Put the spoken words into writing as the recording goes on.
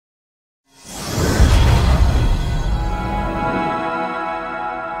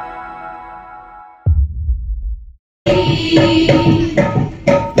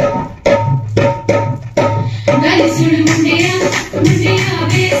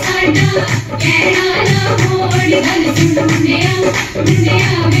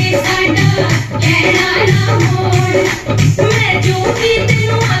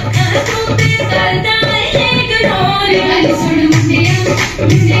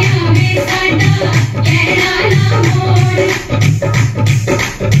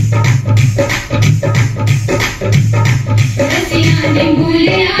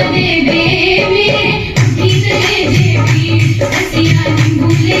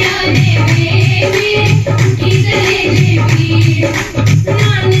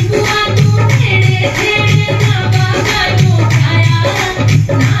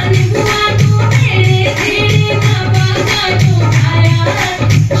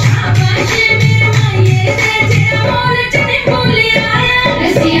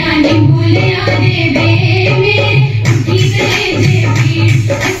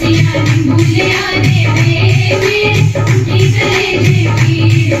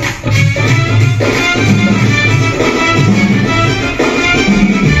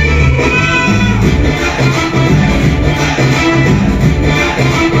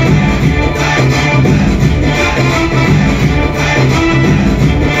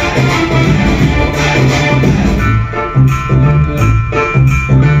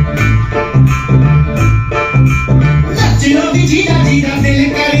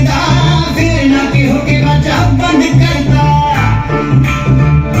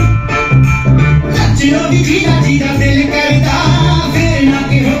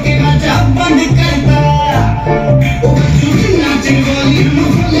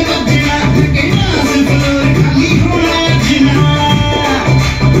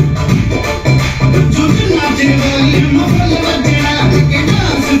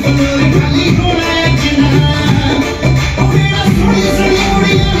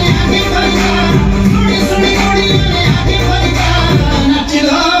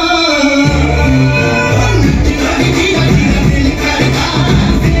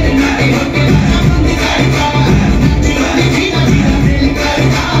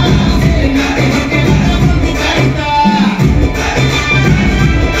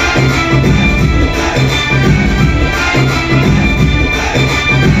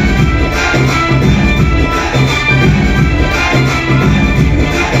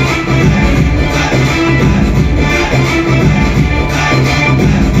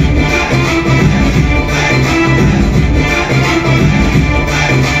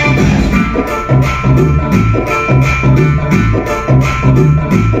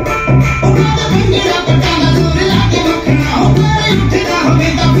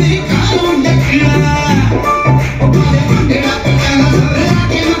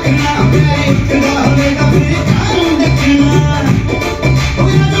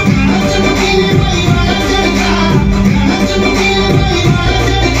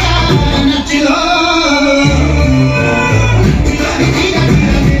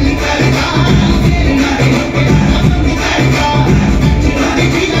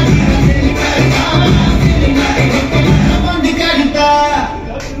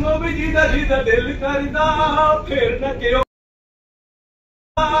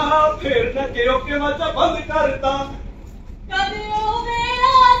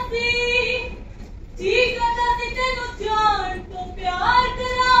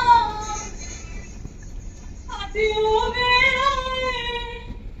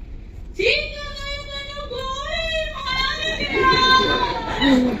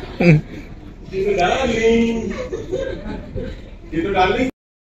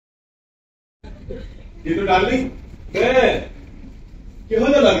जीतो डार्लिंग ਕਿਹੋ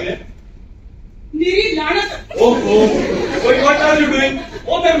ਜਿਹਾ ਲੱਗ ਰਿਹਾ ਮੇਰੀ ਲਾਣਤ ਓਹੋ ਕੋਈ ਵਾਟ ਆਰ ਯੂ ਡੂਇੰਗ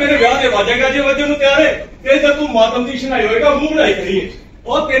ਉਹ ਤੇ ਮੇਰੇ ਵਿਆਹ ਦੇ ਵਾਜੇਗਾ ਜੇ ਵਜੇ ਨੂੰ ਤਿਆਰ ਹੈ ਤੇ ਜਦ ਤੂੰ ਮਾਤਮ ਦੀ ਸ਼ਨਾਈ ਹੋਏਗਾ ਮੂੰਹ ਬਣਾਈ ਕਰੀ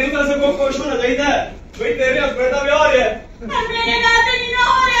ਉਹ ਤੈਨੂੰ ਤਾਂ ਸਗੋਂ ਖੁਸ਼ ਹੋਣਾ ਚਾਹੀਦਾ ਬਈ ਤੇਰੇ ਹਸਬੈਂਡ ਦਾ ਵਿਆਹ ਹੋ ਰਿਹਾ ਪਰ ਮੇਰੇ ਨਾਲ ਤੇ ਨਹੀਂ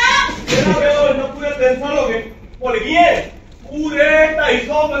ਹੋ ਰਿਹਾ ਤੇਰਾ ਵਿਆਹ ਹੋਣ ਨੂੰ ਪੂਰੇ 3 ਸਾਲ ਹੋ ਗਏ ਭੁੱਲ ਗਈ ਏ ਪੂਰੇ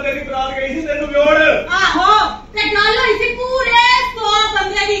 250 ਬੰਦੇ ਦੀ ਬਰਾਤ ਗਈ ਸੀ ਤੈਨੂੰ ਵਿਆਹਣ ਆਹੋ ਤੇ ਗੱਲ ਹੋਈ ਸੀ ਪੂਰੇ 100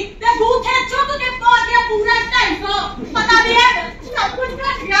 ਬੰਦੇ ਦੀ ਤੇ ਬੂਥੇ ਚੁੱਕ ਕੇ ਪਹੁੰਚ ਗਿਆ ਪੂਰਾ 250 ਪਤਾ ਵੀ ਹੈ ਸਭ ਕੁਝ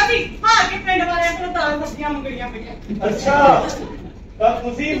ਘਟ ਗਿਆ ਸੀ ਹਾਰ ਕੇ ਪਿੰਡ ਵਾਲਿਆਂ ਕੋਲ ਦਾਲ ਸਬਜ਼ੀਆਂ ਮੰਗਣੀਆਂ ਪਈਆਂ ਅੱਛਾ ਤਾਂ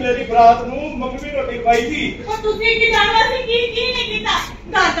ਤੁਸੀਂ ਮੇਰੀ ਬਰਾਤ ਨੂੰ ਮੰਗਵੀ ਰੋਟੀ ਖਵਾਈ ਸੀ ਉਹ ਤੁਸੀਂ ਕੀ ਜਾਣਦਾ ਸੀ ਕੀ ਨਹੀਂ ਕੀਤਾ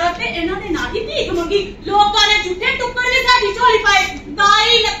ਦਾਦਾ ਤੇ ਇਹਨਾਂ ਨੇ ਨਾ ਹੀ ਭੀਖ ਮੰਗੀ ਲੋਕਾਂ ਨੇ ਝੂਠੇ ਟੁੱਕਰ ਵੀ ਸਾਡੀ ਝੋਲੀ ਪਾਏ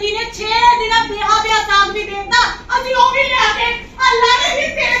ਦਾਈ ਲੱਕੀ ਨੇ 6 ਦਿਨਾਂ ਵਿਆਹ ਸਾਗ ਵੀ ਦੇਤਾ ਅਸੀਂ ਉਹ ਵੀ ਲਿਆ ਕੇ ਅੱਲਾ ਨੇ ਵੀ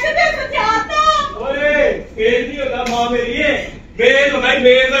ਤੇਜ ਤੇ ਸਜਾਤਾ ਓਏ ਤੇਜ ਨਹੀਂ ਹੁੰਦਾ ਮਾਂ ਮੇਰੀ ਏ ਮੇਜ਼ ਹੁੰਦਾ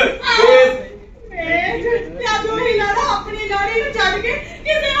ਮੇਜ਼ ਤੇ ਅੱਜ ਉਹ ਹੀ ਲਾੜਾ ਆਪਣੀ ਲਾੜੀ ਨੂੰ ਛੱਡ ਕੇ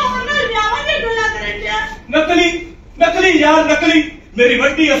ਕਿਸੇ ਹੋਰ ਨਾਲ ਵਿਆਹਾਂ ਦੀਆਂ ਗੱਲਾਂ ਕਰਨ ਡਿਆ ਨਕਲੀ ਯਾਰ ਨਕਲੀ ਮੇਰੀ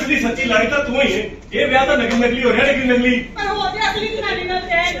ਵੱਡੀ ਅਸਲੀ ਸੱਚੀ ਲਾੜੀ ਤਾਂ ਤੂੰ ਹੀ ਹੈ ਇਹ ਵਿਆਹ ਤਾਂ ਨਕਲੀ ਹੋ ਰਿਹਾ ਲੇਕਿਨ ਨਕਲੀ ਪਰ ਹੋ ਤੇ ਅਸਲੀ ਜਨਾਨੀ ਨਾਲ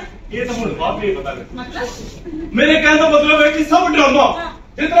ਜਾਏਗਾ ये तो मुझे बाप नहीं पता मतलब मेरे कहने का मतलब है कि सब ड्रामा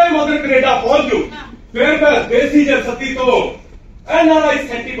जितना भी मदर कनेडा पहुंच गयो फिर मैं देसी जल सती तो एनआरआई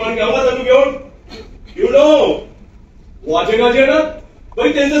सेंटी बन गया होगा तेन क्यों यू नो वो आ जाएगा जी ना भाई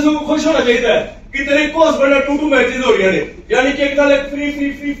तेरे से खुश होना चाहिए कि तेरे को हस्बैंड 2 मैचेस हो रही है यानी कि एक नाल एक free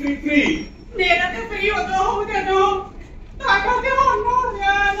free free free free मेरा तो फ्री होता हो जदों ताका के होना हो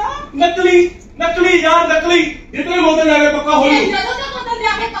गया ना नकली नकली यार नकली जितने मदर लगे पक्का हो गया ਜਦੋਂ ਤੱਕ ਮਦਦ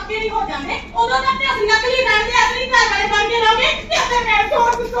ਲਿਆ ਕੇ ਪੱਕੇ ਨਹੀਂ ਹੋ ਜਾਂਦੇ ਉਦੋਂ ਤੱਕ ਤੇ ਅਸੀਂ ਨਕਲੀ ਬਣਦੇ ਅਸਲੀ ਘਰ ਵਾਲੇ ਬਣ ਕੇ ਰਹੋਗੇ ਤੇ ਫਿਰ ਮੈਂ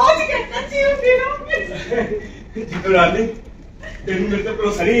ਸੋਚ ਕੇ ਸੱਚੀ ਹੁੰਦੀ ਰਹੂੰਗੀ ਜਿੱਦੋਂ ਰਾਣੀ ਤੈਨੂੰ ਮੇਰੇ ਤੇ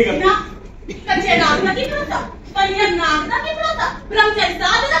ਭਰੋਸਾ ਨਹੀਂ ਹੈਗਾ ਨਾ ਕੱਚੇ ਨਾਮ ਦਾ ਕੀ ਭਰੋਸਾ ਪੰਨਿਆ ਨਾਮ ਦਾ ਕੀ ਭਰੋਸਾ ਬ੍ਰਹਮਚਾਰੀ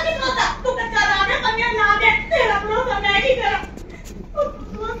ਸਾਧ ਦਾ ਕੀ ਭਰੋਸਾ ਤੂੰ ਕੱਚਾ ਨਾਮ ਹੈ ਪੰਨਿਆ ਨਾਮ ਹੈ ਤੇਰਾ ਭਰੋਸਾ ਮੈਂ ਕੀ ਕਰਾਂ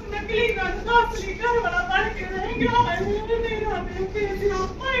ਨਕਲੀ ਬਣਦਾ ਅਸਲੀ ਘਰ ਵਾਲਾ ਬਣ ਕੇ ਰਹੇਗਾ ਮੇਰਾ ਦਿਲ ਤੇ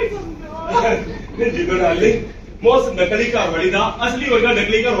ਸਿਆਪਾ ਹੀ ਸਮਝੋ ਜਿੱਦੋਂ ਰਾਣੀ मोस नकली घर वाली का असली होगा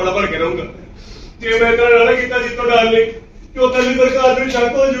नकली घर वाला बन के रहूंगा कि मैं इतना नारा किया जितो डालने क्यों तेरी सरकार में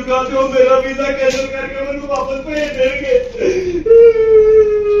शक हो चुका तो मेरा वीजा कैंसिल करके मैं वापस भेज देंगे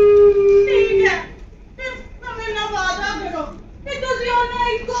ठीक है हमें ना वादा करो कि तुझे उन्हें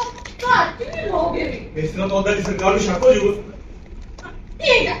इसको घाट नहीं लोगे इस तरह तो उधर की सरकार में शक हो जाएगा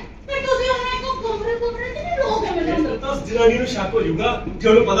ठीक है फिर तुझे उन्हें को कमरे नहीं लोगे मैंने तो जनानी में शक हो जाएगा जो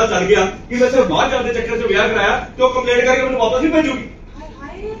उन्हें पता चल गया कि मैं सिर्फ बाहर जाते चक्कर से ब्याह कराया तो कंप्लेंट करके मैंने वापस नहीं भेजूगी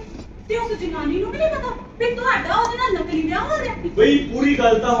हाय ते उस जनानी ਨੂੰ ਨਹੀਂ ਪਤਾ ਕਿ ਤੁਹਾਡਾ ਉਹਦੇ ਨਾਲ ਨਕਲੀ ਵਿਆਹ ਹੋ ਰਿਹਾ ਬਈ ਪੂਰੀ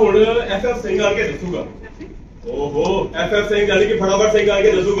ਗੱਲ ਤਾਂ ਹੁਣ ਐਫਐਫ ਸਿੰਘ ਆ ਕੇ ਦੱਸੂਗਾ ਓਹੋ ਐਫਐਫ ਸਿੰਘ ਜਾਨੀ ਕਿ ਫਟਾਫਟ ਸਿੰਘ ਆ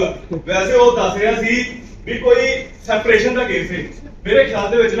ਕੇ ਦੱਸੂਗਾ ਵੈਸੇ ਉਹ ਦੱਸ ਰਿਹਾ ਸੀ ਵੀ ਕੋਈ ਸੈਪਰੇਸ਼ਨ ਦਾ ਕੇਸ ਹੈ ਮੇਰੇ ਖਿਆਲ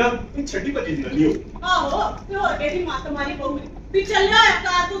ਦੇ ਵਿੱਚ ਨਾ ਛੱਡੀ ਭੱਜੀ ਜਨਾਨੀ ਹੋ ਆਹੋ ਤੇ ਹੋਰ ਕਿਹਦੀ ਮੱਤ ਮਾਰੀ ਪਊਗੀ ਵੀ ਚੱਲਿਆ ਹੋਇਆ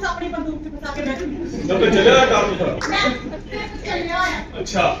ਕਾਰਤੂਸ ਆਪਣੀ ਬੰਦੂਕ 'ਚ ਫਸਾ ਕੇ ਬੈਠੀ ਸਭ ਤੋਂ ਚੱਲਿਆ ਕਾਰਤੂਸ ਚੱਲਿਆ ਹੋਇਆ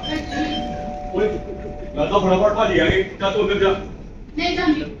ਅੱਛਾ ਓਏ ਮੈਂ ਤਾਂ ਫਟਾਫਟ ਭਾਜੀ ਆ ਗਏ ਤਾਂ ਤੂੰ ਅੰਦਰ ਜਾ ਨਹੀਂ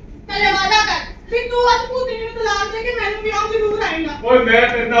ਜਾਂਦੀ ਪਹਿਲੇ ਵਾਦਾ ਕਰ ਵੀ ਤੂੰ ਅੱਜ ਭੂਤਨੀ ਨੂੰ ਤਲਾਕ ਦੇ ਕੇ ਮੈਨੂੰ ਵਿਆਹ ਜ਼ਰੂਰ ਆਏਗਾ ਓਏ ਮੈਂ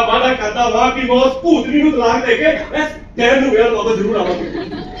ਤੇਰੇ ਨਾਲ ਵਾਦਾ ਕਰਦਾ ਵਾਂ ਕਿ ਮੈਂ ਉਸ ਭੂਤਨੀ ਨੂੰ ਤਲਾਕ ਦੇ ਕੇ ਇਸ ਟਾਈਮ ਨੂੰ ਵਿਆਹ ਵਾਪਸ ਜ਼ਰੂਰ ਆਵਾਂਗਾ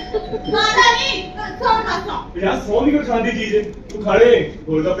ਵਾਦਾ ਨਹੀਂ ਸੌਂ यार सौ भी कोई खाने चीज है तू खा ले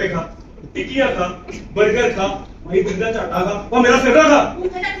गोलगप्पे खा टिक्कियां खा बर्गर खा भाई बिंदा चाटा खा और मेरा सिर खा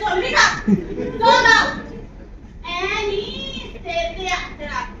मुझे तक बोल नहीं खा सो ना एनी तेरे हाथ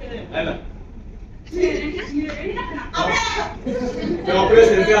रख है ना मैं अपने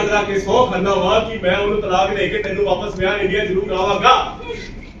सिर के अंदर आके सौ खाना हुआ कि मैं उन्हें तलाक देके तेनू वापस ब्याह इंडिया जरूर आवांगा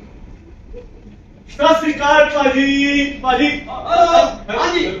सत श्री अकाल पाजी हाँ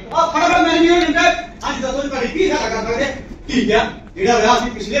जी फटाफट मैंने नहीं हाँ जी दसो जी की सारा कर सकते ठीक है ਜਿਹੜਾ ਵਿਆਹ ਸੀ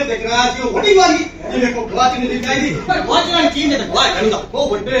ਪਿਛਲੇ ਹਫਤੇ ਕਰਾਇਆ ਸੀ ਉਹ ਵੱਡੀ ਵਾਲੀ ਇਹ ਦੇਖੋ ਗਵਾਚ ਨਹੀਂ ਚਾਹੀਦੀ ਪਰ ਗਵਾਚਣਾ ਕੀ ਨੇ ਤਾਂ ਗਵਾਚ ਕਰੂੰਗਾ ਉਹ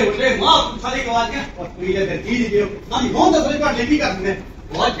ਵੱਡੇ ਵੱਡੇ ਮਾਂ ਸਾਰੀ ਗਵਾਚੀਆਂ ਔਰ ਕੁੜੀ ਦੇ ਕੀ ਜੀ ਦਿਓ ਹਾਂ ਜੀ ਹੁਣ ਦੱਸੋ ਤੁਹਾਡੇ ਕੀ ਕਰਦੇ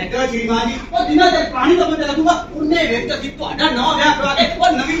ਬਹੁਤ ਛੱਡਾ ਸ਼੍ਰੀਮਾਨ ਜੀ ਉਹ ਜਿੰਨਾ ਚਿਰ ਪਾਣੀ ਦਾ ਬੰਦਾ ਲੱਗੂਗਾ ਉਹਨੇ ਵਿੱਚ ਅਸੀਂ ਤੁਹਾਡਾ ਨਵਾਂ ਵਿਆਹ ਕਰਾ ਕੇ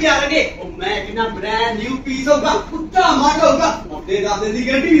ਉਹ ਨਵੀਂ ਲਿਆਵਾਂਗੇ ਉਹ ਮੈਂ ਕਿੰਨਾ ਬ੍ਰਾਂਡ ਨਿਊ ਪੀਸ ਹੋਊਗਾ ਉੱਚਾ ਮਾਡਲ ਹੋਊਗਾ ਉਹਦੇ ਦਾਦੇ ਦੀ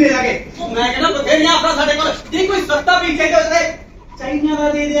ਗਾਰੰਟੀ ਵੀ ਦੇ ਦਾਂਗੇ ਉਹ ਮੈਂ ਕਹਿੰਦਾ ਬਥੇਰੀਆਂ ਆਪਣਾ ਸਾਡੇ ਕੋਲ ਜੇ ਕੋਈ ਸਸਤਾ ਪੀਸ ਚਾਹੀਦਾ ਹੋਵੇ ਚਾਈਨਾ ਦਾ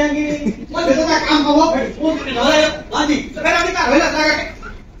ਦੇ ਦੇਾਂਗੇ ਉਹ ਜਦੋਂ ਦਾ ਕੰਮ ਹੋਵਾ ਫਿਰ ਉਹ ਕਿਹੜਾ ਹਾਂ ਜੀ ਫਿਰ ਆਦੇ ਘਰ ਵੇਲੇ ਲੱਗਾ ਕੇ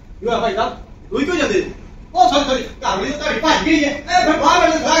ਯੋ ਭਾਈ ਸਾਹਿਬ ਕੋਈ ਕਿਉਂ ਜਾਂਦੇ ਉਹ ਸੌਰੀ ਘਰ ਵੇਲੇ ਤਾਂ ਭੱਜ ਗਈ ਹੈ ਇਹ ਫਿਰ ਬਾਹਰ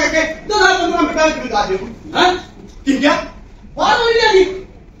ਵੇਲੇ ਲੱਗਾ ਕੇ ਦੋਨਾਂ ਬੰਦੂਆਂ ਮਿਟਾ ਕੇ ਦੱਸ ਦਿਓ ਹਾਂ ਠੀਕ ਹੈ ਬਾਹਰ ਹੋ ਨਹੀਂ ਆਦੀ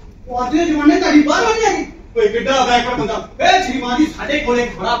ਉਹ ਆਦੇ ਜਮਾਨੇ ਤੁਹਾਡੀ ਬਾਹਰ ਹੋ ਨਹੀਂ ਆਦੀ ਕੋਈ ਕਿੱਡਾ ਬੈਕਰ ਬੰਦਾ ਇਹ ਸ਼੍ਰੀਮਾਨ ਜੀ ਸਾਡੇ ਕੋਲੇ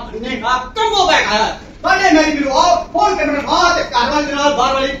ਬੜਾ ਬੰਨੇ ਦਾ ਕੰਬੋ ਬੈਗ ਆਇਆ ਸਾਡੇ ਮੇਰੀ ਵੀਰੋ ਆਓ ਫੋਨ ਕਰਨ ਬਾਅਦ ਤੇ ਘਰ ਵਾਲੇ ਨਾਲ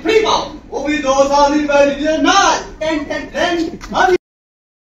ਬਾਹਰ ਵਾਲੀ ਫ੍ਰੀ ਪਾਓ ਉਹ ਵੀ 2 ਸਾਲ ਦੀ ਵੈਲਿਡਿਟੀ ਦੇ ਨਾਲ 10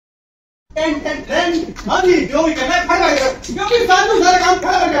 ਹਾਂ ਜੀ ਜੋ ਵੀ ਕਰਨਾ ਫੜ ਲਾਂਗੇ ਕਿਉਂਕਿ ਸਾਨੂੰ ਸਾਰਾ ਕੰਮ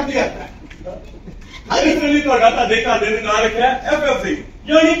ਖੜਾ ਕਰ ਦਿਆ ਇਸ ਲਈ ਤੁਹਾਡਾ ਤੁਹਾਡੇ ਘਰ ਦੇ ਨਾਂ ਰੱਖਿਆ ਐਫਐਫ ਸਿੰਘ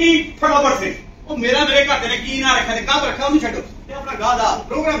ਯਾਨੀ ਕਿ ਫਟਾਫਟ ਸਿੰਘ ਉਹ ਮੇਰੇ ਘਰ ਦੇ ਨੇ ਕੀ ਨਾਂ ਰੱਖਿਆ ਤੇ ਕਾਹ ਰੱਖਿਆ ਉਹਨੂੰ ਛੱਡੋ ਤੇ ਆਪਣਾ ਗਾਹ ਦਾ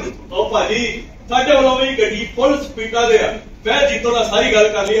ਪ੍ਰੋਗਰਾਮ ਦੇਖੋ ਉਹ ਭਾਜੀ ਸਾਡੇ ਵੱਲੋਂ ਵੀ ਗੱਡੀ ਫੁੱਲ ਸਪੀਡਾਂ ਤੇ ਆ ਮੈਂ ਜੀਤੋ ਨਾਲ ਸਾਰੀ ਗੱਲ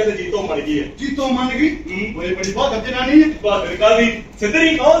ਕਰ ਲਈ ਹੈ ਤੇ ਜੀਤੋ ਮੰਨ ਗਈ ਹੈ ਜੀਤੋ ਮੰਨ ਗਈ ਓਏ ਬੜੀ ਬਹੁਤ ਅੱਜੇ ਨਾਨੀ ਹੈ ਬਹਾਦਰ ਕਾਦੀ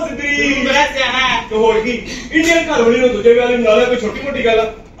ਸਿੱਧਰੀ ਕਹੋ ਸਿੱਧਰੀ ਬੜਾ ਸਿਆਣਾ ਤੇ ਹੋਰ ਕੀ ਇੰਡੀਅਨ ਘਰ ਵਾਲੀ ਨੂੰ ਦੂਜੇ ਵਿਆਹ ਨੂੰ ਨਾਲੇ ਕੋਈ ਛੋਟੀ ਮੋਟੀ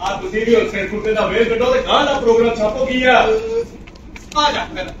ਗੱਲ ਆ ਤੁਸੀਂ ਵੀ ਸਿਰ ਕੁੱਤੇ ਦਾ ਵੇਲ ਕੱਢੋ ਤੇ ਗਾਂ ਦਾ ਪ੍ਰੋਗਰਾਮ ਛਾਪੋ ਕੀ ਆ ਆ ਜਾ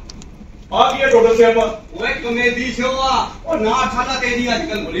ਫਿਰ ਆ ਕੀ ਹੈ ਟੋਟਲ ਸਿਆਪਾ ਓਏ ਕਮੇਡੀ ਸ਼ੋ ਆ ਉਹ ਨਾਟਸ਼ਾਲਾ ਤੇਰੀ ਅੱਜ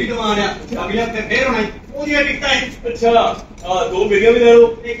ਕੱਲ ਬੜੀ ਡਿਮਾਂਡ ਆ ਅਗਲੇ ਹਫਤੇ ਫੇਰ ਹੋਣਾ ਉਹਦੀਆਂ ਟਿਕਟਾਂ ਅੱਛਾ ਆ ਦੋ ਮੇਰੀਆਂ ਵੀ ਲੈ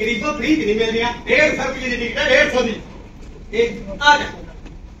ਲਓ ਇਹ ਗਰੀਬਾਂ ਫ੍ਰੀ ਨਹੀਂ ਮਿਲਦੀਆਂ 150 ਰੁਪਏ ਦੀ ਟਿਕਟ ਹੈ 150 ਦੀ ਇਹ ਆ ਜਾ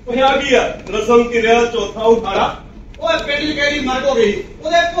ਉਹ ਆ ਕੀ ਆ ਰਸਮ ਕੀ ਰਿਆ ਚੌਥਾ ਉਠਾੜਾ ਓਏ ਪਿੰਡ ਦੀ ਕਿਹੜੀ ਮਰਗ ਹੋ ਗਈ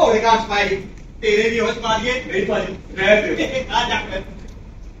ਉਹਦੇ ਘੋੜੇ ਕਾਟ ਪਾਏ ਤੇਰੇ ਵੀ ਹੋਸ਼ ਮਾਰੀਏ ਨਹੀਂ ਭਾਜੀ ਰਹਿ ਦਿਓ ਆ ਜਾ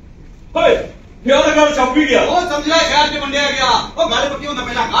ਹੋਏ ਵਿਆਹ ਦਾ ਗੱਲ ਛੱਪ ਵੀ ਗਿਆ ਉਹ ਸਮਝ ਲੈ ਸ਼ਹਿਰ 'ਚ ਵੰਡਿਆ ਗਿਆ ਉਹ ਗੱਲ ਪੱਕੀ ਹੁੰਦਾ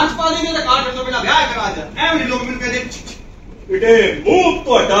ਪਹਿਲਾਂ ਕਾਟ ਪਾ ਦੇਂਗੇ ਤੇ ਕਾਟ ਤੋਂ ਪਹਿਲਾਂ ਵਿਆਹ ਕਰਾ ਦੇ ਐਵੇਂ ਲੋਕ ਮੈਨੂੰ ਕਹਿੰਦੇ ਬੇਟੇ ਮੂੰਹ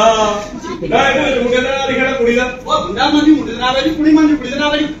ਤੁਹਾਡਾ ਨਾ ਇਹਦੇ ਵਿੱਚ ਮੁੰਡੇ ਦਾ ਨਾਂ ਲਿਖਣਾ ਕੁੜੀ ਦਾ ਉਹ ਮੁੰਡਾ ਮੰਦੀ ਮੁੰਡੇ ਦਾ ਨਾਮ ਹੈ ਜੀ ਕੁੜੀ ਮੰਦੀ ਕੁੜੀ ਦਾ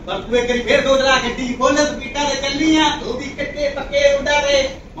ਨਾਮ ਹੈ ਜੀ ਪਰ ਤੂੰ ਇੱਕ ਵਾਰੀ ਫੇਰ 2 ਦਿਨ ਗੱਡੀ ਖੋਲੇ ਤੂੰ ਪੀਟਾ ਤੇ ਚੱਲੀ ਆ ਤੂੰ ਵੀ ਕੱਟੇ ਪੱਕੇ ਉੱਡਾ ਰੇ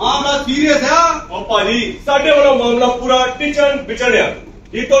ਮਾਮਲਾ ਸੀਰੀਅਸ ਆ। ਉਹ ਭਾਜੀ ਸਾਡੇ ਵੱਲੋਂ ਮਾਮਲਾ ਪੂਰਾ ਟਿਚਨ ਵਿਚੜਿਆ।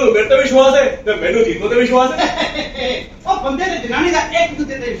 ਜੀਤੋ ਨੂੰ ਮੇਰੇ ਤੇ ਵਿਸ਼ਵਾਸ ਹੈ ਤੇ ਮੈਨੂੰ ਜੀਤੋ ਤੇ ਵਿਸ਼ਵਾਸ ਹੈ। ਉਹ ਬੰਦੇ ਤੇ ਜਨਾਨੀ ਦਾ ਇੱਕ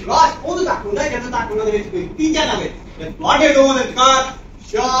ਦੂਜੇ ਤੇ ਵਿਸ਼ਵਾਸ ਉਦੋਂ ਤੱਕ ਹੁੰਦਾ ਜਦੋਂ ਤੱਕ ਉਹਨਾਂ ਦੇ ਵਿੱਚ ਕੋਈ ਤੀਜਾ ਨਾ ਹੋਵੇ। ਤੁਹਾਡੇ ਦੋਵਾਂ ਦੇ ਵਿਚਕਾਰ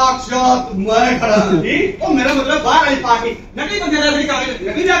ਸਾਖਸ਼ਾਤ ਮੈਂ ਖੜਾ ਹਾਂ ਜੀ। ਉਹ ਮੇਰਾ ਮਤਲਬ ਬਾਹਰ ਵਾਲੀ ਪਾਰਟੀ ਨਕਲੀ ਬੰਦੇ ਦਾ ਤਰੀਕਾ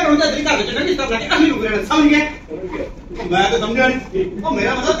ਨਕਲੀ ਦਾ ਕਰਉਂਦਾ ਤਰੀਕਾ ਵਿੱਚ ਨਕਲੀ ਕਰਨਾ ਕਿ ਅਸੀਂ ਲੋਕ ਰਹਿਣਾ ਸਮਝ ਗਏ। ਮੈਂ ਤਾਂ ਸਮਝਿਆ ਨਹੀਂ। ਉਹ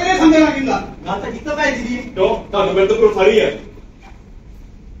ਮੇਰਾ ਮਤਲਬ ਤੇਰੇ ਸਮਝਣਾ ਕਿੰਦਾ ਗੱਲ ਤਾਂ ਜੀਤੋ ਭਾਈ ਦੀ ਕਿਉਂ ਤੁਹਾਨੂੰ ਮੇਰੇ ਤੋਂ ਕੋਈ ਫੜੀ ਹੈ?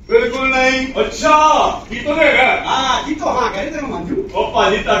 ਬਿਲਕੁਲ ਨਹੀਂ। ਅੱਛਾ ਜੀਤੋ ਨੇ ਹੈਗਾ? ਹਾਂ ਜੀਤੋ ਹਾਂ ਕਹੇ ਤੈਨੂੰ ਮੰਨੂ। ਉਹ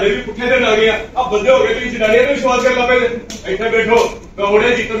ਭਾਜੀ ਤੁਹਾਡੇ ਵੀ ਪੁੱਠੇ ਦਿਨ ਆ ਗਏ ਆ ਬੰਦੇ ਹੋ ਗਏ ਤੁਸੀਂ ਜਨਾਨੀਆਂ ਤੇ ਵਿਸ਼ਵਾਸ ਕਰਨ ਲੱਗ ਪਏ। ਇੱਥੇ ਬੈਠੋ ਮੈਂ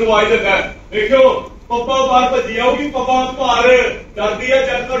ਹੁਣੇ ਜੀਤੋ ਨੂੰ ਆਵਾਜ਼ ਦਿੰਦਾ। ਦੇਖਿਓ ਪੱਪਾ ਬਾਹਰ ਭੱਜੀ ਆਊਗੀ। ਪੱਪਾ ਭਾਰ ਡਰਦੀ ਹੈ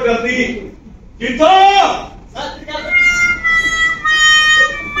ਜੱਟ ਤੋਂ ਡਰਦੀ। ਜੀਤੋ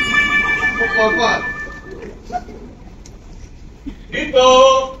ਪਾਪਾ ਜੀਤੋ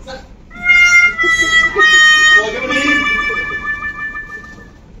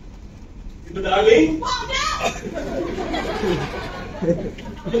डार्लिंग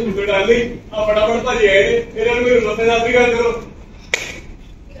डार्लिंग आप फटाफट भाजी आए ने इन्होंने मेरे मथे साथ भी गल करो।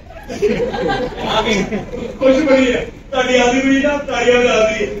 खुश बड़ी है ताड़ी आदि बड़ी ना ताड़ियां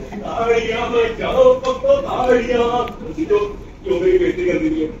आदि ताड़ियां में जाओ पक्को ताड़ियां जो जो मेरी बेइज्जती कर दी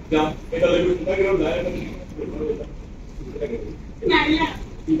है जा इधर देखो चिंता करो लाया नहीं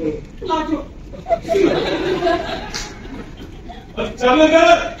लाजो अच्छा लगा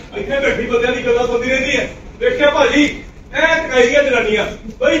इतने बैठी बंद की गल् सुनती रहती है। देखिए भाजी टकाइया जनानियां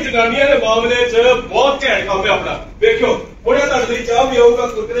बई जनानियां के मामले च बहुत घैंट काम है अपना। देखियो थोड़ा तक चाह भी आऊगा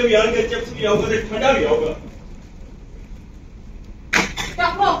कुरकुरे भी आएंगे चिप्स भी आऊगा ठंडा भी आऊगा।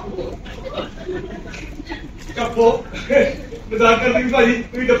 टप्पो मजाक कर दी भाजी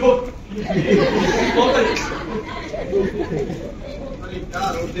तुम टप्पो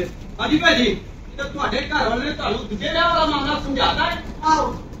हाँ जी भाजी ਤੁਹਾਡੇ ਘਰ ਵਾਲੇ ਨੇ ਤੁਹਾਨੂੰ ਦੂਜੇ ਵਿਆਹ ਵਾਲਾ ਮਾਮਲਾ ਸਮਝਾਤਾ ਹੈ? ਆਹੋ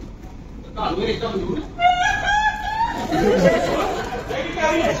ਤੁਹਾਨੂੰ ਇਹ ਤਾਂ ਮਨਜ਼ੂਰ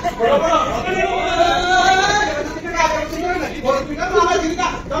बड़ा बड़ा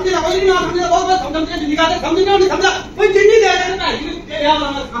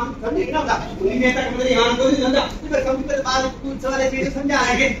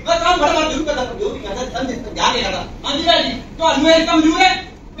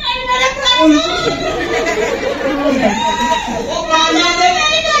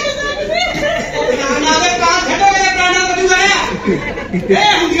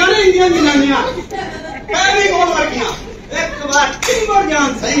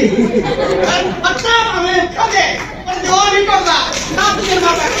जान सही अच्छा हमें खदे पर जो नहीं करता साथ में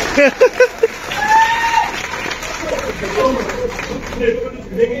माता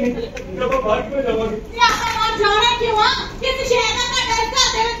जब बात में जाओगे यहाँ और जाने क्यों आ किसी शहर का डरता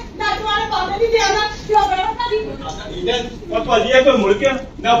है नरवाले पौधे भी देना क्यों बड़ा पापा जी है कोई मुड़ गया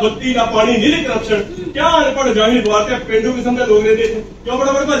ना बत्ती ना पानी नीली करप्शन क्या अनपढ़ जाहिल द्वार पेंडू किस्म के लोग रहते थे क्यों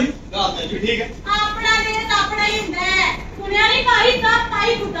बड़ा बड़ा भाजी ठीक है अपना देश अपना ही है पुण्यारी भाई साहब भाई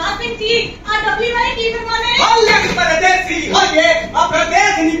गुरदास सिंह जी आ डबली वाले की फरमाने हल्ले परदेसी हो ये अपना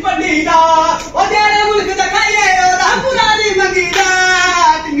देश नहीं पड़ीदा ओ तेरे मुल्क दिखाइए और पुरानी मंगीदा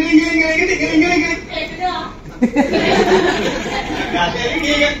टिंगलिंग टिंगलिंग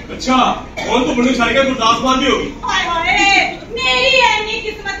अच्छा कौन तो बड़ी सारी गुरदास मान दी होगी हाय हाय मेरी ऐनी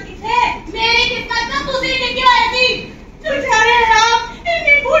किस्मत किथे मेरी किस्मत ना तुसी लेके आए थी बेचारे राम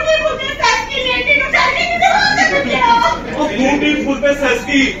इतनी बूढ़ी बूढ़ी सस की बेटी को जाने की जरूरत क्या ओ बूढ़ी फुल पे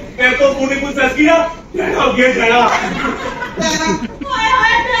ससकी मैं तो बूढ़ी फुल ससकी ना लेना गे जाना हाय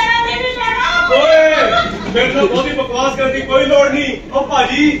हाय तेरा मेरी लेना ओए मेरे तो बहुत ही बकवास करती कोई लोड़ नहीं ओ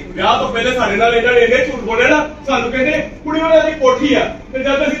भाजी ब्याह तो पहले सारे नाल इन्हां ने इन्ने झूठ बोले ना सानू कहंदे कुड़ी वाले दी कोठी आ ते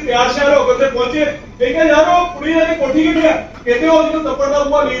जब ਅਸੀਂ ਤਿਆਰ ਸ਼ਹਿਰ ਹੋ ਕੇ ਪਹੁੰਚੇ ਦੇਖਿਆ ਯਾਰ ਉਹ ਕੁੜੀ ਵਾਲੀ ਕੋਠੀ ਕਿੱਥੇ ਆ ਕਹਿੰਦੇ ਉਹ ਜਦੋਂ ਤੱਪੜ ਦਾ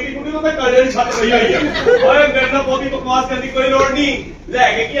ਬੂਆ ਲੀੜੀ ਕੁੜੀ ਉਹ ਤੇ ਕਾਲੇ ਦੀ ਛੱਤ ਪਈ ਆਈ ਆ ਓਏ ਮੇਰੇ ਨਾਲ ਬਹੁਤੀ ਬਕਵਾਸ ਕਰਦੀ ਕੋਈ ਲੋੜ ਨਹੀਂ ਲੈ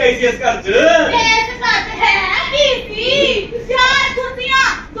ਕੇ ਕੀ ਆਈ ਸੀ ਇਸ ਘਰ 'ਚ ਇਸ ਘਰ ਹੈ ਕੀ ਸੀ ਚਾਰ ਕੁਰਸੀਆਂ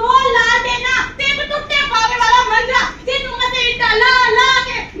ਦੋ ਲਾਲ ਦੇਣਾ ਤਿੰਨ ਟੁੱਟੇ ਪਾਵੇ ਵਾਲਾ ਮੰਜਾ ਜਿਹਨੂੰ ਅਸੀਂ ਇੱਟਾਂ ਲਾ ਲਾ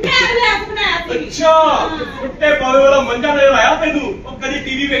ਕੇ ਮੈਂ ਲੈ ਬਣਾਇਆ ਸੀ ਅੱਛਾ ਟੁੱਟੇ ਪਾਵੇ ਵਾਲਾ ਮੰਜਾ ਨਜ਼ਰ ਆਇਆ ਤੈਨੂੰ ਉਹ ਕਦੀ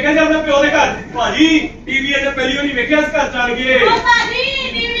ਟੀਵੀ ਵੇਖਿਆ ਜਾਂ ਆਪਣੇ ਪਿਓ ਦੇ ਘਰ ਭਾਜੀ ਟੀਵੀ ਅਜੇ ਪਹਿਲੀ ਵਾਰੀ ਵੇਖਿਆ ਇਸ ਘਰ 'ਚ ਆਣ ਕੇ ਉਹ ਭਾਜੀ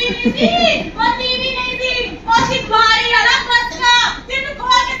ਟੀਵੀ ਨਹੀਂ ਸੀ ਉਹ ਟੀਵੀ ਨਹੀਂ ਸੀ ਉਹ ਸੀ ਬਾਰੀ ਵਾਲਾ ਬੱਚਾ ਜਿਹਨੂੰ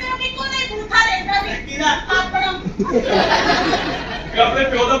ਖੋਲ ਕੇ ਤੈਨੂੰ ਕਿੱਕੋ ਨਹੀਂ ਬੂਠਾ ਲੈਂਦਾ ਸੀ ਕਿਹਦਾ ਆਪਣਾ ਆਪਣੇ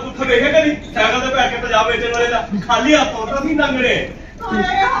ਪਿਓ ਦਾ ਪੁੱਤ ਵੇਖਿਆ ਕਦੀ ਸਾਈਕਲ ਤੇ ਬੈਠ ਕੇ ਪੰਜਾਬ ਵੇਚਣ ਵਾਲੇ ਦਾ ਖਾਲੀ ਹੱਥ ਆਉਂਦਾ ਸੀ ਲੰਗੜੇ ਹਾਏ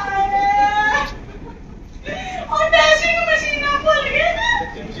ਹਾਏ ਉਹ ਡੈਸ਼ਿੰਗ ਮਸ਼ੀਨਾਂ ਭੁੱਲ ਗਏ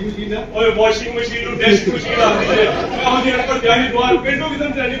ਓਏ ਵਾਸ਼ਿੰਗ ਮਸ਼ੀਨ ਨੂੰ ਡੈਸ਼ ਮਸ਼ੀਨ ਆਉਂਦੀ ਹੈ ਮੈਂ ਉਹਦੀ ਅਨਪੜ ਜਾਨੀ ਦੁਆਰ ਪਿੰਡੂ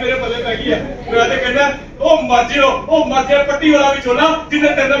ਕਿਸਮ ਚੈਨੀ ਮੇਰੇ ਪੱਲੇ ਪੈ ਗਈ ਹੈ ਮੈਂ ਤੇ ਕਹਿੰਦਾ ਉਹ ਮਰ ਜਿਓ ਪੱਟੀ ਵਾਲਾ ਵੀ ਚੋਲਾ ਜਿਹਨੇ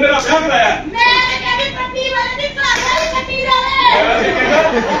ਤੇਰੇ ਨਾਲ ਮੇਰਾ ਵਿਆਹ ਕਰਾਇਆ ਮੈਂ ਤੇ ਕਹਿੰਦੀ ਪੱਟੀ ਵਾਲੇ ਦੀ ਘਰ ਵਾਲੀ ਪੱਟੀ ਜਾਵੇ ਮੈਂ ਤੇ ਕਹਿੰਦਾ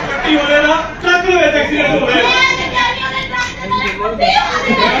पट्टी वाले ना ट्रक में एक्सीडेंट हो गया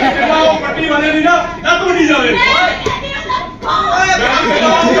वो पट्टी वाले नहीं ना ना तो नहीं जावे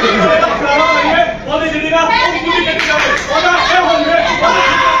ओदे जड़ी ना पूरी कटी जावे ओदा ए होंगे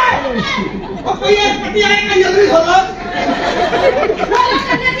ओ कोई पट्टी आए का जल्दी होला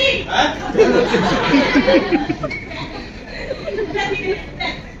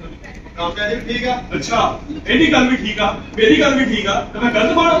हैं ठीक है अच्छा एडी गल भी ठीक है मेरी गल भी ठीक है तो मैं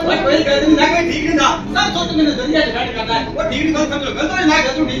गलत बोल कोई गलत नहीं कोई ठीक नहीं था सब सोच मैंने जल्दी डिसाइड करना है वो ठीक नहीं समझ लो गलत नहीं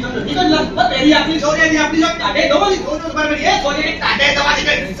गलत ठीक समझो ठीक है ना वो तेरी अपनी सोच है अपनी जो काटे दो वाली सोच उस बारे में ये सोच है काटे दो वाली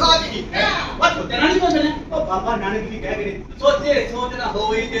सोच की वो तेरा नहीं सोच है ओ बाबा नानक जी कह गए सोचे सोचना हो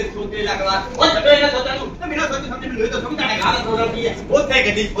ही जे सोचे लगवा वो छपे ना सोचा तू तो बिना सोचे समझ में तो समझ आएगा हां सोच रही है वो थे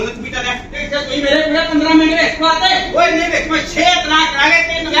गड्डी बोले तू भी चले एक से कोई मेरे पूरा 15 मिनट में एक्स्ट्रा आते ओए नहीं देख मैं 6 तलाक आगे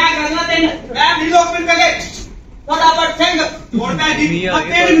तेन क्या करना तेन लोग मिल के फटाफट सिंह छोड़ता है जी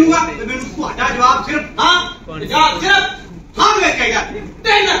पत्ते नहीं लूंगा तो मैं उसको हटा जवाब सिर्फ हाँ जवाब सिर्फ हाँ में कहेगा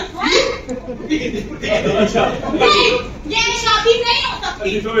तेन अच्छा ये शादी नहीं हो सकती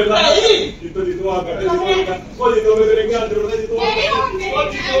जीतो वेला जीतो आ कर वो जीतो में तेरे क्या जरूरत है जीतो वो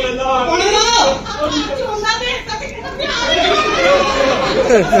जीतो वेला कौन है वो चोंगा दे सकते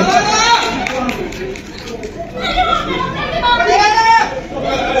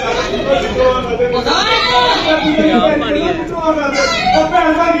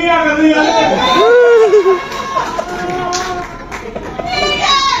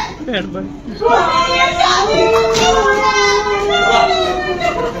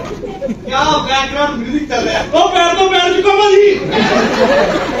क्या बैकग्राउंड म्यूजिक चल रहा है ओ पैर तो पैर चुका भाई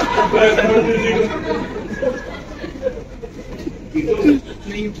बैकग्राउंड म्यूजिक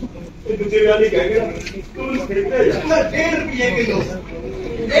नहीं दूसरे वाली कह गया तुम खरीदते जा 1.5 रुपये किलो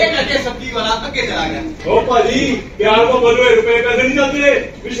एक लगे सब्जी वाला आगे चला गया ओ भाजी प्यार को बोलो रुपए पैसे नहीं चलते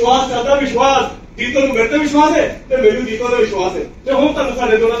विश्वास चलता विश्वास जीतो नु करते विश्वास है तो मेरू जीतो का विश्वास है तो हम तन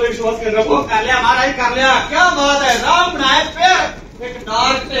सारे दोनों पे विश्वास करना वो कर लिया हमारा ही कर लिया क्या बात है राम बनाए फिर एक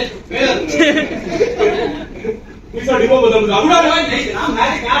डार्क से फिर ये साडी को बदल मजाक उड़ा रहा है नहीं जनाब मैं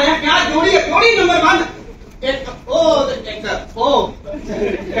क्या जोड़ी है जोड़ी नंबर 1 एक ओ एक ओ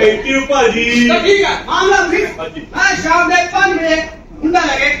थैंक यू भाजी तो ठीक है मामला ठीक मैं शाम के 5 बजे मुंडा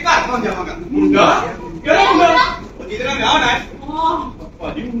लगे घर पहुंच जाऊंगा मुंडा क्या मुंडा वो जितना ब्याह होना है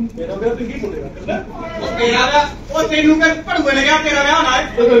भाजी मेरा ब्याह तो की बोलेगा वो तेरा ब्याह वो तेनू के पड़ुए लगे तेरा ब्याह होना है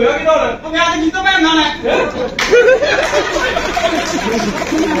तो ब्याह किधर है वो ब्याह तो जीतो पे होना है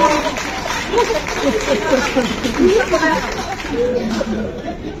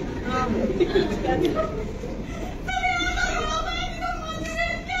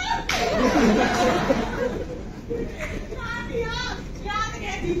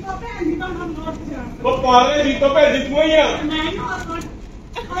वो पागल जीतो पे जीत हुई है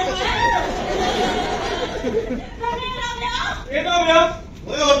ये तो ब्याह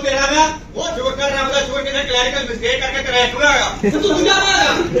वो और तेरा ब्याह वो छोड़ कर रहा है छोड़ के क्लैरिकल मिस्टेक करके तेरा एक होगा तू दूसरा ब्याह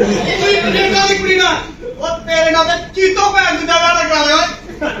ये कोई प्लेट वाली कुड़ी ना वो तेरे नाम पे चीतो पे दूसरा ब्याह लग रहा है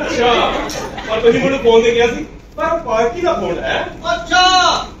अच्छा और तुझे मुझे फोन दे गया सी पर पार्टी का फोन है अच्छा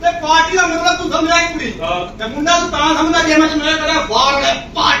ते पार्टी का मतलब तू समझा कि कुड़ी ते मुंडा तू ता समझदा जे मैं करा बाहर ने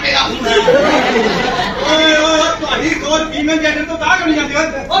पार्टी का फोन है ओए ओए तुम्हारी सोच फीमेल जेंडर तो ता करनी जाती है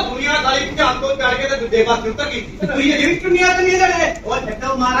ओ दुनिया सारी के आपको करके ते दूधे पास उतर गई तू ये जीवित दुनिया तो नहीं लड़े ओ छड्डो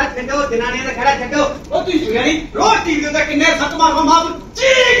महाराज छड्डो जनानियां दा खड़ा छड्डो ओ तू सुनिया नहीं रोज टीवी ते किन्ने सतमा मां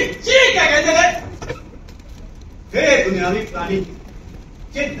चीक चीक क्या कहते थे हे दुनियावी प्राणी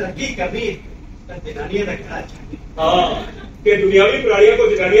चित तरक्की करनी जनानियां दा खड़ा छड्डी हां कि दुनियावी प्राणियों को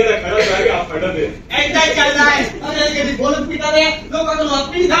जनानियां दा खड़ा करके आप खड़ा दे ऐसा ही चल रहा है अरे ये बोलत पिता रहे लोगों को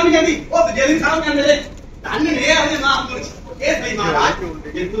अपनी समझ आती ओ जेली साहब कहंदे ने धन ने अपने मां को ए सही महाराज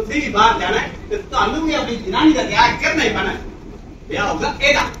ये तुसी भी बाहर जाना है तो तानू भी अपनी जनानी का त्याग करना ही पैना ब्याह होगा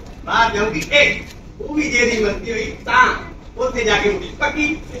एदा बाहर जाऊंगी ए वो भी जेदी मर्जी हुई ता ओथे जाके मुड़ी पक्की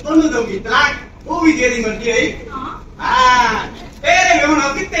दोनों दूंगी तलाक वो भी जेदी मर्जी हुई हां तेरे में होना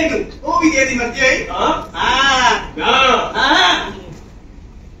कि तेनू वो भी जेदी मर्जी हुई हां हां हां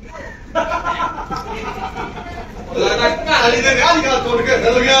लगा काली ने ब्याह निकाल छोड़ के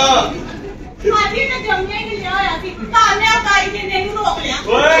चल गया हाजी ने जमने ही लिया होया थी ताने काई ने नेनू रोक लिया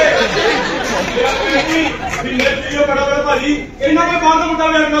ओए तेरा बेटी बिल्ले वीडियो बड़ा बड़ा भाजी इन्ना कोई बात मुद्दा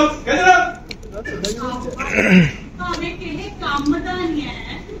मेरे नाल कहदे ना हमें केले काम दा नहीं है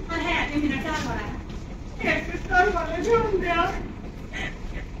पर है ते मेरा घर वाला है एक घर वाले जो होंगे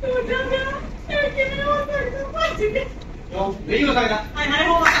तू जाना एक ने हो सकता भाजी नहीं हो सकता हाय हाय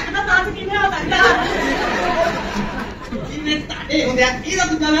हो सकता ताज की नहीं हो सकता इन्हें ताड़े होंगे इधर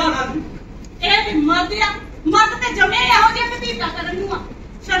तू जाना ना ਇਹ ਮਰਦ ਤੇ ਜਮੇ ਇਹੋ ਜਿਹੇ ਤੇ ਧੀਤਾ ਕਰਨ ਨੂੰ ਆ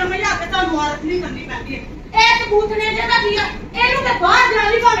ਨਾਲ ਮੁਆਰਤ ਨਹੀਂ ਕਰਨੀ ਪੈਂਦੀ ਹੈ ਇਹ ਕਬੂਤਰੇ ਜਿਹੜਾ ਕੀ ਆ ਇਹਨੂੰ ਤੇ ਬਾਹਰ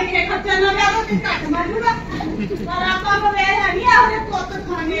ਜਾਣ ਲਈ ਭਾਵੇਂ ਕਿ ਖੱਚਾ ਨਾ ਪਿਆ ਉਹ ਤੇ ਘੱਟ ਮਾਰੂਗਾ ਪਰ ਆਪਾਂ ਕੋਲ ਇਹ ਹੈ ਨਹੀਂ ਇਹੋ ਜਿਹੇ ਪੁੱਤ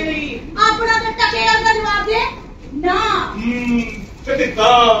ਖਾਣੇ ਲਈ ਆਪਣਾ ਤੇ ਟਕੇ ਦਾ ਜਵਾਬ ਦੇ ਨਾ ਤੇ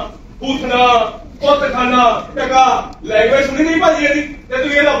ਦਿੱਤਾ ਪੂਛਣਾ ਪੁੱਤ ਖਾਣਾ ਟਕਾ ਲੈਂਗੁਏਜ ਸੁਣੀ ਨਹੀਂ ਭਾਜੀ ਇਹਦੀ ਤੇ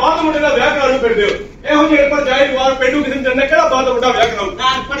ਤੁਸੀਂ ਇਹਦਾ ਬਾਅਦ ਮੁੰਡੇ ਦਾ ਵਿਆਹ ਕਰਾਉਣ ਨੂੰ ਫਿਰਦੇ ਹੋ ਇਹੋ ਜਿਹੇ ਪਰ ਜਾਏ ਜਵਾਰ ਪਿੰਡੂ ਕਿਸੇ ਜੰਨੇ ਕਿਹੜਾ ਬਾਅਦ ਵੱਡਾ ਵਿਆਹ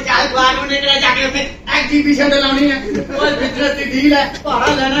ਕਰਾਉ ਪਰ ਚਾਲ ਜਵਾਰ ਨੂੰ ਨਿਕਲਿਆ ਜਾ ਕੇ ਉੱਥੇ ਐਗਜ਼ੀਬਿਸ਼ਨ ਤੇ ਲਾਉਣੀ ਹੈ ਉਹ ਬਿਜ਼ਨਸ ਦੀ ਡੀਲ ਹੈ ਭਾੜਾ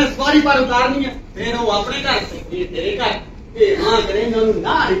ਲੈਣਾ ਸਵਾਰੀ ਪਰ ਉਤਾਰਨੀ ਹੈ ਫਿਰ ਉਹ ਆਪਣੇ ਘਰ ਤੇ ਤੇਰੇ ਘਰ ਇਹ ਹਾਂ ਕਰੇ ਇਹਨਾਂ ਨੂੰ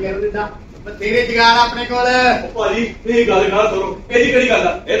ਨਾ ਨਹੀਂ ਕਰਨ ਦਿੰਦਾ ਤੇਰੇ ਜਗਾਰ ਆਪਣੇ ਕੋਲ ਭਾਜੀ ਇਹ ਗੱਲ ਨਾ ਕਰੋ ਇਹਦੀ ਕਿਹੜੀ ਗੱਲ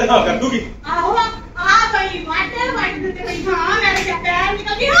ਆ ਇਹ ਤਾਂ ਹਾਂ ਕਰ ਦੂਗੀ ਆਹੋ ਆ ਬਈ ਵਾਟਰ ਤੇ ਬਈ ਹਾਂ ਮੇਰੇ ਕੇ ਪੈਰ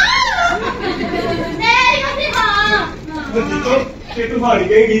ਨਿਕਲਦੀ ਹਾਂ ਮੇਰੀ ਕਹਿੰਦੀ ਹਾਂ ਜੀਤੋ ਕਿ ਤੂੰ ਹਾਰ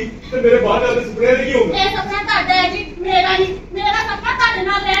ਗਏਗੀ ਤੇ ਮੇਰੇ ਬਾਹਰ ਆ ਕੇ ਸੁਪਨੇ ਦੇ ਕੀ ਹੋਊਗਾ ਇਹ ਸੁਪਨਾ ਤੁਹਾਡਾ ਹੈ ਜੀ ਮੇਰਾ ਨਹੀਂ ਮੇਰਾ ਸੁਪਨਾ ਤੁਹਾਡੇ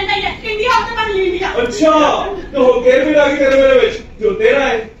ਨਾਲ ਰਹਿਣ ਦਾ ਹੀ ਹੈ ਇੰਡੀਆ ਉੱਤੇ ਬਣ ਇੰਡੀਆ ਅੱਛਾ ਤੇ ਹੋ ਗੇਰ ਵੀ ਲੱਗੀ ਤੇਰੇ ਮੇਰੇ ਵਿੱਚ ਜੋ ਤੇਰਾ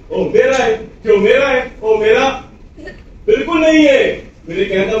ਹੈ ਉਹ ਮੇਰਾ ਹੈ ਜੋ ਮੇਰਾ ਹੈ ਉਹ ਮੇਰਾ ਬਿਲਕੁਲ ਨਹੀਂ ਹੈ ਮੇਰੇ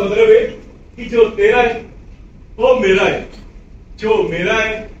ਕਹਿਣ ਦਾ ਮਤਲਬ ਹੈ ਕਿ ਜੋ ਤੇਰਾ ਹੈ ਉਹ ਮੇਰਾ ਹੈ ਜੋ ਮੇਰਾ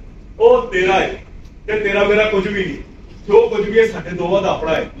ਹੈ ਉਹ ਤੇਰਾ ਹੈ ਤੇ ਤੇਰਾ ਮੇਰਾ ਕੁਝ ਵੀ ਨਹੀਂ ਜੋ ਕੁਝ ਵੀ ਹੈ ਸਾਡੇ ਦੋਵਾਂ ਦਾ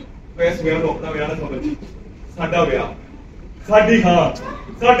ਆਪਣਾ ਹੈ ਵੈਸ ਮੇਰਾ ਆਪਣਾ ਵਿਆਹ ਨਾ ਸਮਝ ਸਾਡਾ ਵਿਆਹ ਸਾਡੀ ਹਾਂ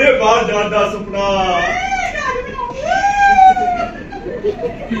ਸਾਡੇ ਬਾਹਰ ਜਾਣ ਦਾ ਸੁਪਨਾ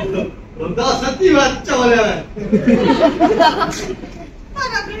ਬੰਦਾ ਸੱਤੀ ਬਾਤ ਚੋਲਿਆ ਹੈ ਪਰ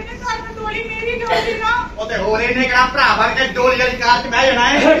ਅਗਲੇ ਨੇ ਘਰ में डोली मेरी डोली ना ਉਹ ਤੇ ਹੋਰ ਇਹਨੇ ਕਿਹੜਾ ਭਰਾ ਬਣ ਕੇ ਡੋਲੀ ਵਾਲੀ ਕਾਰ 'ਚ ਬਹਿ ਜਾਣਾ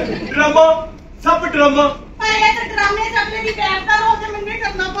ਹੈ ਡਰਾਮਾ ਸਭ ਡਰਾਮਾ पर ये तो ड्रामे से अगले की बैठ कर हो के मैंने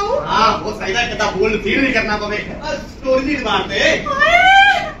करना पाऊं ਹਾਂ ਉਹ ਚਾਹੀਦਾ ਕਿਤਾ ਬੋਲ ਫੀਲ ਨਹੀਂ ਕਰਨਾ ਪਵੇ ਸਟੋਰੀ ਦੀ ਜ਼ਬਾਨ ਤੇ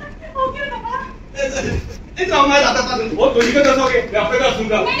ओके बाबा ਇਹ ਤਾਂ ਮੈਂ ਦੱਸਦਾ ਤੁਹਾਨੂੰ वो तुझी को दसोगे मैं अपने घर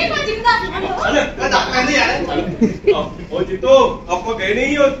सुनूंगा मैंने कोई जिंदा नहीं अरे ਮੈਂ ਦੱਸ ਪੈਂਦੇ ਯਾਰ ਉਹ ਜਿੱਤੋ ਆਪਾਂ ਗਏ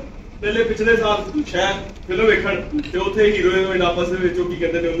ਨਹੀਂ ਉਹ ਪਹਿਲੇ ਪਿਛਲੇ ਸਾਲ ਸ਼ਾਇਦ ਫਿਲਮ ਵੇਖਣ ਤੇ ਉੱਥੇ ਹੀਰੋ ਹੀਰੋਇਨ ਆਪਸ ਦੇ ਵਿੱਚ ਉਹ ਕੀ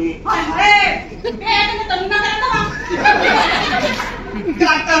ਕਹਿੰਦੇ ਨੇ ਉਹਨੂੰ हाय हाय मैं तो तन्ना करना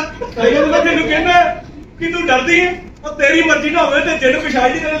ਕਰੈਕਟਰ ਸਹੀ ਗੱਲ ਮੈਂ ਤੈਨੂੰ ਕਹਿੰਦਾ ਕਿ ਤੂੰ ਡਰਦੀ ਹੈ ਉਹ ਤੇਰੀ ਮਰਜ਼ੀ ਨਾ ਹੋਵੇ ਤੇ ਜਿੰਨ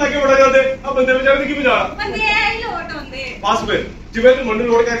ਪਿਸ਼ਾਈ ਦੀ ਤੇਰੇ ਲੱਗੇ ਬੜਾ ਜਾਂਦੇ ਆ ਬੰਦੇ ਵਿਚਾਰੇ ਦੀ ਕੀ ਬਜਾਣਾ बंदे ही लोट होंगे ਬਸ ਫਿਰ ਜਿਵੇਂ ਤੂੰ ਮੁੰਡੇ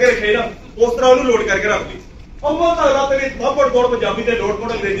ਲੋਡ ਕਰਕੇ ਰੱਖੇ ਨਾ ਉਸ ਤਰ੍ਹਾਂ ਉਹਨੂੰ ਲੋਡ ਕਰਕੇ ਰੱਖ ਲਈ ਉਹ ਤਾਂ ਰਾਤ ਤੇਰੀ ਥਾਪੜ ਤੋੜ ਪੰਜਾਬੀ ਤੇ ਲੋਡ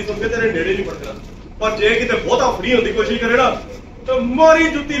ਕੋਡ ਅੰਗਰੇਜ਼ੀ ਸੁਣ ਕੇ ਤੇਰੇ ਨੇੜੇ ਨਹੀਂ ਪੜਦਾ ਪਰ ਜੇ ਕਿਤੇ ਬਹੁਤਾ ਫੜੀ ਹੁੰਦੀ ਕੋਸ਼ਿਸ਼ ਕਰੇ ਨਾ ਤਾਂ ਮਾਰੀ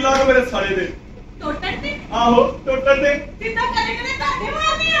ਜੁੱਤੀ ਲਾ ਕੇ ਮੇਰੇ ਸਾਲੇ ਦੇ टोटल से ਆਹੋ ਟੁੱਟਣ ਦੇ सीधा करे करे ताते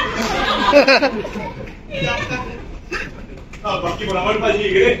मार दिया ਆ ਬਾਕੀ ਬਰਾਬਰ ਭਾਜੀ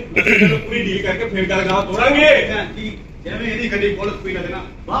ਹੈਗੇ ਤੈਨੂੰ ਪੂਰੀ ਡੀਲ ਕਰਕੇ ਫੇਰ ਗੱਲ ਗਾਂ ਤੋੜਾਂਗੇ ਜਿਵੇਂ ਇਹਦੀ ਗੱਡੀ ਪੁਲਿਸ ਪੀ ਨਾ ਦੇਣਾ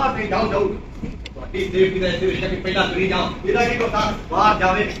ਬਾਹਰ ਨਹੀਂ ਜਾਓ ਤੁਹਾਡੀ ਸੇਫਟੀ ਦਾ ਇਸ ਵਿਸ਼ੇ ਕਿ ਪਹਿਲਾਂ ਤੁਸੀਂ ਜਾਓ ਇਹਦਾ ਕੀ ਪਤਾ ਬਾਹਰ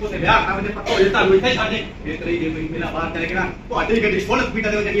ਜਾਵੇ ਉਹਦੇ ਵਿਆਹ ਨਾ ਵਜੇ ਪਤਾ ਹੋਏ ਤੁਹਾਨੂੰ ਇੱਥੇ ਛੱਡੇ ਇਹ ਤਰੀ ਜੇ ਮੇਰਾ ਬਾਹਰ ਚਲੇ ਗਿਆ ਤੁਹਾਡੀ ਗੱਡੀ ਪੁਲਿਸ ਪੀ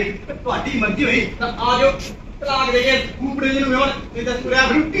ਨਾ ਦੇ ਜਾਈਏ ਤੁਹਾਡੀ ਮਰਜ਼ੀ ਹੋਈ ਤਾਂ ਆ ਜਾਓ ਤਲਾਕ ਦੇ ਕੇ ਕੂਪੜੇ ਜੀ ਨੂੰ ਵਿਆਹ ਨਹੀਂ ਤਾਂ ਤੁਰਿਆ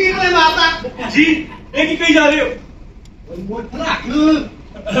ਫਿਰ ਕੀ ਨੇ ਮਾਰਤਾ ਜੀ ਇਹ ਕੀ ਕਹੀ ਜਾ ਰਹੇ ਹੋ ਮੋਟ ਰੱਖ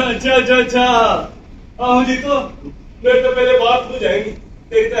अच्छा ਆਹੋ ਜੀ तो मेरे तो पहले बात हो जाएगी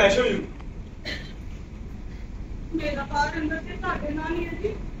तेरी तो ऐश हो जू मेरा बार अंदर से ताते ना नहीं है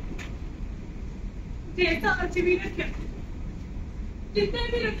जी जैसा अच्छी भी रखे जितने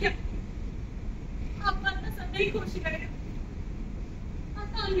भी रखे आप तो सब ही खुश रहे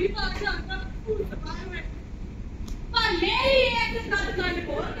आसान भी बात जानता फूल सवार में पर मेरी एक गल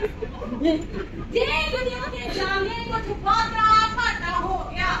बोल जे दुनिया के जाने कुछ वादा घाटा हो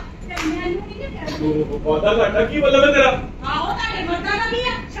गया ते मैनू नहीं कहते वादा घाटा की मतलब है तेरा आहो तारे मरदा ना भी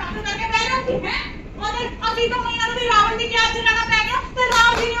है शांत करके बैठ जा है और अभी तो मैं यार रावण की क्या जगह पे गया तो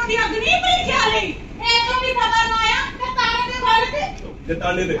राम जी ने दी अग्नि पे क्या ली ए तो भी खबर ना आया कि तारे दे बारे ते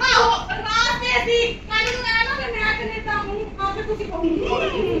ताने दे आहो रात में सी कल को आना कि मैं कनेता हूं आप कुछ कहूं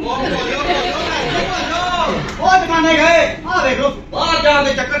ਉਹ ਜਮਾਨੇ ਗਏ ਆ ਦੇਖ ਲੋ ਬਾਹਰ ਜਾਣ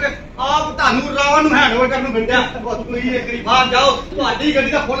ਦੇ ਚੱਕਰ 'ਚ ਆਪ ਤੁਹਾਨੂੰ ਰਾਵਣ ਨੂੰ ਹੈਂਡਓਵਰ ਕਰਨ ਨੂੰ ਮਿਲਦਾ ਤੁਸੀਂ ਇੱਕ ਵਾਰੀ ਬਾਹਰ ਜਾਓ ਤੁਹਾਡੀ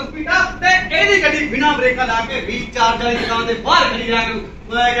ਗੱਡੀ ਦਾ ਫੁੱਲ ਸਪੀਡ ਆ ਤੇ ਇਹਦੀ ਗੱਡੀ ਬਿਨਾਂ ਬ੍ਰੇਕਾਂ ਲਾ ਕੇ ਰੀਚਾਰਜ ਵਾਲੀ ਦੁਕਾਨ ਦੇ ਬਾਹਰ ਖੜੀ ਰਿਹਾ ਕਰੂ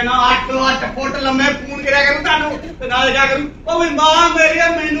ਮੈਂ ਕਹਿੰਦਾ 8 ਫੁੱਟ ਲੰਮੇ ਫੋਨ ਕਰਿਆ ਕਰੂ ਤੁਹਾਨੂੰ ਤੇ ਨਾਲ ਜਾ ਕਰੂ ਉਹ ਵੀ ਮਾਂ ਮੇਰੀ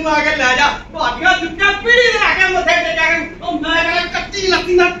ਮੈਨੂੰ ਆ ਕੇ ਲੈ ਜਾ ਤੁਹਾਡੀਆਂ ਜੁੱਤੀਆਂ ਪੀੜੀ ਲਾ ਕੇ ਮੱਥੇ ਟੇਕਿਆ ਕਰੂ ਉਹ ਮੈਂ ਕਹਿੰਦਾ ਕੱਚੀ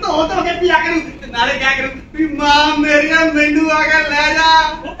ਲੱਸੀ ਨਾਲ ਧੋ ਕੇ ਪੀਆ ਕਰੂ ਤੇ ਨਾਲੇ ਕਿਹਾ ਕਰੂ ਵੀ ਮਾਂ ਮੇਰੀ ਮੈਨੂੰ ਆ ਕੇ ਲੈ ਜਾ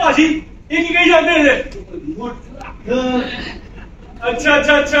ਉਹ ਭਾਜੀ ਇਹ ਕੀ ਕਹੀ ਜਾਂਦੇ ਨੇ अच्छा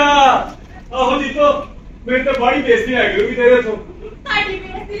आहो जी तो मेरे तो बड़ी बेइज्जती आ गई तेरे तो ताड़ी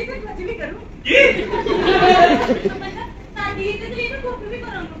बेइज्जती कुछ कुछ भी करूं की ताड़ी इतनी भी कुछ भी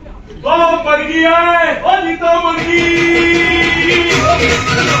करूं वाह मर गई है ओ जी तो मर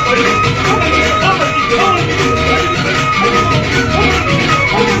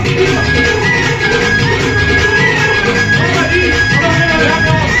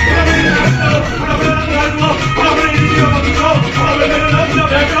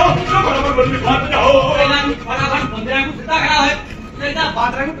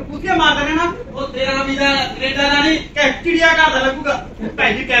बांदरा को टपूसिया मार देने ना वो तेरा वीजा कनेडा दा नहीं कि चिड़िया घर दा लगूगा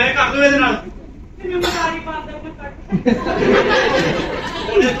भैन जी कैवे कर दो इहदे नाल मैं मदारी बांदर में कट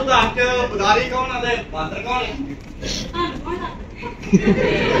ਉਹਨੇ ਤੋਂ ਦੱਸ ਕੇ ਬੁਦਾਰੀ ਕੌਣ ਆ ਤੇ ਬਾਂਦਰ ਕੌਣ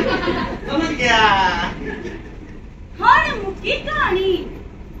ਸਮਝ ਗਿਆ ਹੁਣ ਮੁੱਕੀ ਕਹਾਣੀ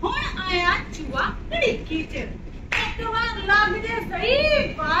ਹੁਣ ਆਇਆ ਚੂਹਾ ਘੜੀਕੀ ਚ ਇੱਕ ਵਾਰ ਲੱਗ ਜੇ ਸਹੀ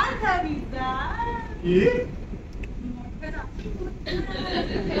ਬਾਹਰ ਦਾ ਵੀਜ਼ਾ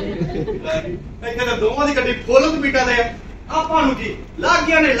ਇੱਥੇ ਤਾਂ ਦੋਵਾਂ ਦੀ ਗੱਡੀ ਫੁੱਲ ਸਪੀਡਾਂ ਤੇ ਆ ਆਪਾਂ ਨੂੰ ਕੀ ਲੱਗ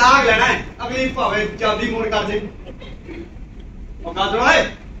ਗਿਆ ਨੇ ਲਾਗ ਲੈਣਾ ਹੈ ਅਗਲੀ ਭਾਵੇਂ ਚਾਬੀ ਮੋੜ ਕਰ ਦੇ ਉਹ ਗੱਲ ਸੁਣੋ ਓਏ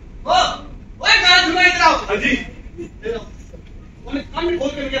ਓਏ ਗੱਲ ਸੁਣੋ ਇਧਰ ਆਓ ਹਾਂਜੀ ਉਹਨੇ ਕੰਨ ਖੋਲ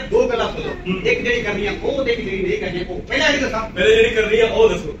ਕੇ ਲਿਆ ਦੋ ਗੱਲਾਂ ਸੁਣੋ ਇੱਕ ਜਿਹੜੀ ਕਰਨੀ ਆ ਉਹ ਤੇ ਇੱਕ ਜਿਹੜੀ ਨਹੀਂ ਕਰਨੀ ਉਹ ਪਹਿਲਾਂ ਇਹ ਦੱਸਾਂ ਮੇਰੇ ਜਿਹੜੀ ਕਰਨੀ ਆ ਉਹ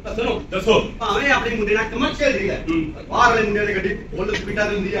ਦੱਸੋ ਸੁਣੋ ਦੱਸੋ ਭਾਵੇਂ ਆਪਣੇ ਮੁੰਡੇ ਨਾਲ ਕਮਰਸ਼ੀਅਲ ਡੀਲ ਹੈ ਬਾਹਰ ਵਾਲੇ ਮੁੰਡੇ ਦੀ ਗੱਡੀ ਫੁੱਲ ਸਪੀਡਾਂ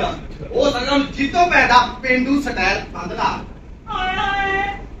ਤੇ ਹੁੰਦੀ ਆ ਉਹ ਸਗੋਂ ਜੀਤੋ ਪੈਦਾ ਪਿੰਡੂ ਸਟਾਈਲ ਬੰਦਲਾ ਹਾਏ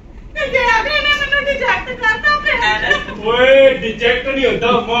ਤੇ ਜੇ ਅਗਲੇ ਨੇ ਮੈਨੂੰ ਰਿਜੈਕਟ ਕਰਤਾ ਫਿਰ ਓਏ ਰਿਜੈਕਟ ਨਹੀਂ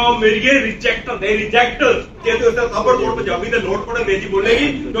ਹੁੰਦਾ ਮਾਂ ਮੇਰੀ ਇਹ ਰਿਜੈਕਟ ਹੁੰਦੇ ਰਿਜੈਕਟ ਜੇ ਤੂੰ ਇਸ ਤਰ੍ਹਾਂ ਥਾਪੜ ਤੋੜ ਪੰਜਾਬੀ ਤੇ ਲੋਟ ਪੜ ਅੰਗਰੇਜ਼ੀ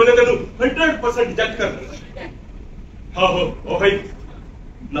ਬੋਲੇਗੀ ਤੇ ਉਹਨੇ ਤੈਨੂੰ 100% ਰਿਜੈਕਟ ਕਰ ਦੇਣਾ ਆਹੋ ਉਹ ਭਾਈ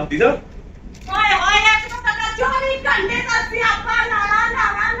ਨਾਤੀ ਦਾ ਹਾਏ ਹਾਏ ਇੱਕ ਤਾਂ ਤੱਕ 24 ਘੰਟੇ ਦਾ ਸਿਆਪਾ ਲਾਣਾ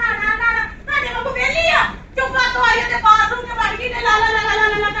ਤੁਹਾਡੇ ਕੋਲ ਵੇਲੀ ਆ ਚੁੱਪਾ ਤੋਂ ਆਈ ਤੇ ਬਾਥਰੂਮ ਚ ਵੜ ਗਈ ਤੇ ਲਾ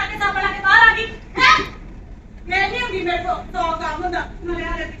ਕਰਕੇ ਸਾਬਣ ਲਾ ਕੇ ਬਾਹਰ ਆ ਗਈ ਹੈ ਮੈਂ ਨਹੀਂ ਹੁੰਦੀ ਮੇਰੇ ਕੋਲ 100 ਕੰਮ ਹੁੰਦਾ ਨਾਲੇ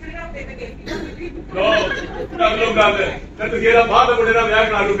ਆ ਟਿਕਟ ਰੱਖਦੇ ਤੇ ਗਈ ਕਰ ਲੋ ਗੱਲ ਤੇ ਤੁਸੀਂ ਇਹਦਾ ਬਾਅਦ ਮੁੰਡੇ ਦਾ ਵਿਆਹ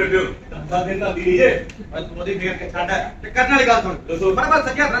ਕਰਾ ਲੂ ਕਰਦੇ ਹੋ 10 ਦਿਨ ਦਾ ਦੀ ਜੇ ਅੱਜ ਉਹਦੀ ਫੇਰ ਕੇ ਛੱਡ ਤੇ ਕਰਨ ਵਾਲੀ ਗੱਲ ਸੁਣ ਦੱਸੋ ਬਰਾਬਰ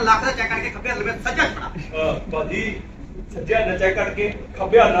ਸੱਜਾ ਲੱਖ ਦਾ ਚੈੱਕ ਕਰਕੇ ਖੱਬੇ ਹੱਥ ਵਿੱਚ ਸੱਜਾ ਫੜਾ ਬਾਜੀ ਸੱਜਿਆ ਨਾ ਚੈੱਕ ਕਰਕੇ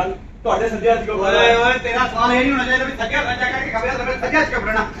ਖੱਬੇ ਨਾਲ ਤੁਹਾਡੇ ਸੱਜਿਆ ਦੀ ਓਏ ਓਏ ਤੇਰਾ ਸਵਾਲ ਇਹ ਨਹੀਂ ਹੋਣਾ ਚਾਹੀਦਾ ਵੀ ਸੱਜਾ ਦਾ ਚੈੱਕ ਕਰਕੇ ਖੱਬੇ ਹੱਥ ਵਿੱਚ ਸੱਜਾ ਚ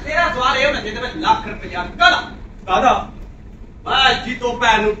ਫੜਨਾ ਤੇਰਾ ਸਵਾਲ ਇਹ ਹੋਣਾ ਚਾਹੀਦਾ ਵੀ ਲੱਖ ਰੁਪਇਆ ਕਾਹਦਾ ਬਸ ਜੀਤੋ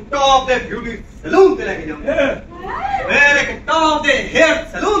ਭੈਣ ਨੂੰ ਟੌਪ ਦੇ ਬਿਊਟੀ ਸੈਲੂਨ ਤੇ ਲੈ ਕੇ ਜਾਊਂਗਾ ਫਿਰ ਇੱਕ ਟੌਪ ਦੇ ਹੇਅਰ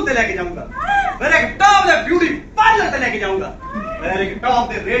ਸੈਲੂਨ ਤੇ ਲੈ ਕੇ ਜਾਊਂਗਾ ਫਿਰ ਇੱਕ ਟੌਪ ਦੇ ਬਿਊਟੀ ਪਾਰਲਰ ਤੇ ਲੈ ਕੇ ਜਾਊਂਗਾ ਫਿਰ ਇੱਕ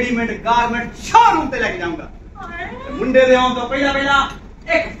ਟੌਪ ਦੇ ਰੈਡੀਮੇਡ ਗਾਰਮੈਂਟ ਸ਼ੋਰੂਮ ਤੇ ਲੈ ਕੇ ਜਾਊਂਗਾ ਮੁੰਡੇ ਦੇ ਆਉਣ ਤੋਂ ਪਹਿਲਾਂ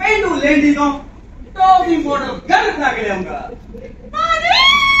ਇੱਕ ਪਹਿਲੂ ਲੇਡੀ ਤੋਂ ਟੌਪ ਦੀ ਮਾਡਲ ਗੱਲ ਬਣਾ ਕੇ ਲਿਆਉਂਗਾ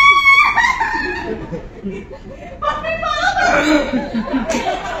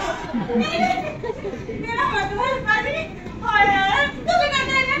ਮੇਰਾ ਮਤਲਬ ਬਾਜੀ ਹਾਏ ਤੁਸੀਂ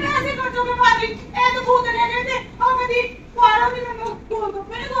ਕਹਿੰਦੇ ਨੇ ਪੈਸੇ ਖਰਚੋਗੇ ਬਾਜੀ ਇਹ ਤਾਂ ਭੂਤ ਨੇ ਤੇ ਉਹ ਕਦੀ ਸਾਰਾ ਵੀ ਮੈਨੂੰ ਕੋਲ ਤੋਂ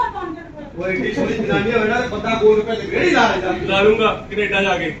ਮੇਰੇ ਕੋਲ ਬੰਦ ਕਰ ਉਹ ਏਡੀ ਸੋਹਣੀ ਜਨਾਨੀ ਹੋਵੇ ਨਾ ਤੇ ਬੰਦਾ ਕੋਲ ਰੁਪਏ ਤੇ ਗੇੜੀ ਲਾ ਲੈਂਦਾ ਲਾ ਲੂੰਗਾ ਕੈਨੇਡਾ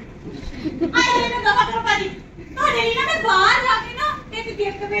ਜਾ ਕੇ ਆਏ ਨੇ ਦਫਾ ਕਰੋ ਬਾਜੀ ਤੁਹਾਡੇ ਲਈ ਨਾ ਮੈਂ ਬਾਹਰ ਜਾ ਕੇ ਨਾ ਇੱਕ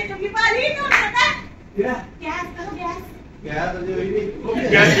ਗਿਫਟ ਭੇਜੂਗੀ ਬਾਜੀ ਤੁਹਾਨੂੰ ਪਤਾ ਕਿਹੜਾ ਗੈਸ ਕਰੋ ਗੈਸ ਕਿਹਾ ਤਾਂ ਜੀ ਹੋਈ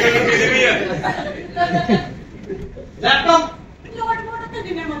ਨਹੀਂ ਗੈਸ ਕਿਹੜੀ ਵੀ ਹੈ ਲੈਪਟਾਪ ਲੋਡ ਮੋਡ ਤੇ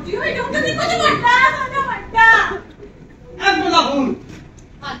ਜਿੰਨੇ ਮਰਜ਼ੀ ਹੋਈ ਜੋ ਕਦੀ ਕੁਝ ਵੱਡਾ ਵੱਡਾ ਐਪਲ ਦਾ ਫੋਨ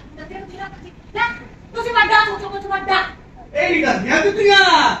ਹਾਂ ਤੇ ਤੇਰਾ ਲੈ ਤੁਸੀਂ ਵੱਡਾ ਸੋਚੋ ਕੁਝ ਵੱਡਾ ਇਹ ਨਹੀਂ ਦੱਸਿਆ ਦਿੱਤੀਆਂ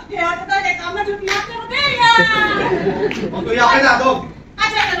ਇਹ ਤਾਂ ਤੁਹਾਡੇ ਕੰਮ ਛੁੱਟੀਆਂ ਕਰਦੇ ਆ ਉਹ ਤੁਸੀਂ ਆਪੇ ਦੱਸ ਦੋ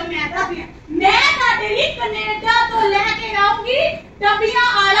ਅੱਛਾ ਚਲੋ ਮੈਂ ਦੱਸਦੀ ਹਾਂ ਮੈਂ ਤੁਹਾਡੇ ਲਈ ਕੈਨੇਡਾ ਤੋਂ ਲੈ ਕੇ ਆਉਂਗੀ ਡੱਬੀਆਂ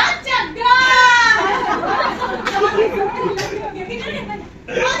ਆਲਾ ਝੱਗਾ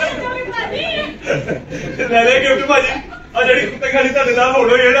ਲੈ ਲੈ ਗਿਫਟ ਭਾਜੀ ਆ ਜਿਹੜੀ ਕੁੱਤੇ ਖਾਲੀ ਤੁਹਾਡੇ ਨਾਲ ਹੋਣ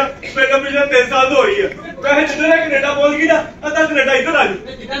ਹੋਈ ਹੈ ਨਾ ਪਹਿਲਾਂ ਪਿਛਲੇ 3 ਸਾਲ ਤੋਂ ਹੋਈ ਹੈ ਵੈਸੇ ਜਿੱਦਾਂ ਦਾ ਕੈਨੇਡਾ ਪਹੁੰਚ ਗਈ ਨਾ ਅੱਧਾ ਕੈਨੇਡਾ ਇੱਧਰ ਆ ਜੂ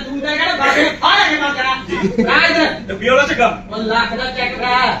ਜਿੱਦਾਂ ਤੂੰ ਤਾਂ ਕਹਿੰਦਾ ਬਾਬੇ ਆ ਲੈ ਕੇ ਮਾਰ ਕਰਾਂ ਰਾਜ ਡੱਬੀ ਵਾਲਾ ਚੱਕਾ ਉਹ ਲੱਖ ਦਾ ਚੈੱਕ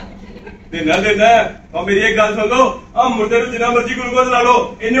ਕਰਾ ਦੇਣਾ ਆ ਮੇਰੀ ਇੱਕ ਗੱਲ ਸੁਣ ਲਓ ਆ ਮੁੰਡੇ ਨੂੰ ਜਿੰਨਾ ਮਰਜ਼ੀ ਗਲੂਕੋਜ਼ ਲਾ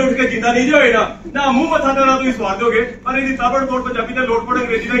ਲਓ ਇਹਨੇ ਉੱਠ ਕੇ ਜਿੰਦਾ ਨਹੀਂ ਹੋਏ ਨਾ ਮੂੰਹ ਮੱਥਾ ਤੇ ਨਾ ਤੁਸੀਂ ਸਵਾਦ ਦੋਗੇ ਪਰ ਇਹਦੀ ਤਾਬੜ ਤੋੜ ਪੰਜਾਬੀ ਤੇ ਲੋਟ ਪੜ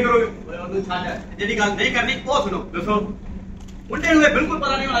ਅੰਗਰੇਜ਼ੀ ਦਾ ਹੀ ਕਰੋਗੇ ਉਹਨੂੰ ਛੱਡ ਜਿਹੜੀ ਗੱਲ ਨਹੀਂ ਕਰਨੀ ਉਹ ਸੁਣੋ ਦੱਸੋ ਮੁੰਡੇ ਨੂੰ ਇਹ ਬਿਲਕੁਲ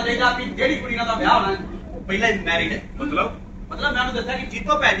ਪਤਾ ਨਹੀਂ ਹੋਣਾ ਚਾਹੀਦਾ ਕਿ ਜਿਹੜੀ ਕੁੜੀ ਨਾਲ ਦਾ ਵਿਆਹ ਹੋਣਾ ਉਹ ਪਹਿਲਾਂ ਹੀ ਮੈਰਿਡ ਹੈ ਮਤਲਬ ਮੈਂ ਉਹਨੂੰ ਦੱਸਿਆ ਕਿ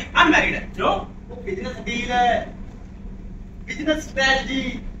ਜੀਤੋ ਭੈਣ ਦੀ ਅਨਮੈਰਿਡ ਹੈ ਕਿਉਂ ਉਹ ਬਿਜ਼ਨਸ ਡੀਲ ਹੈ ਬਿਜ਼ਨਸ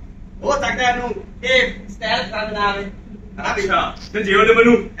ਸਟ੍ਰੈਟਜੀ ਹੋ ਸਕਦਾ ਇਹਨੂੰ ਇਹ ਸਟਾਈਲ ਪਸੰਦ ਨਾ ਆਵੇ ਅੱਛਾ ਤੇ ਜੇ ਉਹਨੇ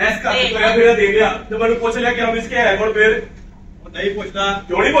ਮੈਨੂੰ ਐਸ ਕਰ ਤੋਇਆ ਫੇਰਾ ਦੇ ਲਿਆ ਤੇ ਮੈਨੂੰ ਪੁੱਛ ਲਿਆ ਕਿ ਹਮ ਇਸਕੇ ਹੈ ਕੋਣ ਫੇਰ ਉਹ ਨਹੀਂ ਪੁੱਛਦਾ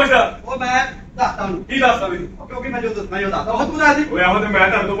ਕਿਉਂ ਨਹੀਂ ਪੁੱਛਦਾ ਉਹ ਮੈਂ ਦੱਸਦਾ ਉਹਨੂੰ ਕੀ ਦੱਸਦਾ ਵੀ ਕਿਉਂਕਿ ਮੈਂ ਜੋ ਦੱਸਣਾ ਹੀ ਉਹ ਦੱਸਦਾ ਉਹ ਤੂੰ ਦੱਸ ਦੀ ਓਏ ਆਹੋ ਤੇ ਮੈਂ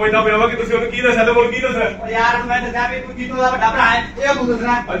ਤੁਹਾਨੂੰ ਪੁੱਛਦਾ ਪਿਆ ਵਾ ਕਿ ਤੁਸੀਂ ਉਹਨੂੰ ਕੀ ਦੱਸਿਆ ਤੇ ਮੈਨੂੰ ਕੀ ਦੱਸਿਆ ਯਾਰ ਮੈਂ ਦੱਸਿਆ ਵੀ ਤੂੰ ਜੀਤੋ ਦਾ ਵੱਡਾ ਭਰਾ ਹੈ ਇਹ ਤੂੰ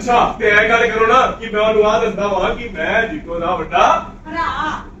ਦੱਸਣਾ ਅੱਛਾ ਤੇ ਇਹ ਗੱਲ ਕਰੋ ਨਾ ਕਿ ਮੈਂ ਉਹਨੂੰ ਆ ਦੱਸਦਾ ਵਾ ਕਿ ਮੈਂ ਜੀਤੋ ਦਾ ਵੱਡਾ ਭਰਾ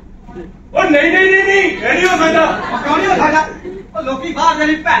ਉਹ ਨਹੀਂ ਇਹ ਨਹੀਂ ਹੋ ਸਕਦਾ ਕਿਉਂ ਨਹੀਂ ਹੋ ਸਕਦਾ ਉਹ ਲੋਕੀ ਬਾਹਰ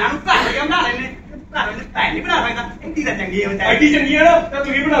ਜਿਹੜੀ ਭੈਣਾਂ ਨੂੰ ਘਰ ਕੇ ਬਣਾ ਲੈਂਦੇ ਘਰ ਵਿੱਚ ਭੈਣ ਨਹੀਂ ਬਣਾ ਸਕਦਾ ਇੰਨੀ ਤਾਂ ਚੰਗੀ ਹੈ ਐਡੀ ਚੰਗੀ ਹੈ ਨਾ ਤਾਂ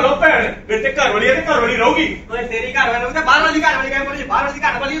ਤੁਸੀਂ ਬਣਾ ਲਓ ਭੈਣ ਵਿੱਚ ਘਰ ਵਾਲੀ ਹੈ ਤੇ ਘਰ ਵਾਲੀ ਰਹੂਗੀ ਓਏ ਤੇਰੀ ਘਰ ਵਾਲੀ ਉਹਦੇ ਬਾਹਰ ਵਾਲੀ ਘਰ ਵਾਲੀ ਕਿਵੇਂ ਬੋਲੀ ਬਾਹਰ ਵਾਲੀ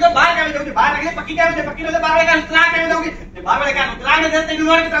ਘਰ ਵਾਲੀ ਉਹਦੇ ਬਾਹਰ ਕਿਵੇਂ ਜਾਊਗੀ ਬਾਹਰ ਲੱਗੇ ਪੱਕੀ ਕਿਵੇਂ ਤੇ ਪੱਕੀ ਉਹਦੇ ਬਾਹਰ ਵਾਲੇ ਘਰ ਤਲਾਕ ਕਿਵੇਂ ਦਊਗੀ ਤੇ ਬਾਹਰ ਵਾਲੇ ਘਰ ਨੂੰ ਤਲਾਕ ਦੇ ਤੈਨੂੰ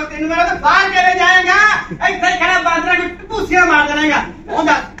ਮਾਰ ਕੇ ਤੈਨੂੰ ਮਾਰ ਤੇ ਬਾਹਰ ਕਿਵੇਂ ਜਾਏਗਾ ਇੱਥੇ ਖੜਾ ਬਾਂਦਰਾ ਨੂੰ ਟਪੂਸੀਆਂ ਮਾਰ ਦੇਣਾਗਾ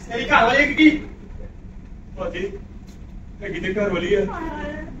ਉਹਦਾ ਤੇਰੀ ਘਰ ਵਾਲੀ ਕੀ ਭਾਜੀ ਇਹ ਕਿਤੇ ਘਰ ਵਾਲੀ ਹੈ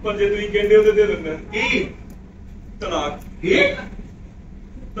ਪਰ ਜੇ ਤੁਸੀਂ ਕਹਿੰਦੇ ਹੋ ਤੇ ਦੇ ਦਿੰਦਾ ਕੀ ਤਲਾਕ ਕੀ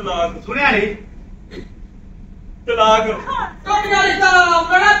ਤਲਾਕ ਸੁਣਿਆ ਨਹੀਂ ਤਲਾਕ ਟੁੱਟ ਗਿਆ ਰਿਸ਼ਤਾ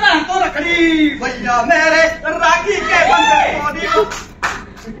भैया मेरे राखी के बंधन को दियो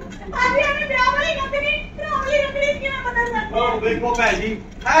भाभी हमें ब्याह वाली रखड़ी रावली रखड़ी किवें बदल सकते ओ देखो भैन जी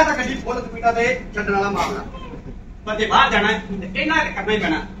है तो कभी फुल स्पीडा ते छड्डण वाला मामला पर जे बाहर जाना है ते इन्ना करना ही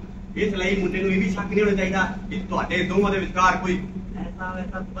पैना इस ਲਈ ਮੁੰਡੇ ਨੂੰ ਇਹ ਵੀ ਸ਼ੱਕ ਨਹੀਂ ਹੋਣਾ ਚਾਹੀਦਾ ਕਿ ਤੁਹਾਡੇ ਦੋਵਾਂ ਦੇ ਵਿਚਕਾਰ ਕੋਈ ਐਸਾ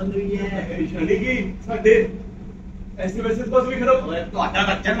ਵੈਸਾ ਸੰਬੰਧ ਵੀ ਹੈ ਸ਼ਾਨੀ ਕੀ ਸਾਡੇ ਐਸੇ ਵੈਸੇ ਬਸ ਵੀ ਖਰਾਬ ਤੁਹਾਡਾ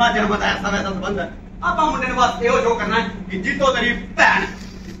ਤਾਂ ਜਨਮਾ ਦਾ ਐਸਾ ਵੈਸਾ ਸੰਬੰਧ ਹੈ ਆਪਾਂ ਮੁੰਡੇ ਨੂੰ ਬਸ ਇਹੋ ਜੋ ਕਰਨਾ ਹੈ ਕਿ ਜੀਤੋ ਤੇਰੀ ਭੈਣ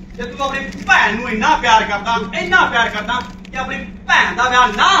ਜੇ ਤੂੰ ਆਪਣੀ ਭੈਣ ਨੂੰ ਇੰਨਾ ਪਿਆਰ ਕਰਦਾ ਕਿ ਆਪਣੀ ਭੈਣ ਦਾ ਵਿਆਹ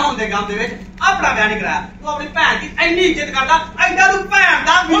ਨਾ ਹੋਣ ਦੇ ਗਮ ਦੇ ਵਿੱਚ ਆਪਣਾ ਵਿਆਹ ਨਹੀਂ ਕਰਾਇਆ ਤੂੰ ਆਪਣੀ ਭੈਣ ਦੀ ਇੰਨੀ ਇੱਜ਼ਤ ਕਰਦਾ ਐਡਾ ਤੂੰ ਭੈਣ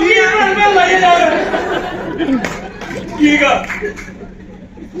ਦਾ ਠੀਕ ਆ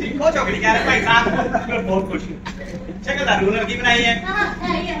सीखो चौकड़ी कह रहे भाई साहब मैं बहुत खुश हूँ शक्ल दारू ने की बनाई है हां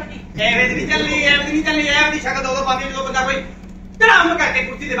है ये होती एवरेज नहीं चल रही है शक्ल दो पाती जो बंदा कोई ड्राम करके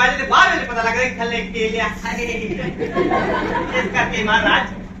कुर्सी से बाहर में पता लग रहा है थल्ले के लिया इस करके महाराज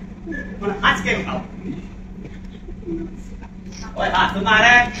और हंस के बताओ ओए हाथ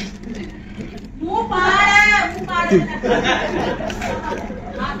तुम्हारा मुंह पाड़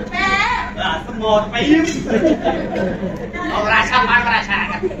हाथ पे रात मौत पई और आशा मार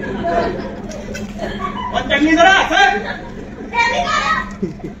और चंगी तरह सर कैसी करा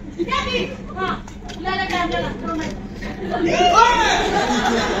कैसी हां ले काम चला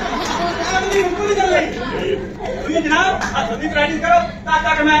जनाब सभी प्रैक्टिस करो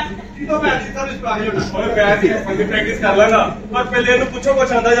ताकि मैं जीतो मैच सर्विस पे आगे होना ओए मैं भी संगी प्रैक्टिस कर लांगा पर पहले ਇਹਨੂੰ ਪੁੱਛੋ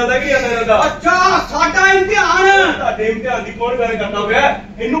ਕੁਛ ਆਂਦਾ ਜਾਂਦਾ ਕੀ ਆਂਦਾ ਜਾਂਦਾ अच्छा साडा इम्तिहान ਤੁਹਾਡੇ ਇਮਤਿਹਾਨ ਦੀ ਕੌਣ ਗੱਲ ਕਰਦਾ ਹੋਇਆ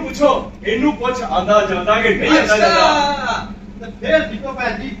ਇਹਨੂੰ ਪੁੱਛੋ ਇਹਨੂੰ ਕੁਛ ਆਂਦਾ ਜਾਂਦਾ ਕਿ ਨਹੀਂ ਆਂਦਾ ਜਾਂਦਾ तो फिर जीतो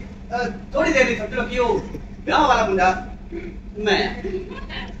भैन जी थोड़ी देर नहीं समझो कि वो ब्याह वाला मुंडा मैं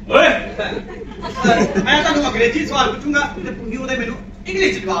ਓਏ मैं ਤੁਹਾਨੂੰ अंग्रेजी सवाल पूछूंगा ਤੇ ਤੁਸੀਂ ਉਹਦੇ ਮੈਨੂੰ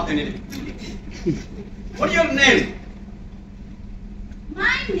ਇੰਗਲਿਸ਼ ਜਵਾਬ ਦੇਣੇ ਨੇ What is your name?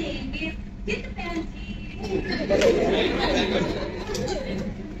 My name is Jitpanji.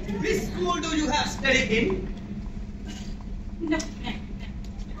 Which school do you have studied in? No.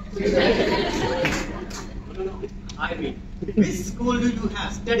 I mean, which school do you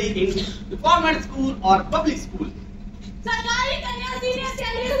have studied in? Government school or public school? सरकारी कन्या senior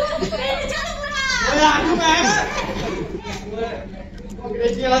सैनिक school मेरे चलो पूरा ओए आजू मैं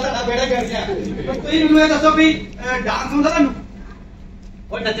अंग्रेजी वाला ਤੁਹਾਡਾ ਬੇੜਾ ਕਰ ਗਿਆ ਤੁਸੀਂ ਮੈਨੂੰ ਇਹ ਦੱਸੋ ਵੀ ਡਾਂਸ ਹੁੰਦਾ ਤੁਹਾਨੂੰ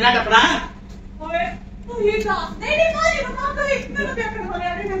ਓਏ ਨੱਚਣਾ ਟੱਪਣਾ ਓਏ ਤੂੰ ਇਹ ਦੱਸ ਨਹੀਂ ਭਾਜੀ ਨੂੰ ਕੰਮ ਕਰੀ ਤੈਨੂੰ ਦੇਖਣ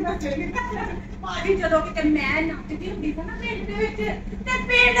ਵਾਲਿਆਂ ਨੇ ਮੈਨੂੰ ਦੱਸਿਆ ਭਾਜੀ ਜਦੋਂ ਕਿਤੇ ਮੈਂ ਨੱਚਦੀ ਹੁੰਦੀ ਸੀ ਨਾ ਪਿੰਡ ਦੇ ਵਿੱਚ ਤੇ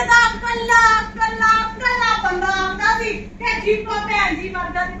ਪਿੰਡ ਦਾ ਕੱਲਾ ਬੰਦਾ ਆਉਂਦਾ ਸੀ ਤੇ ਜੀਪੋ ਭੈਣ ਜੀ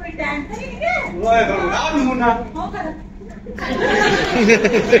ਵਰਗਾ ਤੇ ਕੋਈ ਡਾਂਸ ਨਹੀਂ ਹੈ ਓਏ ਬੜਾ ਨਮੂਨਾ ਹੋ ਕਰ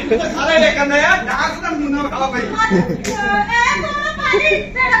ਸਾਰੇ ਦੇਖਣ ਆ ਡਾਂਸ ਦਾ ਨਮੂਨਾ ਵਿਖਾਓ ਭਾਈ ਇਹ ਕੋਣ ਭਾਜੀ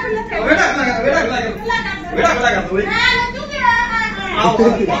ਤੇਰਾ ਬਿੱਲਾ ਤੇ ਵੇੜਾ ਕਰ ਦੋ ਮੈਂ ਨੱਚੂਗੀ ਆਓ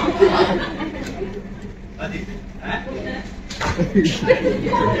ਹਾਂਜੀ ਹੈ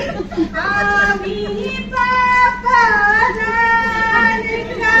आमी पापा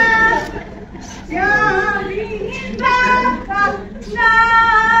नानका श्यामी पापा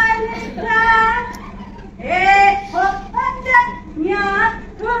नानका ए हो पंजनिया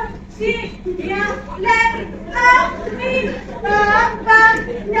खुशियां ले आमी पापा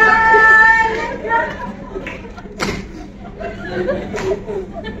नानका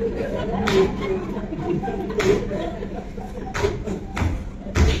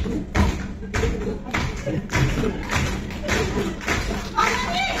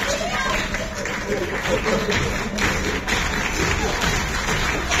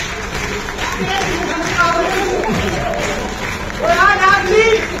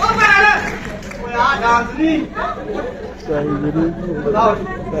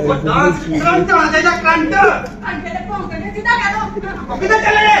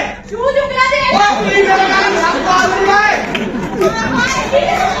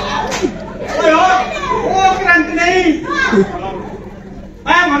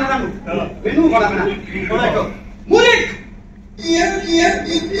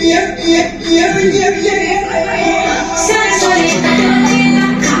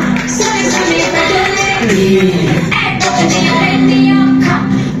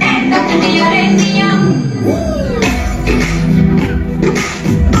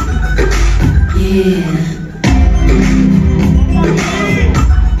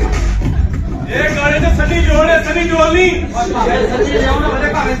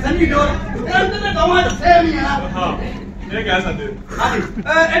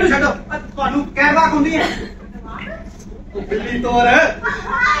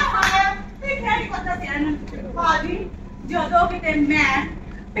ਜਦੋਂ ਕਿਤੇ ਮੈਂ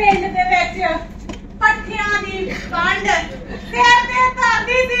ਪਿੰਡ ਦੇ ਵਿੱਚ ਪੱਠਿਆਂ ਦੀ ਵੰਡ ਸਿਰ ਤੇ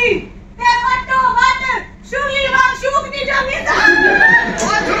ਧਰਦੀ ਸੀ ਤੇ हमेशा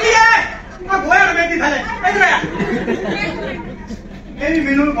छुट्टिए आ गोया बेटी थाले इधर आ मेरी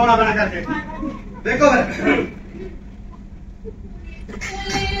मेनू खाना बना करके देखो मैं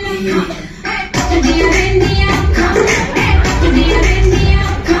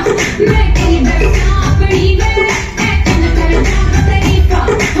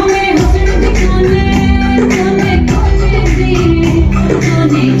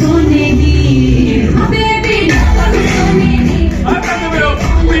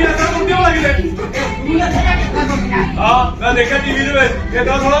देखा टीवी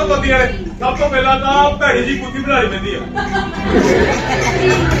इदा थोड़ा करदियां ने सब तो पहला तो भैड़ी जी कुत्ती बनानी पैंदी है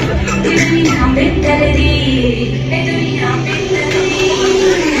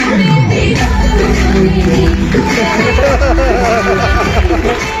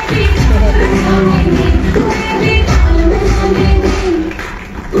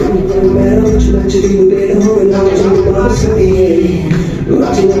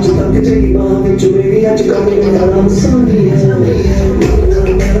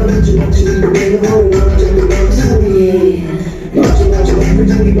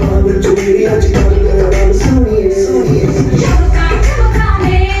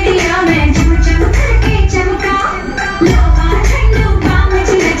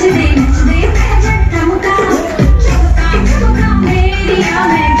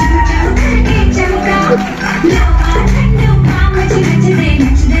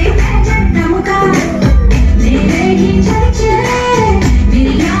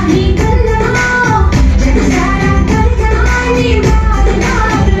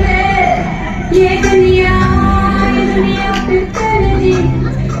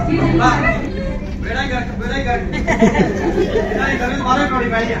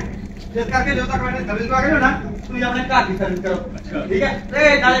जिस करके जो तक मैंने सर्विस आ गई हो ना तू अपने घर की सर्विस करो ठीक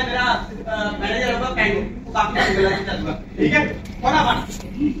है नाले मेरा मैनेजर होगा पैंगो वो काफी अच्छा चलूंगा ठीक है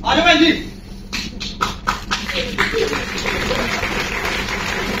फटाफट आ जाओ भाई जी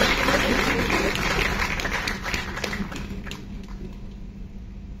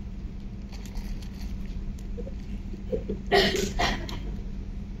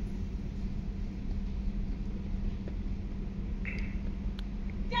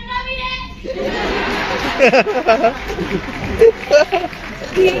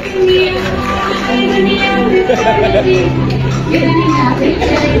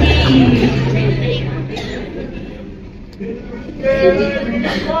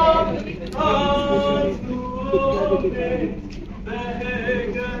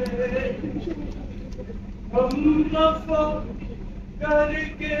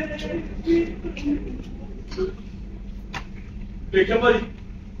देखा भाई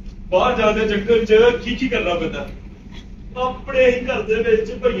बाहर जाते चक्कर च की करना पैंदा अपने ही घर दे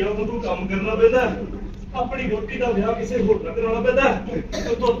विच भईयां वांगू काम करना पैंदा अपनी रोटी का विआह किसी होर नाल कराना पैंदा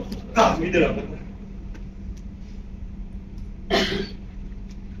तो घर भी देना पैंदा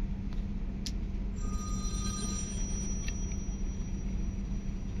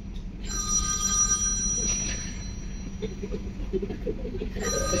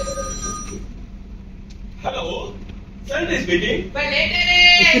हेलो Satti speaking. भले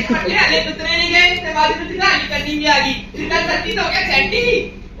तेरे फटे हले उतरे नहीं गए ते वाली तो कहानी करनी भी आ गई सीधा सत्ती तो हो गया सैंटी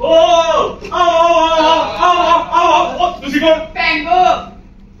ओ आओ तुसी कौन पैंगो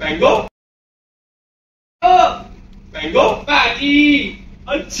पैंगो ओ पैंगो बाजी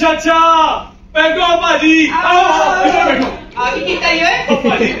अच्छा पैंगो बाजी आओ इधर बैठो आगे की चाहिए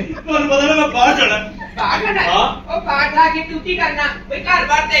बाजी तुहानू पता ना मैं बाहर जाना बाहर जाना ओ बाहर जाके ड्यूटी करना कोई घर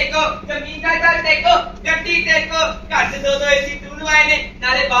बार देखो जमीन जायदाद देखो गड्डी देखो घर से दो एसी टूल आए ने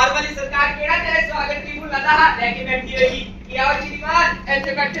नाले बाहर वाली सरकार केड़ा तेरे स्वागत की बुलादा हाथ लेके बैठी होगी कि आओ श्रीमान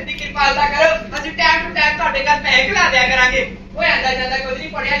ऐसे बैठे दी कृपालता करो ਅਸੀਂ टाइम टू टाइम ਤੁਹਾਡੇ ਘਰ ਪੈਸੇ ਖਿਲਾ ਦਿਆ ਕਰਾਂਗੇ ਉਹ ਆਂਦਾ ਜਾਂਦਾ ਕੁਝ ਨਹੀਂ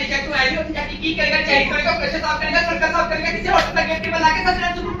ਪੜਿਆ ਲਿਖਿਆ ਤੂੰ ਐ ਨਹੀਂ ਉੱਥੇ ਜਾ ਕੇ ਕੀ ਕਰੇਗਾ ਚੈਕ ਕਰੇਗਾ ਪ੍ਰੈਸ਼ਰ ਸਾਫ ਕਰੇਗਾ ਸਰਕਾ ਸਾਫ ਕਰੇਗਾ ਕਿਸੇ ਹੋਟਲ ਦਾ ਗੇਟ ਬਣਾ ਕੇ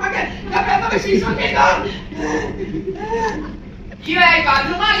ਸੱਜਣਾ ਜ਼ਰੂਰ ਪਕੇ ਕਬ ਮੈਂ ਤਾਂ ਸ਼ੀਸ਼ਾ केगा ये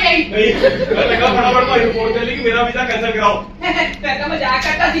बाथरूम आ गई नहीं मैं लगा फटाफट भाई रिपोर्ट कर ली कि मेरा वीजा कैंसिल कराओ मैं तो मजाक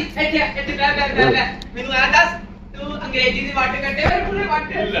करता सी ਇੱਥੇ ਬੈ ਮੈਨੂੰ ਆ ਦੱਸ ਤੂੰ ਅੰਗਰੇਜ਼ੀ ਦੀ ਵਾਟ ਕੱਢੇ ਫਿਰ ਪੂਰੇ ਵਾਟ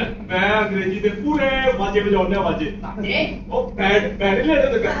मैं अंग्रेजी ਦੇ ਪੂਰੇ ਵਾਜੇ ਵਜਾਉਂਦੇ ਆ ਵਾਜੇ ਉਹ ਪੈਡ ਨਹੀਂ ਲੈਦੇ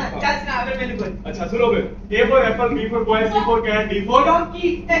ਤੇ ਚੱਲ ਸੁਣਾ ਫਿਰ ਮੈਨੂੰ ਕੋਈ अच्छा सुनो फिर A for apple B for boy C for cat D for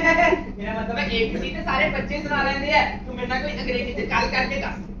donkey मेरा मतलब है एक सी ਤੇ ਸਾਰੇ ਬੱਚੇ ਸੁਣਾ ਲੈਂਦੇ ਆ ਤੂੰ ਮੇਰੇ ਨਾਲ ਕੋਈ ਅੰਗਰੇਜ਼ੀ ਤੇ ਗੱਲ ਕਰਕੇ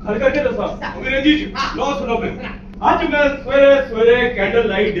ਦੱਸ खड़ करके दसा अंग्रेजी लो सुनो फिर ਅੱਜ ਮੈਂ ਸਵੇਰੇ ਕੈਂਡਲ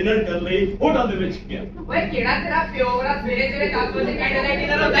ਲਾਈਟ ਡਿਨਰ ਕਰਨ ਲਈ ਹੋਟਲ ਦੇ ਵਿੱਚ ਗਿਆ ਓਏ ਕਿਹੜਾ ਤੇਰਾ ਪਿਓ ਵਾਲਾ ਸਵੇਰੇ 10 ਵਜੇ ਕੈਂਡਲ ਲਾਈਟ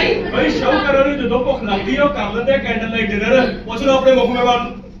ਡਿਨਰ ਹੁੰਦਾ ਹੀ ਬਈ ਸ਼ੌਕਰਾਂ ਨੂੰ ਜਦੋਂ ਭੁੱਖ ਲੱਗਦੀ ਹੈ ਉਹ ਕਰ ਲੈਂਦੇ ਕੈਂਡਲ ਲਾਈਟ ਡਿਨਰ ਪੁੱਛ ਲਓ ਆਪਣੇ ਮੁੱਖ ਮਹਿਮਾਨ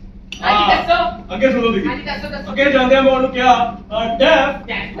ਨੂੰ ਹਾਂਜੀ ਦੱਸੋ ਅੱਗੇ ਸੁਣੋ ਤੁਸੀਂ ਹਾਂਜੀ ਦੱਸੋ ਅੱਗੇ ਜਾਂਦੇ ਆ ਮੈਂ ਉਹਨੂੰ ਕਿਹਾ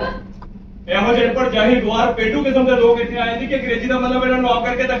ਡੈਫ ਇਹੋ ਜਿਹੇ ਪਰ ਜਾਹੀ ਦੁਆਰ ਪੇਂਡੂ ਕਿਸਮ ਦੇ ਲੋਕ ਇੱਥੇ ਆਏ ਨੇ ਕਿ ਅੰਗਰੇਜ਼ੀ ਦਾ ਮਤਲਬ ਇਹਨਾਂ ਨੂੰ ਆਪ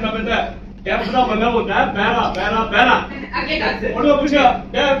ਕਰਕੇ ਦੱਸਣਾ ਪੈਂਦਾ ਹੈ। ਡੈਫ ਦਾ ਮਤਲਬ ਹੁੰਦਾ ਹੈ ਬਹਿਰਾ ਬਹਿਰਾ ਬਹਿਰਾ। ਅੱਗੇ ਦੱਸ। ਉਹਨੂੰ ਪੁੱਛਿਆ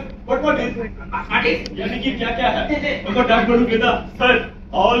ਡੈਫ what is यानी कि क्या क्या है? उनको डैफ बोलूं कहता सर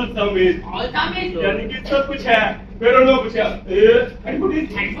ऑल सम इज यानी कि सब कुछ है। फिर उन्होंने पूछा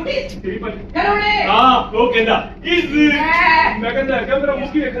हैंडफुट करोड़े हां वो कहता इज मैं कहता क्या मेरा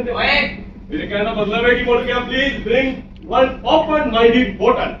मुस्की देखन दे ओए मेरे कहना मतलब है कि बोल के please bring one open minded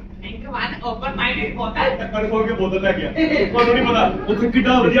बोतल वन ओपन माइंडेड बोतल कर खोल के बोतल ले गया ਤੁਹਾਨੂੰ ਨਹੀਂ ਪਤਾ ਉੱਥੇ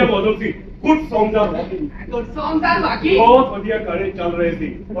ਕਿੰਨਾ ਵਧੀਆ ਮੌਸਮ ਸੀ गुड सॉन्ग था बाकी बहुत बढ़िया गाने चल रहे थे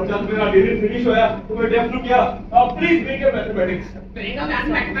और जब मेरा डिनर फिनिश होया तो मैं डेफ को क्या प्लीज ब्रिंग मैथमेटिक्स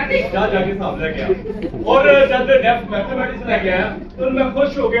जा जाके साहब लेके आया और जब डेफ मैथमेटिक्स लेके आया तो मैं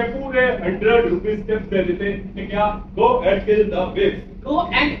खुश हो गया पूरे 100 रुपीस टिप्स दे देते कि क्या go and kill the waves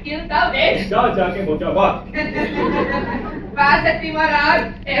जा जाके पहुंचा बात बात सत्ती महाराज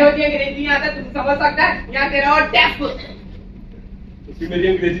एहो जी अंग्रेजी आता तुम समझ सकता है या तेरा और डेफ मेरी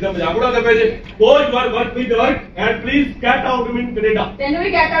अंग्रेजी का मजाक उड़ाते पे जे go your work with work and please get out in Canada तेनु भी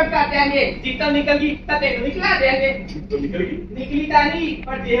गेट आउट कर देंगे जीतो निकल गई तो तेनु भी खिला देंगे तो निकल गई निकली ता नहीं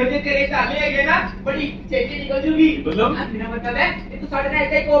पर जेहो जे तेरे चाले है ना बड़ी चेची निकल जूगी मतलब मेरा मतलब है कि तू साडे नाल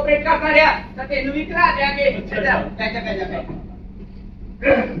ऐसे कोऑपरेट करता रहा तो तेनु भी खिला देंगे बैठा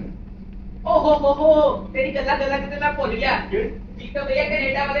ओ हो तेरी गल्ला गल्ला ते मैं भूल गया जीतो भैया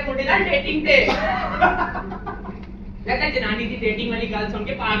कनाडा वाले मुंडे नाल डेटिंग थे कहता जनानी की डेटिंग वाली गल सुन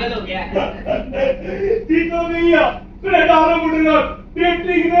के पागल हो गया जीतो भैया कनाडा वाले मुंडे नाल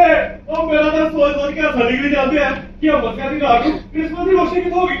डेटिंग ने ओ मेरा तो सोच के हंसी निकल जाते हैं कि हम मस्का दी रात क्रिसमस की रोशनी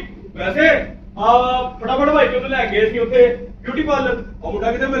किथों होगी वैसे फटाफट भाई को तो ले गए सी उथे ब्यूटी पार्लर और मुंडा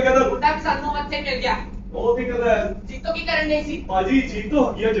किथे मिल गया था मुंडा भी सानू अच्छे मिल गया ਉਹ ਕੀ ਕਰਦਾ ਹੈ ਜੀਤੋ ਕੀ ਕਰਨ ਗਈ ਸੀ ਬਾਜੀ ਜੀਤੋ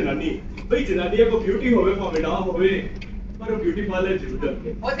ਹੈਗੀ ਆ ਜਨਾਨੀ ਬਈ ਜਨਾਨੀ ਕੋ ਬਿਊਟੀ ਹੋਵੇ ਭਾਵੇਂ ਨਾ ਹੋਵੇ ਪਰ ਬਿਊਟੀ ਪਾਰਲਰ ਜ਼ਰੂਰ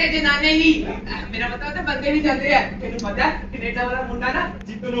ਜਾਂਦੇ ਉਹਦੇ ਜਨਾਨੇ ਹੀ ਮੇਰਾ ਮਤਲਬ ਤਾਂ ਬੰਦੇ ਵੀ ਜਾਂਦੇ ਆ ਤੈਨੂੰ ਪਤਾ ਕੈਨੇਡਾ ਵਾਲਾ ਮੁੰਡਾ ਨਾ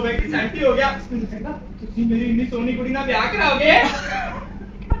ਜੀਤੋ ਨੂੰ ਵੇਖ ਕੇ ਸੈਂਟੀ ਹੋ ਗਿਆ ਕਹਿੰਦਾ ਤੁਸੀਂ ਮੇਰੀ ਇੰਨੀ ਸੋਹਣੀ ਕੁੜੀ ਨਾਲ ਵਿਆਹ ਕਰਾਓਗੇ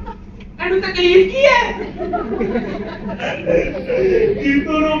ਇਹਨੂੰ ਤਕਲੀਫ ਕੀ ਹੈ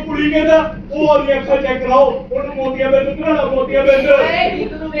ਜੀਤੋ ਨੂੰ ਕੁੜੀ ਕਹਿੰਦਾ ਉਹ ਵਾਲੀ ਅੱਖਾਂ ਚੈੱਕ ਕਰਾਓ ਉਹਨੂੰ ਮੋਤੀਆਂ ਬਿੰਦ ਕਰਾਣਾ ਮੋਤੀਆਂ ਬਿੰਦ ਓਏ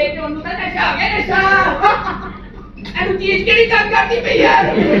ਜੀਤੋ ਨੂੰ ਵੇਖ ਕੇ ਉਹਨੂੰ ਤਾਂ ਨਸ਼ਾ ਆ ਗਿਆ ਨਸ਼ਾ ਇਹਨੂੰ ਚੀਜ਼ ਕਿਹੜੀ ਕੰਮ ਕਰਦੀ ਪਈ ਹੈ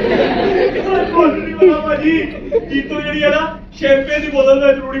ਕੁਝ ਨਹੀਂ ਪਤਾ ਭਾਜੀ ਜੀਤੋ ਜਿਹੜੀ ਹੈ ਨਾ ਸ਼ੈਂਪੇ ਦੀ ਬੋਤਲ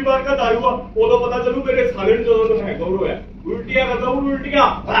ਵਿੱਚ ਰੂੜੀ ਮਾਰ ਕੇ ਦਾਰੂ ਆ ਉਦੋਂ ਪਤਾ ਚੱਲੂ ਮੇਰੇ ਸਾਲੇ ਨੂੰ ਜਦੋਂ ਤੋਂ ਹੈਂਗਓਵਰ ਹੋਇਆ ਉਲਟੀਆਂ ਕਰਦਾ ਉਹ ਉਲਟੀਆਂ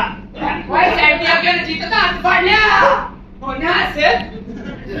ਓਏ ਸੈਂਟੀ ਆ ਗਿਆ ਜੀਤੋ ਦਾ ਹੱਥ ਫੜ ਲਿਆ ਹੋਣਾ ਸੇ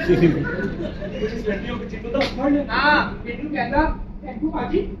हाँ ਮੈਨੂੰ ਕਹਿੰਦਾ ਕਹਿੰਦਾ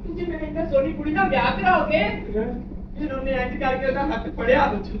ਭਾਜੀ ਤੁਸੀਂ ਮੇਰੇ ਇੰਨਾ ਸੋਹਣੀ ਕੁੜੀ ਨਾਲ ਵਿਆਹ ਕਰਾਓਗੇ ਇਹਨੇ ਇੰਜ ਕਰਕੇ ਉਹਦਾ ਹੱਥ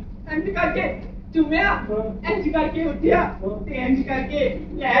ਫੜਿਆ ਇੰਜ ਕਰਕੇ ਚੁੰਮਿਆ ਇੰਜ ਕਰਕੇ ਉੱਠਿਆ ਤੇ ਇੰਜ ਕਰਕੇ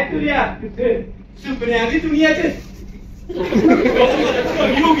ਲੈ ਤੁਰਿਆ ਕਿੱਥੇ ਸੁਪਨਿਆਂ ਦੀ ਦੁਨੀਆ 'ਚ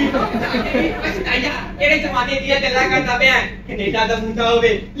ਕਿਹੜੇ ਜ਼ਮਾਨੇ ਦੀਆਂ ਗੱਲਾਂ ਕਰਦਾ ਪਿਆ ਕੈਨੇਡਾ ਦਾ ਮੁੰਡਾ ਹੋਵੇ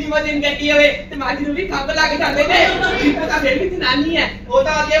ਲਿਮੋਜ਼ਿਨ ਗੱਡੀ ਹੋਵੇ ਤੇ ਮਾਜੀ ਨੂੰ ਵੀ ਖੰਭ ਲੱਗ ਜਾਂਦੇ ਨੇ ਜੀਤੋ ਤਾਂ ਫਿਰ ਵੀ ਜਨਾਨੀ ਹੈ ਉਹ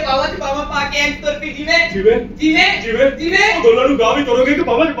ਤਾਂ ਅੱਗੇ ਬਾਵਾ ਚ ਬਾਵਾ ਪਾ ਕੇ ਐਂ ਤੁਰ ਪਈ ਜਿਵੇਂ ਦੋਨਾਂ ਨੂੰ ਗਾਹ ਵੀ ਤੋੜੋਗੇ ਕਿ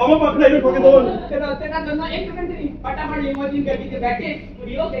ਬਾਵਾ ਚ ਬਾਵਾ ਪਾ ਕੇ ਠੋਕੇ ਦੋ ਤੇ ਨਾ ਦੋਨਾਂ ਇੱਕ ਮਿੰਟ ਨਹੀਂ ਫਟਾਫਟ ਲਿਮੋਜ਼ਿਨ ਗੱਡੀ ਤੇ ਬੈਠੇ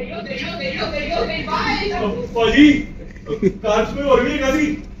ਗਈ ਬਾਏ ਭਾਜੀ ਕਾਰ ਚ ਹੋਰ ਵੀ ਹੈਗਾ ਸੀ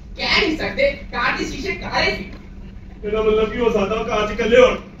ਕਹਿ ਨਹੀਂ ਸਕਦੇ ਕਾਰ ਦੇ ਸ਼ੀਸ਼ੇ ਕਾਲੇ ਸੀ ਇਹਦਾ ਮਤਲਬ ਕੀ ਹੋ ਸਕਦਾ ਕਾਰ ਚ ਇਕੱਲੇ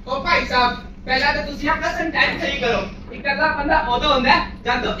ਹੋਣ ਉਹ ਭਾਈ ਸਾਹਿਬ ਪਹਿਲਾਂ ਤਾਂ ਤੁਸੀਂ ਆਪਣਾ ਸੈਂਟੈਂਸ ਸਹੀ ਕਰੋ ਇਕੱਲਾ ਬੰਦਾ ਉਦੋਂ ਹੁੰਦਾ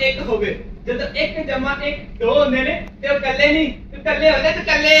ਜਦੋਂ ਇੱਕ ਹੋਵੇ ਜਦੋਂ ਇੱਕ ਜਮਾ ਇੱਕ ਦੋ ਹੁੰਦੇ ਨੇ ਤੇ ਉਹ ਇਕੱਲੇ ਨਹੀਂ ਇਕੱਲੇ ਹੁੰਦੇ ਤੇ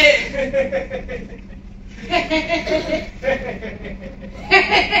ਇਕੱਲੇ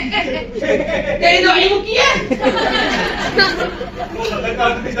ਤੇਰੀ ਦੋਈ ਮੁੱਕੀ ਹੈ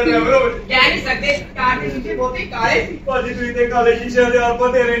ਕਹਿ ਨਹੀਂ ਸਕਦੇ ਕਾਰ ਦੇ ਸ਼ੀਸ਼ੇ ਬਹੁਤੇ ਕਾਲੇ ਸੀ ਭਾਜੀ ਤੁਸੀਂ ਤੇ ਕਾਲੇ ਸ਼ੀਸ਼ੇ ਦੇ ਆਪਾਂ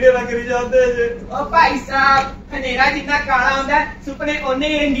ਤੇ ਰੇਡੇ ਨਾ ਕਰੀ ਜਾਂਦੇ ਜੇ ਉਹ ਭਾਈ ਸਾਹਿਬ ਹਨੇਰਾ ਜਿੰਨਾ ਕਾਲਾ ਹੁੰਦਾ ਸੁਪਨੇ ਉਹਨੇ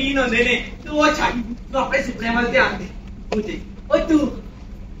ਹੀ ਰੰਗੀਨ ਹੁੰਦੇ ਨੇ ਤੂੰ ਉਹ ਛੱਡ ਤੂੰ ਆਪਣੇ ਸੁਪਨਿਆਂ ਵੱਲ ਧਿਆਨ ਦੇ ਉਹ ਤੂੰ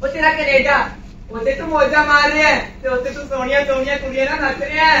ਉਹ ਤੇਰਾ ਕੈਨੇਡਾ ਉਹਦੇ ਤੂੰ ਮੌਜਾਂ ਮਾਰ ਰਿਹਾ ਤੇ ਉੱਥੇ ਤੂੰ ਸੋਹਣੀਆਂ ਸੋਹਣੀਆਂ ਕੁੜੀਆਂ ਨਾਲ ਨੱਚ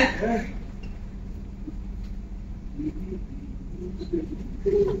ਰਿਹਾ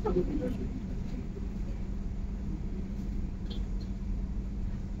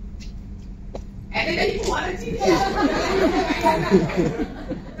ऐसे नहीं तुम्हारा चीज़ है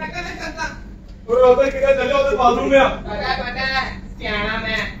ਉਹ ਉਹਦਾ ਕਿਹੜਾ ਚੱਲਿਆ ਉਹਦੇ ਬਾਥਰੂਮ ਆ पता ਸਿਆਣਾ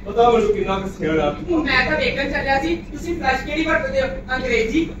ਮੈਂ ਪਤਾ ਮੈਨੂੰ ਕਿੰਨਾ ਕੁ ਸਿਆਣਾ ਮੈਂ ਤਾਂ ਵੇਖਣ ਚੱਲਿਆ ਸੀ ਤੁਸੀਂ ਫਲਸ਼ ਕਿਹੜੀ ਵਰਤਦੇ ਹੋ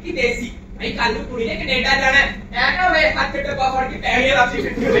ਅੰਗਰੇਜ਼ੀ ਕਿ ਦੇਸੀ ਭਾਈ ਕੱਲ ਨੂੰ ਕੁੜੀ ਨੇ ਕੈਨੇਡਾ ਜਾਣਾ ਐ ਨਾ ਹੋਵੇ ਹੱਥ ਟੱਪਾ ਫੜ ਕੇ ਪੈਣੀਆਂ ਰਾਸੀ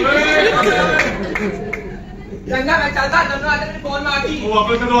ਚੰਗਾ ਮੈਂ ਚੱਲਦਾ ਦੋਨੋਂ ਆਦਮੀ ਨੂੰ ਫੋਨ ਮਾਰਦੀ ਉਹ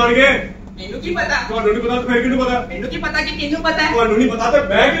ਵਾਪਸ ਕਦੋਂ ਆਣਗੇ ਮੈਨੂੰ ਕੀ ਪਤਾ ਤੁਹਾਨੂੰ ਨਹੀਂ ਪਤਾ ਤਾਂ ਫਿਰ ਕਿਹਨੂੰ ਪਤਾ ਮੈਨੂੰ ਕੀ ਪਤਾ ਕਿ ਕਿਹਨੂੰ ਪਤਾ ਹੈ ਤੁਹਾਨੂੰ ਨਹੀਂ ਪਤਾ ਤਾਂ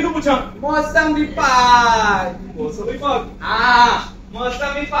ਮੈਂ ਕਿਹਨੂੰ ਪੁੱਛਾਂ ਮੌਸਮ ਵਿਭਾਗ ਮੌਸਮ ਵਿਭਾਗ ਹਾਂ मौसम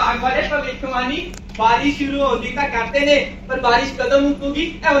विभाग वाले भविष्यवाणी बारिश शुरू होगी तो करते ने पर बारिश कदों मुक्कूगी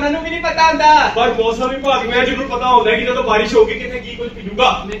उन्होंने भी नहीं पता होता। पर मौसम विभाग में जरूर पता होता है कि जो बारिश होगी कितने की कुछ भिजूगा।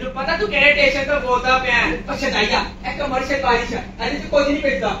 मैंने पता तू केड़े स्टेशन पे बोलता पे है पर शदाइया एक कमर्शियल बारिश है अरे तू कुछ नहीं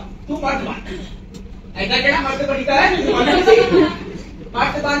भेजता तू मर्द बन ऐसा केड़ा मर्द बनी का है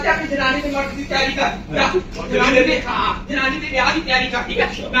मर्द बन जा अपनी जनानी से मर्द की तैयारी कर जा जनानी से ब्याह की तैयारी कर ठीक है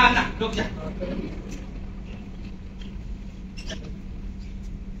मैं आना रुक जा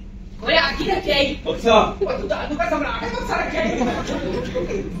ओए आखी रखे अच्छा ओ तू दादू का सम्राट है तो सारा रखे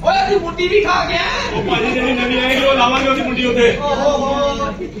ओए तू मुट्ठी भी खा गया वो पाजी ने नवी आएगी वो लावांगे उसकी मुट्ठी होते ओहो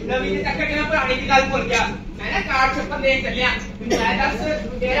नवी ने तक के पुरानी की गल भूल गया मैं ना कार्ड छप्पन लेन चलिया मैं दस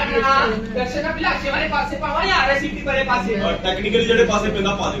तेरा नाम दर्शन अभिलाषी वाले पासे पावा या आरएसवीपी वाले पासे और टेक्निकली जेडे पासे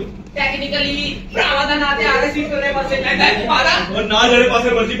पेंदा पा दियो टेक्निकली भरावा दा नाते आरएसवीपी वाले पासे पैंदा पादा और ना जेडे पासे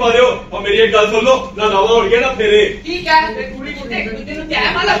मर्जी पा दियो और मेरी एक गल सुन लो ना लावा हो गया ना फेरे ठीक है ते कुड़ी मुंडे एक दूसरे नु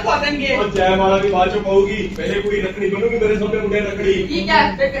जयमाला पा देंगे और जयमाला भी बाद में पाऊगी पहले कुड़ी रखड़ी बनूगी मेरे सामने मुंडे रखड़ी ठीक है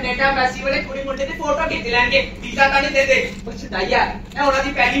ते कनेडा एम्बेसी वाले कुड़ी मुंडे दी फोटो खींच लेंगे वीजा का नहीं देते पर छदाइया ए उन्हां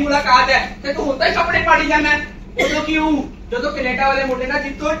दी पहली मुलाकात है ते तू हुंदा ही कपड़े पाड़ी जाना तो क्यों जो कनेडा वाले मुंडे ना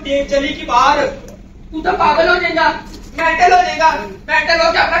जितो डेट चली की बाहर तू तो पागल हो जाएगा मेंटल हो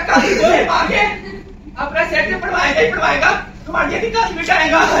के अपना काली गोले मार के अपना सेट पे पढ़वाएगा तुम्हारी की काली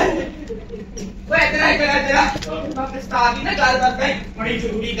मिटाएगा वो इतना प्रस्ताव की ना गल करता है बड़ी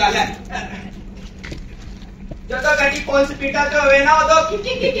जरूरी गल है ਜਦੋਂ ਗੱਡੀ ਪੁਲਿਸ ਪੀਟਾ ਤੇ ਹੋਵੇ ਨਾ ਉਦੋਂ ਕੀ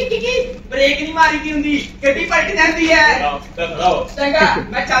ਬ੍ਰੇਕ ਨਹੀਂ ਮਾਰੀ ਦੀ ਹੁੰਦੀ ਗੱਡੀ ਪਲਟ ਜਾਂਦੀ ਹੈ ਚੰਗਾ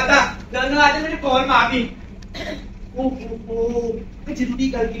ਮੈਂ ਚੱਲਦਾ ਦੋਨੋਂ ਅੱਜ ਮੈਨੂੰ ਫੋਨ ਮਾਰਦੀ ਉਹ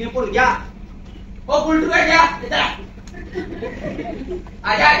ਜ਼ਰੂਰੀ ਗੱਲ ਕਿਵੇਂ ਭੁੱਲ ਗਿਆ ਉਹ ਬੁਲਟ ਰਹਿ ਗਿਆ ਇਧਰ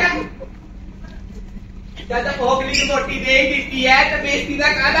ਆ ਜਾ ਜਦ ਭੋਗਲੀ ਦੀ ਮੋਟੀ ਦੇ ਦਿੱਤੀ ਹੈ ਤੇ ਬੇਇੱਜ਼ਤੀ ਦਾ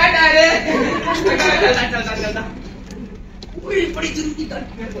ਕਾਹਦਾ ਡਰ ਚੱਲਦਾ ਬੜੀ ਜ਼ਰੂਰੀ ਗੱਲ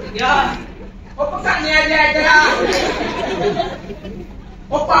ਕਿਵੇਂ ਭੁੱਲ ਗਿਆ ਉਹ ਪਕਾਨੇ ਆ ਜਾ ਇਧਰ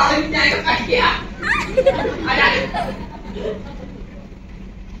ਉਹ ਪਾਣੀ ਨਹੀਂ ਆਏਗਾ ਕੱਟ ਗਿਆ ਆ ਜਾ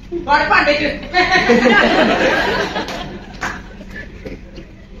ਬੜ ਭਾਂਡੇ ਚ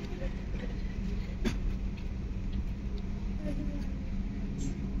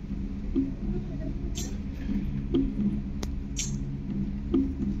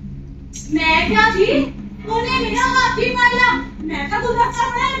मैं क्या थी उन्हें मेरा हाथ ही मार लिया मैं तो गुलदस्ता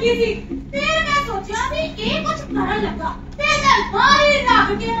बनाने लगी थी फिर मैं सोचा भी ये कुछ करने लगा फिर मैं भारी रख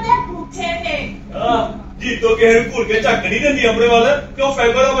के उन्हें पूछे थे जीतो के भूल के झक नहीं देती अपने वाल क्यों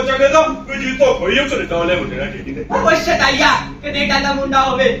फैबर का बच्चा कहता कोई जीतो कोई कनेडा वाले मुंडे ना ठीक है ਉਹ ਸ਼ਦਾਈਆ ਕੈਨੇਡਾ ਦਾ ਮੁੰਡਾ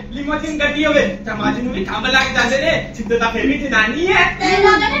ਹੋਵੇ ਲਿਮੋਜਿਨ ਗੱਡੀ ਹੋਵੇ ਸਮਾਜ ਨੂੰ ਵੀ ਖੰਭ ਲੱਗ ਜਾਂਦੇ ਨੇ ਜਿੱਦ ਤਾਂ ਫੇਰ ਵੀ ਜਨਾਨੀ ਹੈ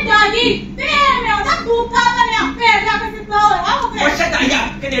ਪਹਿਲਾਂ ਕਹਿੰਦੇ ਡਾਡੀ ਫਿਰ ਮੈਂ ਉਹਦਾ ਦੂਖਾ ਬਣਿਆ ਫਿਰ ਜਾ ਕੇ ਸਿੱਧਾ ਹੋਇਆ ਉਹ ਸ਼ਦਾਈਆ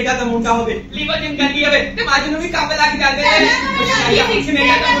ਕੈਨੇਡਾ ਦਾ ਮੁੰਡਾ ਹੋਵੇ ਲਿਮੋਜਿਨ ਗੱਡੀ ਹੋਵੇ ਸਮਾਜ ਨੂੰ ਵੀ ਖੰਭ ਲੱਗ ਜਾਂਦੇ ਨੇ ਉਹ ਸ਼ਦਾਈਆ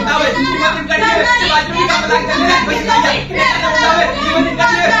ਕੈਨੇਡਾ ਦਾ ਮੁੰਡਾ ਹੋਵੇ ਲਿਮੋਜਿਨ ਗੱਡੀ ਹੋਵੇ ਸਮਾਜ ਨੂੰ ਵੀ ਖੰਭ ਲੱਗ ਜਾਂਦੇ ਨੇ ਉਹ ਸ਼ਦਾਈਆ ਕੈਨੇਡਾ ਦਾ ਮੁੰਡਾ ਹੋਵੇ ਲਿਮੋਜਿਨ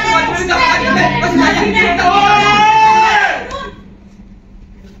ਗੱਡੀ ਹੋਵੇ ਸਮਾਜ ਨੂੰ ਵੀ ਖੰਭ ਲੱਗ ਜਾਂਦੇ ਨੇ ਉਹ ਸ਼ਦਾਈਆ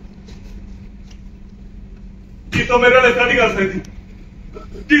जीतो मेरे वाले ऐसा नहीं कर सकती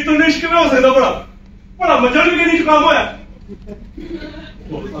जीतो ने इश्क में हो सकता बड़ा मंजर भी नहीं जुकाम होया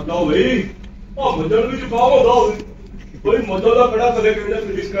भाई मंजर भी जुकाम होता कोई मंजर का खड़ा करे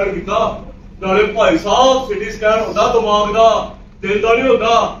सिटी स्कैन किया नाले भाई साहब सिटी स्कैन होता दिमाग का दिल का नहीं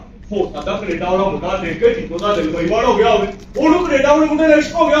होता हो सकता कनेडा वाला मुंडा देख के जीतो का दिल बेईमान हो गया हो कनेडा वाले मुंडे का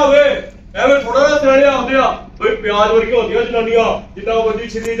इश्क हो गया हो ਐਵੇਂ ਥੋੜਾ ਜਿਹਾ ਸਿਆਣੇ ਆਉਂਦੇ ਆ ਬਈ ਪਿਆਜ਼ ਵਰਗੀ ਹੁੰਦੀਆਂ ਜਨਾਨੀਆਂ ਜਿੱਦਾਂ ਮਰਜੀ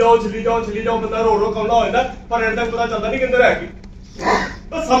ਛਿੱਲੀ ਜਾਓ ਬੰਦਾ ਰੋ ਕਮਲਾ ਹੋ ਜਾਂਦਾ ਪਰ ਐਂ ਤੱਕ ਪਤਾ ਚੱਲਦਾ ਨਹੀਂ ਕਿੰਦਰ ਹੈ ਕੀ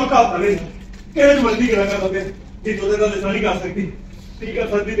ਬਸ ਸਭ ਖਾਤਾ ਨੇ ਕਿਹੜੇ ਮਰਜ਼ੀ ਕਰਾ ਕਰਦੇ ਇਹ ਉਹਦੇ ਨਾਲ ਲਿਸਾ ਨਹੀਂ ਕਰ ਸਕਦੀ ਨਹੀਂ ਕਰ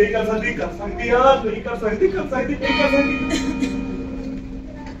ਸਕਦੀ ਕਰ ਸਕਦੀ ਯਾਰ ਨਹੀਂ ਕਰ ਸਕਦੀ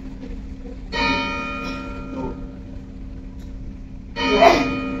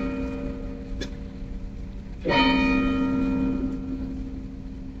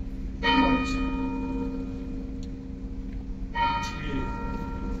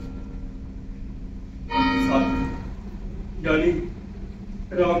यानी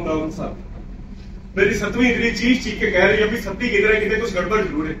राम नाम सत मेरी सतवीं इंद्री चीख के कह रही है भी सत्ती किधर है कितने कुछ गड़बड़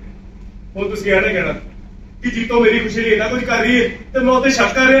जरूर है ਹੁਣ ਤੁਸੀਂ ਇਹ ਨਾ ਕਹਿਣਾ ਕਿ ਜੀਤੋ ਮੇਰੀ ਖੁਸ਼ੀ ਲਈ ਇੰਨਾ ਕੁਝ ਕਰ ਰਹੀ ਹੈ ਤੇ ਮੈਂ ਉਹਤੇ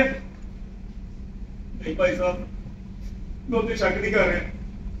ਸ਼ੱਕ ਕਰ ਰਿਹਾ ਨਹੀਂ ਭਾਈ ਸਾਹਿਬ ਮੈਂ ਉਹਤੇ ਸ਼ੱਕ ਨਹੀਂ ਕਰ ਰਿਹਾ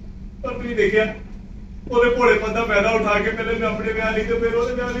ਪਰ ਤੁਸੀਂ ਦੇਖਿਆ ਉਹਦੇ ਭੋਲੇਪਨ ਦਾ ਫਾਇਦਾ ਉਠਾ ਕੇ ਪਹਿਲੇ ਮੈਂ ਆਪਣੇ ਵਿਆਹ ਲਈ ਤੇ ਫਿਰ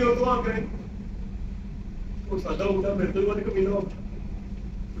ਉਹਦੇ ਵਿਆਹ ਲਈ ਉਹ ਤੋਂ ਆ ਗਏ ਉਹ ਸਾਡਾ ਮੁੰਡਾ ਮੇਰੇ ਤੋਂ ਵੱਧ ਕਮੀਨਾ ਹੋ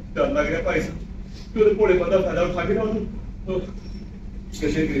ਡਰ ਲੱਗ ਰਿਹਾ ਭਾਈ ਸਾਹਿਬ ਕਿ ਉਹਦੇ ਭੋਲੇਪਨ ਦਾ ਫਾਇਦਾ ਉਠਾ ਕੇ ਨਾ ਉਹਨੂੰ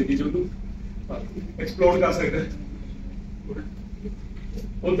ਨਸ਼ੇ ਖਰੀਦੀ ਜੋ ਤੂੰ एक्सप्लोर कर सकते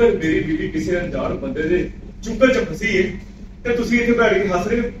उधर मेरी बीवी किसी अनजान बंदे दे चुंगल च फसी है ते तुसी इत्थे बैठ के हस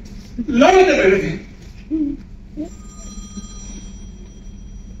रहे हो लड़ते मेरे थे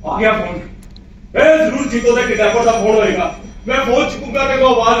आ गया फोन। जरूर जीतो के किडनैपर का फोन होएगा। मैं फोन चुकूंगा तो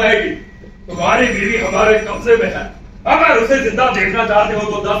आवाज आएगी, तुम्हारी बीवी हमारे कब्जे में है, अगर उसे जिंदा देखना चाहते हो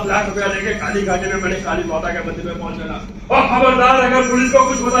तो 10 लाख रुपया लेके काली घाटे में बड़े काली माता के मंदिर में पहुंचना। और खबरदार अगर पुलिस को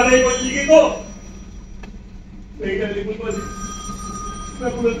कुछ पता नहीं पहुंचेगी तो नहीं कर ली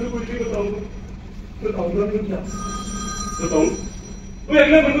मैं पुलिस को कुछ नहीं बताऊंगा क्या बताऊं। वो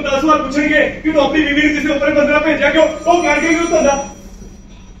अगले मन को 10 बार पूछेंगे कि तो अपनी बीवी ने किसी ऊपर बंदरा भेजा क्यों, वो करके क्यों धंधा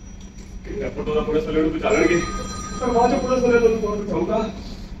किडनैपर तो पुलिस वाले को चालेंगे पर बाद में पुलिस वाले तो बचाऊंगा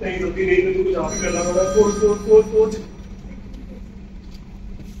नहीं होती नहीं तो कुछ आप ही करना पड़ा। सोच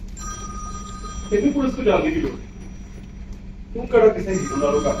तेरी पुलिस को जानने की लोड़ तुम कड़ा किसे ही बुला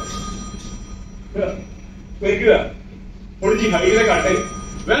लोगा फिर क्यों थोड़ी जी हाइट का घट है।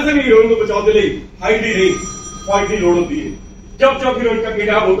 वैसे भी हीरोइन को बचाओ के लिए हाइट ही नहीं फाइट की लोड़ होती है। जब जब हीरोइन का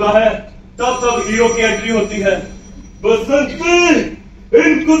किडनैप होता है तब तब हीरो की एंट्री होती है। बसंती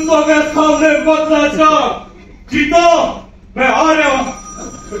इन कुत्तों के सामने मत नाचना, जीतो मैं आ रहा हूं।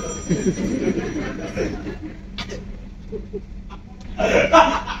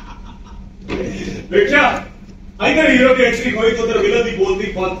 देखा अगर हीरो की एंट्री हुई तो उधर विलन की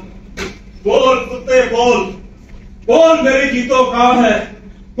बोलती बंद। बोल कुत्ते बोल, बोल मेरी जीतो कहां है,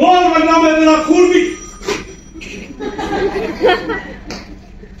 बोल वरना मैं तेरा खून भी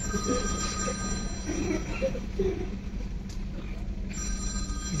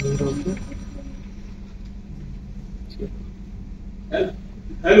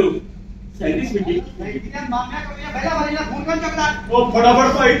हेलो साइंटिस्ट मीटिंग मामला को पहला वाली ना फोन कर चकला ओ फटाफट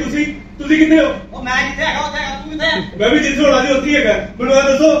भाई ਤੁਸੀਂ ਕਿੱਥੇ ਹੋ? ਉਹ ਮੈਂ ਜਿੱਥੇ ਹੈਗਾ ਉੱਥੇ ਹੈਗਾ, ਤੂੰ ਕਿੱਥੇ ਹੈ? ਮੈਂ ਵੀ ਜਿੱਥੇ ਹੋਣਾ ਜੀ ਉੱਥੇ ਹੈਗਾ। ਮੈਨੂੰ ਇਹ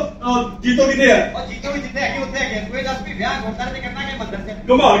ਦੱਸੋ ਜੀਤੋ ਕਿੱਥੇ ਹੈ? ਉਹ ਜੀਤੋ ਵੀ ਜਿੱਥੇ ਹੈਗੀ ਉੱਥੇ ਹੈਗੇ। ਤੂੰ ਇਹ ਦੱਸ ਵੀ ਵਿਆਹ ਗੁਰਦਾਰੇ ਤੇ ਕਰਨਾ ਕਿ ਮੰਦਰ 'ਚ?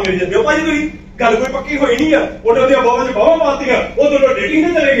 ਕਮਾਲ ਕਰੀ ਜਾਂਦੇ ਹੋ ਭਾਜੀ ਤੁਸੀਂ, ਗੱਲ ਕੋਈ ਪੱਕੀ ਹੋਈ ਨਹੀਂ ਆ। ਉਹਨਾਂ ਦੀਆਂ ਬਾਹਾਂ 'ਚ ਬਾਹਾਂ ਮਾਰਤੀਆਂ, ਉਹ ਦੋਨੋਂ ਡੇਟਿੰਗ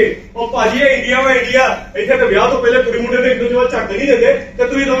ਤੇ ਚਲੇ ਗਏ। ਉਹ ਭਾਜੀ ਇਹ ਇੰਡੀਆ ਵਾ ਇੰਡੀਆ, ਇੱਥੇ ਤੇ ਵਿਆਹ ਤੋਂ ਪਹਿਲੇ ਕੁੜੀ ਮੁੰਡੇ ਦੇ ਇੱਕ ਦੂਜੇ ਵੱਲ ਝੱਕ ਨਹੀਂ ਦਿੰਦੇ ਤੇ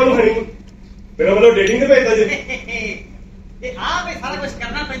ਤੁਸੀਂ ਤਾਂ ਉਹਨੂੰ ਹਣੀ ਮੇਰਾ ਵੱਲੋਂ ਡੇਟਿੰਗ ਤੇ ਭੇਜਦਾ ਜੀ। ਇਹ ਆਪ ਇਹ ਸਾਰਾ ਕੁਝ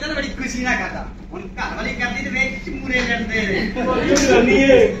ਕਰਨਾ ਪੈਂਦਾ ਤਾਂ ਬੜੀ ਖੁਸ਼ੀ ਨਾਲ ਕਰਦਾ। ਹੁਣ ਘਰ ਵਾਲੀ ਕਰਦੀ ਤੇ ਵਿੱਚ ਮੂਰੇ ਲੜਦੇ ਨੇ। ਉਹ ਜਨਾਨੀ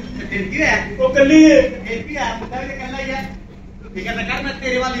ਹੈ ਫਿਰ ਕੀ ਹੋਇਆ? ਉਹ ਕੱਲੀ ਹੈ। ਫਿਰ ਵੀ ਆ ਮੁੰਡਾ ਵੀ ਇਕੱਲਾ ਹੀ ਹੈ। ਫਿਕਰ ਨਾ ਕਰ, ਮੈਂ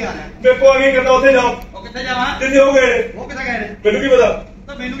ਤੇਰੇ ਵੱਲ ਹੀ ਆ ਰਿਹਾ। ਮੇਰੇ ਕੋ ਆਗੇ ਕਰਦਾ ਉੱਥੇ ਜਾਓ। ਉਹ ਕਿੱਥੇ ਜਾਵਾਂ? ਕਿੱਥੇ ਹੋ ਗਏ? ਉਹ ਕਿੱਥੇ ਗਏ ਨੇ? ਮੈਨੂੰ ਕੀ ਪਤਾ?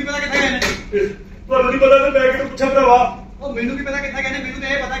 ਤਾਂ ਮੈਨੂੰ ਕੀ ਪਤਾ ਕਿੱਥੇ ਗਏ ਨੇ? ਤੁਹਾਨੂੰ ਨਹੀਂ ਪਤਾ ਤਾਂ ਮੈਂ ਕਿਹਨੂੰ ਪੁੱਛਾਂ ਭਰਾਵਾ। ਉਹ ਮੈਨੂੰ ਕੀ ਪਤਾ ਕਿੱਥੇ ਗਏ ਨੇ? ਮੈਨੂੰ ਤਾਂ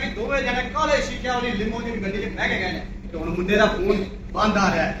ਇਹ ਪਤਾ ਕਿ ਦੋਵੇਂ ਜਣੇ ਕਾਲੇ ਸ਼ੀਸ਼ਾ ਵਾਲੀ ਲਿਮੋ ਦੀ ਗੱਡੀ 'ਚ ਬਹਿ ਕੇ ਗਏ ਨੇ ਤੇ ਹੁਣ ਮੁੰਡੇ ਦਾ ਫੋਨ ਬੰਦ ਆ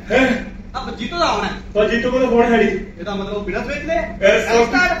ਰਿਹਾ ਹੈ। ਹੈ अब जीतो ਦਾ ਆਉਣਾ ਤਾਂ ਜੀਤੋ ਕੋਲ ਫੋਨ ਹੈ ਨਹੀਂ। ਇਹਦਾ ਮਤਲਬ ਬਿਨਾਂ ਸਵੇਚ ਲੈ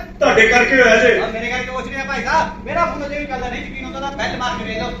ਤੁਹਾਡੇ ਕਰਕੇ ਹੋਇਆ ਜੇ। ਮੇਰੇ ਕਰਕੇ ਕੁਛ ਨਹੀਂ ਭਾਈ ਸਾਹਿਬ। ਮੇਰਾ ਫੋਨ ਅਜੇ ਵੀ ਚੱਲਦਾ ਨਹੀਂ, ਯਕੀਨ ਹੁੰਦਾ ਤਾਂ ਬੈਲ ਮਾਰ ਕੇ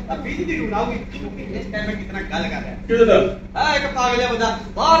ਵੇਖ ਲਓ। अब बीच ਦੀ ਰੂਲ ਆਊਗੀ ਕਿਉਂਕਿ ਇਸ ਟਾਈਮ ਮੈਂ ਕਿਤਨਾ ਗੱਲ ਕਰ ਰਿਹਾ। ਕਿਹਦੇ ਦਾ? ਆ ਇੱਕ ਪਾਗਲ ਜਿਹਾ ਬੰਦਾ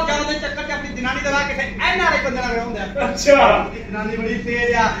ਬਾਹਰ ਜਾਣ ਦੇ ਚੱਕਰ 'ਚ ਆਪਣੀ ਜਨਾਨੀ ਦਾ ਕਿਸੇ ਐਨਆਰਆਈ ਬੰਦੇ ਨਾਲ ਵਿਆਹੁੰਦਾ। ਅੱਛਾ ਜਨਾਨੀ ਬੜੀ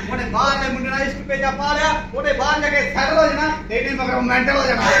ਤੇਜ਼ ਆ, ਉਹਨੇ ਬਾਹਰ ਦੇ ਮੁੰਡੇ ਨਾਲ ਇਸ਼ਕ ਪੇਜਾ ਪਾ ਲਿਆ। ਉਹਨੇ ਬਾਹਰ ਜਾ ਕੇ ਸੈਟਲ ਹੋ ਜਾਣਾ ਤੇ ਇਹਨੇ ਮਗਰੋਂ ਮੈਂਟਲ ਹੋ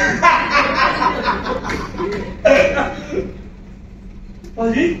ਜਾਣਾ।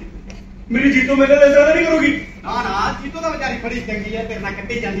 ਹਾਂਜੀ मेरी जीतो मेरे लिए ज्यादा नहीं करोगी? ना ना जीतो तो बेचारी बड़ी चंगी है, तेरे नाल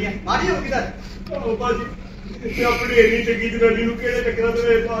कट्टी जांदी है। मारी हो किधर? ओ बाजी ते अपनी एनी चंगी जनानी नु केड़े टकरा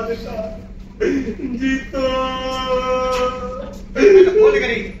ते पा दिता। जीतो बोल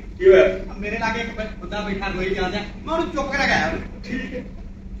करी क्यों है? अब मेरे लागे एक बंदा बैठा रोई जांदा, मैं उन्हें चुप करा गया। ठीक है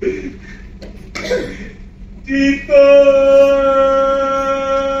जीतो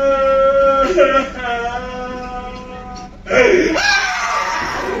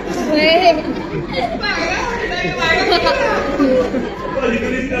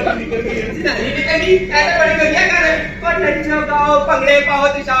ਭੰਗੜੇ ਪਾਓ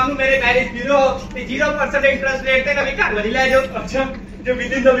ਤੇ ਸ਼ਾਮ ਨੂੰ ਮੇਰੇ ਮੈਰਿਜ ਬਿਊਰੋ ਤੇ 0% ਇੰਟਰਸਟ ਰੇਟ ਤੇ ਨਵੀਂ ਘਰ ਵਾਲੀ ਲੈ ਜਾਓ। ਅੱਛਾ ਜੇ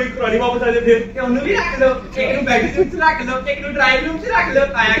ਵਿਦ ਇਨ ਦਾ ਵੀਕ ਪੁਰਾਣੀ ਵਾਪਸ ਆ ਜਾਏ ਫਿਰ ਤੇ ਉਹਨੂੰ ਵੀ ਰੱਖ ਲਓ, ਇੱਕ ਨੂੰ ਬੈਡਰੂਮ 'ਚ ਰੱਖ ਲਓ, ਇੱਕ ਨੂੰ ਡਰਾਈਵ ਰੂਮ 'ਚ ਰੱਖ ਲਓ।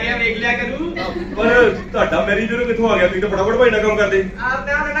 ਆਇਆ ਗਿਆ ਵੇਖ ਲਿਆ ਕਰੂ। ਪਰ ਤੁਹਾਡਾ ਮੈਰਿਜ ਬਿਊਰੋ ਕਿੱਥੋਂ ਆ ਗਿਆ? ਤੁਸੀਂ ਤਾਂ ਫਟਾਫਟ ਭਾਈ ਨਾਲ ਕੰਮ ਕਰਦੇ। ਆਪ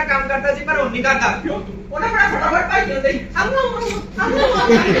ਤਾਂ ਉਹਨਾਂ ਨਾਲ ਕੰਮ ਕਰਦਾ ਸੀ ਪਰ ਹੁਣ ਨਹੀਂ ਕਰਦਾ। ਕਿਉਂ? ਉਹਨਾਂ ਬੜਾ ਫਟਾਫਟ ਭਾਈ ਹੁੰਦਾ ਸੀ।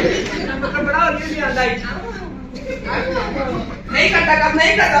 ਮਤਲਬ ਬੜਾ ਹੌਲੀ ਆਂਦਾ ਸੀ। ਨਹੀਂ ਕਰਦਾ ਕੰਮ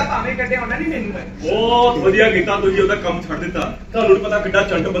ਨਹੀਂ ਕਰਦਾ, ਭਾਵੇਂ ਕੱਢੇ ਉਹਨਾਂ ਨਹੀਂ ਮੈਨੂੰ ਹੈ। ਬਹੁਤ ਵਧੀਆ ਕੀਤਾ ਤੁਸੀਂ, ਉਹਦਾ ਕੰਮ ਛੱਡ ਦਿੱਤਾ। ਤੁਹਾਨੂੰ ਨਹੀਂ ਪਤਾ ਕਿੱਡਾ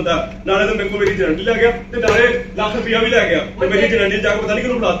ਚੰਟ ਬੰਦਾ, ਨਾਲੇ ਤਾਂ ਮੇਰੇ ਕੋਲ ਮੇਰੀ ਜਨਾਨੀ ਲੈ ਗਿਆ ਤੇ ਨਾਲੇ ਲੱਖ ਰੁਪਇਆ ਵੀ ਲੈ ਗਿਆ ਤੇ ਮੇਰੀ ਜਨਾਨੀ ਜਾ ਕੇ ਪਤਾ ਨਹੀਂ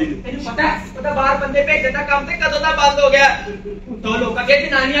ਕਿਹਨੂੰ ਬੁਲਾਤੀ ਜੀ। ਤੈਨੂੰ ਪਤਾ ਉਹਦਾ ਬਾਹਰ ਬੰਦੇ ਭੇਜਣ ਦਾ ਕੰਮ ਤੇ ਕਦੋਂ ਦਾ ਬੰਦ ਹੋ ਗਿਆ। ਤਾਂ ਲੋਕਾਂ ਕੇ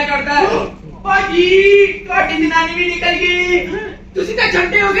ਜਨਾਨੀਆਂ ਕਰਦਾ। ਭਾਜੀ ਤੁਹਾਡੀ ਜਨਾਨੀ ਵੀ ਨਿਕਲ ਗਈ, ਤੁਸੀਂ ਤਾਂ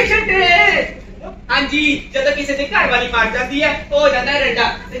ਛੱਡੇ ਹੋ ਗਏ ਛੱਡੇ। ਹਾਂਜੀ ਜਦੋਂ ਕਿਸੇ ਦੀ ਘਰ ਵਾਲੀ ਮਾਰ ਜਾਂਦੀ ਹੈ ਉਹ ਹੋ ਜਾਂਦਾ ਰੰਡਾ,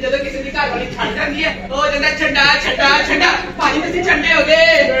 ਤੇ ਜਦੋਂ ਕਿਸੇ ਦੀ ਘਰ ਵਾਲੀ ਛੱਡ ਜਾਂਦੀ ਹੈ ਉਹ ਹੋ ਜਾਂਦਾ ਛੱਡਾ ਛੱਡਾ ਛੱਡਾ। ਭਾਜੀ ਤੁਸੀਂ ਛੱਡੇ ਹੋ ਗਏ।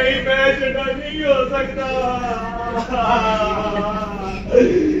 ਨਹੀਂ ਮੈਂ ਛੱਡਾ ਨਹੀਂ ਹੋ ਸਕਦਾ।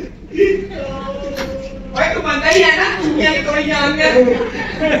 ਓਏ ਤੂੰ ਬੰਦਾ ਹੀ ਹੈ ਨਾ, ਚੁੰਗੀਆਂ ਦੀ ਕੋਈ ਜਾਣਗੇ।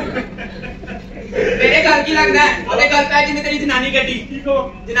 ਮੇਰੇ ਘਰ ਕੀ ਲੱਗਦਾ ਹੈ? ਉਹਦੇ ਘਰ ਪੈ ਜਿੰਨੇ ਤੇਰੀ ਜਨਾਨੀ ਗੱਡੀ। ਠੀਕ ਹੋ?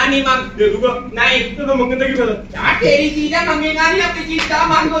 ਜਨਾਨੀ ਮੰਗ ਦੇ ਦੂਗਾ। ਨਹੀਂ ਤੇ ਮੰਗਣ ਦਾ ਕੀ ਫਾਇਦਾ? ਯਾਰ तेरी चीज है, मंगेगा नहीं अपनी चीज का।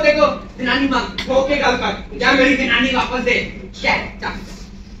 मांगो देखो जनानी मांग, ठोक के गल कर, जा मेरी जनानी वापस दे।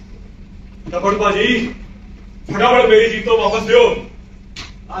 फटाफट भाजी फटाफट मेरी जीतो वापस दियो।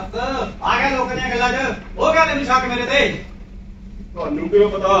 बस आ गया लोगों ने गल्लां च हो गया तेन शक मेरे ते ਤੁਹਾਨੂੰ ਕਿਵੇਂ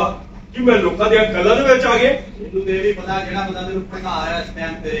ਪਤਾ ਕਿ ਮੈਂ ਲੋਕਾਂ ਦੀਆਂ ਗੱਲਾਂ ਦੇ ਵਿੱਚ ਆ ਗਿਆ? ਮੈਨੂੰ ਤੇ ਵੀ ਪਤਾ ਜਿਹੜਾ ਬੰਦਾ ਤੈਨੂੰ ਭੜਕਾ ਰਿਹਾ ਇਸ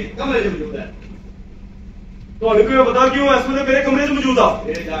ਟਾਈਮ ਤੇਰੇ ਕਮਰੇ 'ਚ ਮੌਜੂਦ ਹੈ। ਤੁਹਾਨੂੰ ਕਿਵੇਂ ਪਤਾ ਕਿ ਉਹ ਇਸ ਵੇਲੇ ਮੇਰੇ ਕਮਰੇ 'ਚ ਮੌਜੂਦ ਆ?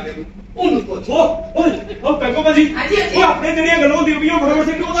 ਇਹ ਜਾ ਕੇ ਉਹਨੂੰ ਪੁੱਛੋ। ਉਹ ਪੈਂਗੋ ਭਾਜੀ ਉਹ ਆਪਣੇ ਜਿਹੜੀਆਂ ਗੱਲਾਂ ਹੁੰਦੀਆਂ ਵੀ ਉਹ ਫਟਾਫਟ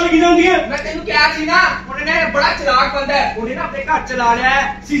ਸੇ ਪਤਾ ਲੱਗੀ ਜਾਂਦੀਆਂ। ਮੈਂ ਤੈਨੂੰ ਕਿਹਾ ਸੀ ਨਾ ਉਹਨੇ ਨਾ ਬੜਾ ਚਲਾਕ ਬੰਦਾ ਹੈ, ਉਹਨੇ ਨਾ ਆਪਣੇ ਘਰ ਚਲਾ ਲਿਆ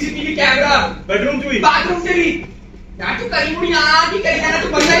ਹੈ ਸੀਸੀਟੀਵੀ ਕੈਮਰਾ, ਬੈਡਰੂਮ 'ਚ ਵੀ ਬਾਥਰੂਮ 'ਚ ਵੀ। ਯਾਰ ਤੂੰ ਕਰੀ ਮੁੜੀ ਆ ਕੀ ਕਰੀ ਜਾਣਾ,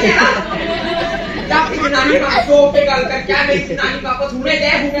 ਤੂੰ ਬੰਦਾ ਹੀ ਹੈ ਨਾ। ਜਾ ਆਪਣੀ ਜਨਾਨੀ ਨਾਲ ਸੋ ਕੇ ਗੱਲ ਕਰ, ਕਿਆ ਮੇਰੀ ਜਨਾਨੀ ਵਾਪਸ ਹੁਣੇ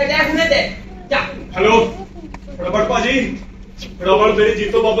ਦੇ ਜਾ। ਹੈਲੋ ਫਟਾਫਟ ਭਾਜੀ ਫਟਾਫਟ ਮੇਰੀ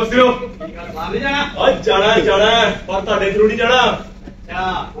ਜੀਤੋ ਵਾਪਸ ਦਿਓ। ਬਾਹਰ ਨਹੀਂ ਜਾਣਾ? ਅੱਜ ਜਾਣਾ ਪਰ ਤੁਹਾਡੇ ਥਰੂ ਨਹੀਂ ਜਾਣਾ। ਅੱਛਾ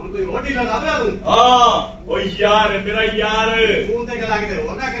ਹੁਣ ਕੋਈ ਰੋਟੀ ਨਾ ਲਾਵੇ ਤੂੰ? ਹਾਂ ਓ ਯਾਰ ਮੇਰਾ ਯਾਰ ਫੋਨ ਤੇ ਗੱਲਾਂ ਕਿਤੇ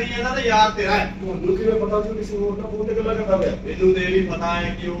ਹੋਰ ਨਾ ਕਰੀ ਜਾਂਦਾ ਤੇ ਯਾਰ ਤੇਰਾ ਹੈ। ਤੁਹਾਨੂੰ ਕਿਵੇਂ ਪਤਾ ਕਿ ਕਿਸੇ ਹੋਰ ਨਾਲ ਫੋਨ ਤੇ ਗੱਲਾਂ ਕਰਦਾ ਪਿਆ? ਮੈਨੂੰ ਤੇ ਵੀ ਪਤਾ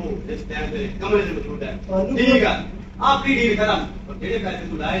ਹੈ ਕਿ ਉਹ ਇਸ ਟਾਈਮ ਤੇ ਕਮਰੇ 'ਚ ਮੌਜੂਦ ਹੈ। ਤੁਹਾਨੂੰ ਠੀਕ ਆ ਆਪਣੀ ਡੀਲ ਕਰਾਂ ਜਿਹੜੇ ਪੈਸੇ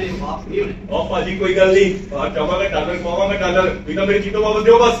ਤੂੰ ਲਾਏ ਨੇ ਵਾਪਸ ਨਹੀਂ ਹੋਣੇ। ਉਹ ਭਾਜੀ ਕੋਈ ਗੱਲ ਨਹੀਂ ਬਾਹਰ ਜਾਵਾਂਗਾ ਡਾਲਰ ਪਾਵਾਂਗਾ ਡਾਲਰ ਵੀ ਤਾਂ ਮੇਰੀ ਜੀਤੋ ਵਾਪਸ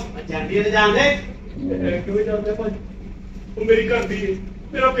ਦਿਓ ਬਸ। ਚੰਡੀਗੜ੍ਹ ਤੇ ਜਾਣ ਦੇ। ਕਿਵੇਂ ਜਾਂਦੇ ਭਾਜੀ? ਉਹ ਮੇਰੀ ਘਰ ਦੀ ਹੈ,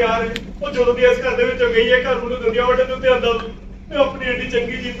 ਮੇਰਾ ਪਿਆਰ ਹੈ। ਉਹ ਜਦੋਂ ਦੀ ਇਸ ਘਰ ਦੇ ਵਿੱਚੋਂ ਗਈ ਹੈ ਘਰ ਨੂੰ ਦੁਨੀਆ ਵੱਡੇ ਦੇ ਉੱਤੇ ਆਂਦਾ ਮੈਂ ਆਪਣੀ ਐਡੀ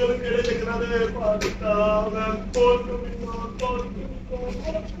ਚੰਗੀ ਜੀਤੋ ਨੂੰ ਕਿਹੜੇ ਚੱਕਰਾਂ ਦੇ ਪਾ ਦਿੱਤਾ। ਮੈਂ ਬਹੁਤ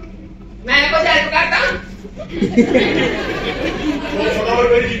ਮੈਂ ਕੁਝ ਹੈਲਪ ਕਰਦਾ।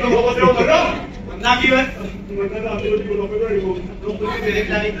 ਫਟਾਫਟ ਮੇਰੀ ਜੀਤੋ ਵਾਪਸ ਦਿਓ ਮਰਨਾ ਨਾ ਕੀ ਵੇ ਮਰਨਾ ਆਪਣੀ ਰੋਟੀ ਕੋਲ ਕੋਈ ਰੋਟੀ ਮੇਰੇ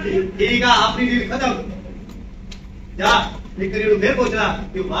ਪਲਾਨੀ ਠੀਕ ਆ ਆਪਣੀ ਡੀਲ ਖਤਮ। ਜਾ ਇੱਕ ਵਾਰੀ ਉਹਨੂੰ ਫੇਰ ਪੁੱਛਣਾ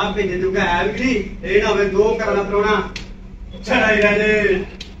ਕਿ ਬਾਹਰ ਭੇਜੇ ਜੂਗਾ ਹੈ ਵੀ ਨਹੀਂ। ਇਹ ਨਾ ਹੋਵੇ ਦੋ ਘਰਾਂ ਦਾ ਪ੍ਰਾਹੁਣਾ ਛੜਾ ਹੀ ਰਹਿ ਜੇ।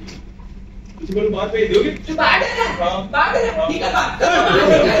 ਤੁਸੀਂ ਮੈਨੂੰ ਬਾਹਰ ਭੇਜ ਦਿਓਗੇ? ਤੂੰ ਬਾਹਰ ਠੀਕ ਹੈ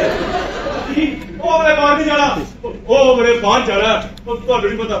ਉਹ ਮੇਰੇ ਬਾਹਰ ਨਹੀਂ ਜਾਣਾ। ਉਹ ਮੇਰੇ ਬਾਹਰ ਜਾਣਾ। ਉਹ ਤੁਹਾਨੂੰ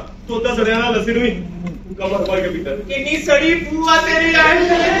ਨਹੀਂ ਪਤਾ ਤੋਤਾ ਸੜਿਆ ਨਾ ਲੱਸੀ ਨੂੰ ਵੀ ਕਮਰ ਮਾਰ ਕੇ ਪੀਤਾ। ਕਿੰਨੀ ਸੜੀ ਬੂਆ ਤੇਰੀ ਆਈ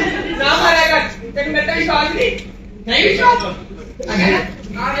ਨਾ ਮਾਰੇਗਾ ਤੈਨੂੰ ਮੇਰੇ ਤੇ ਵਿਸ਼ਵਾਸ ਨਹੀਂ ਵਿਸ਼ਵਾਸ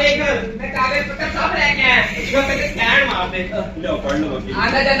ਆ ਦੇਖ ਮੈਂ ਕਾਗਜ਼ ਪੱਤਰ ਸਭ ਲੈ ਕੇ ਆਇਆ ਜੋ ਤੇ ਸਕੈਨ ਮਾਰ ਦੇ ਲਿਆ ਪੜ ਲਓ ਬਾਕੀ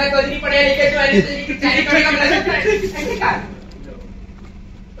ਆਂਦਾ ਜਾਂਦਾ ਕੁਝ ਨਹੀਂ ਪੜਿਆ ਲਿਖਿਆ ਜੋ ਐਨੀ ਤੇ ਚੈਨੀ ਕਰੇਗਾ ਮੈਂ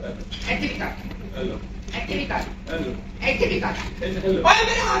ਇੱਥੇ ਕਰ ਹੈਲੋ ਇੱਥੇ ਵੀ ਕਰ ਹੈਲੋ ਇੱਥੇ ਵੀ ਕਰ ਹੈਲੋ ਓਏ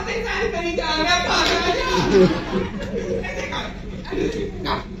ਮੇਰੇ ਹੱਥ ਤੇ ਸਾਈਨ ਕਰੀ ਜਾ ਮੈਂ ਪਾਗਲ ਇੱਥੇ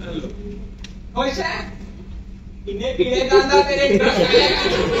ਕਰ ਹੈਲੋ ਖੁਸ਼ ਹੈ ਕਿੰਨੇ ਪੀੜੇ ਗਾਂਦਾ ਤੇਰੇ ਬ੍ਰਸ਼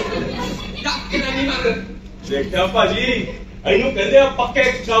ਆਏਗਾ ਕਿੰਨਾ ਨਹੀਂ ਮੰਗ ਦੇਖਿਆ ਭਾਜੀ ਇਹਨੂੰ ਕਹਿੰਦੇ ਆ ਪੱਕੇ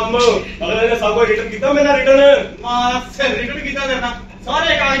ਕੰਮ। ਅਗਲੇ ਨੇ ਸਭ ਕੁਝ ਰਿਟਨ ਕੀਤਾ ਮੇਰਾ ਰਿਟਨ ਮਾਸ ਰਿਟਨ ਕੀਤਾ ਕਰਨਾ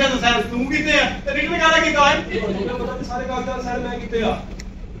ਸਾਰੇ ਕਾਗਜ਼ਾਂ ਦਾ ਸਾਈਨ ਤੂੰ ਕੀਤੇ ਆ ਤੇ ਰਿਟਨ ਕਾਹਦਾ ਕੀਤਾ ਹੈ? ਪਤਾ ਕਿ ਸਾਰੇ ਕਾਗਜ਼ਾਂ ਦਾ ਸਾਈਨ ਮੈਂ ਕੀਤੇ ਆ।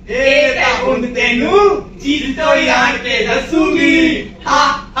 ਇਹ ਤਾਂ ਹੁਣ ਤੈਨੂੰ ਜੀਤੋ ਹੀ ਆਣ ਕੇ ਦੱਸੂਗੀ। ਹਾ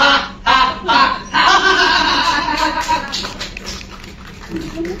ਹਾ ਹਾ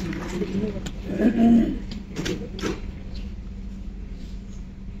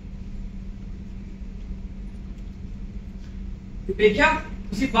ਦੇਖਿਆ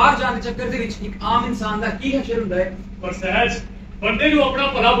ਤੁਸੀਂ ਬਾਹਰ ਜਾਣ ਦੇ ਚੱਕਰ ਦੇ ਵਿੱਚ ਇੱਕ ਆਮ ਇਨਸਾਨ ਦਾ ਕੀ ਹਸ਼ਰ ਹੁੰਦਾ ਹੈ। ਪਰ ਸਹਿਜ ਬੰਦੇ ਨੂੰ ਆਪਣਾ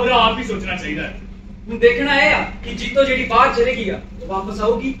ਭਲਾ ਬੁਰਾ ਆਪ ਹੀ ਸੋਚਣਾ ਚਾਹੀਦਾ ਹੈ। ਹੁਣ ਦੇਖਣਾ ਇਹ ਆ ਕਿ ਜੀਤੋ ਜਿਹੜੀ ਬਾਹਰ ਚਲੇਗੀ ਆ ਉਹ ਵਾਪਸ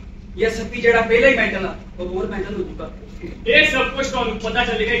ਆਊਗੀ ਜਾਂ ਸੱਤੀ ਜਿਹੜਾ ਪਹਿਲਾਂ ਹੀ ਮੈਂਟਲ ਆ ਉਹ ਹੋਰ ਮੈਂਟਲ ਹੋ ਜਾਊਗਾ। ਇਹ ਸਭ ਕੁਝ ਤੁਹਾਨੂੰ ਪਤਾ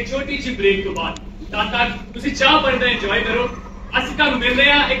ਚੱਲੇਗਾ ਇੱਕ ਛੋਟੀ ਜਿਹੀ ਬ੍ਰੇਕ ਤੋਂ ਬਾਅਦ। ਤਦ ਤੱਕ ਤੁਸੀਂ ਚਾਹ ਪਾਣੀ ਦਾ ਇੰਜੋਏ ਕਰੋ। ਅਸੀਂ ਤੁਹਾਨੂੰ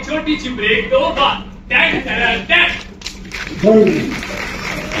ਮਿਲਦੇ ਹਾਂ ਇੱਕ ਛੋਟੀ ਜਿਹੀ ਬ੍ਰੇਕ ਤੋਂ ਬਾਅਦ।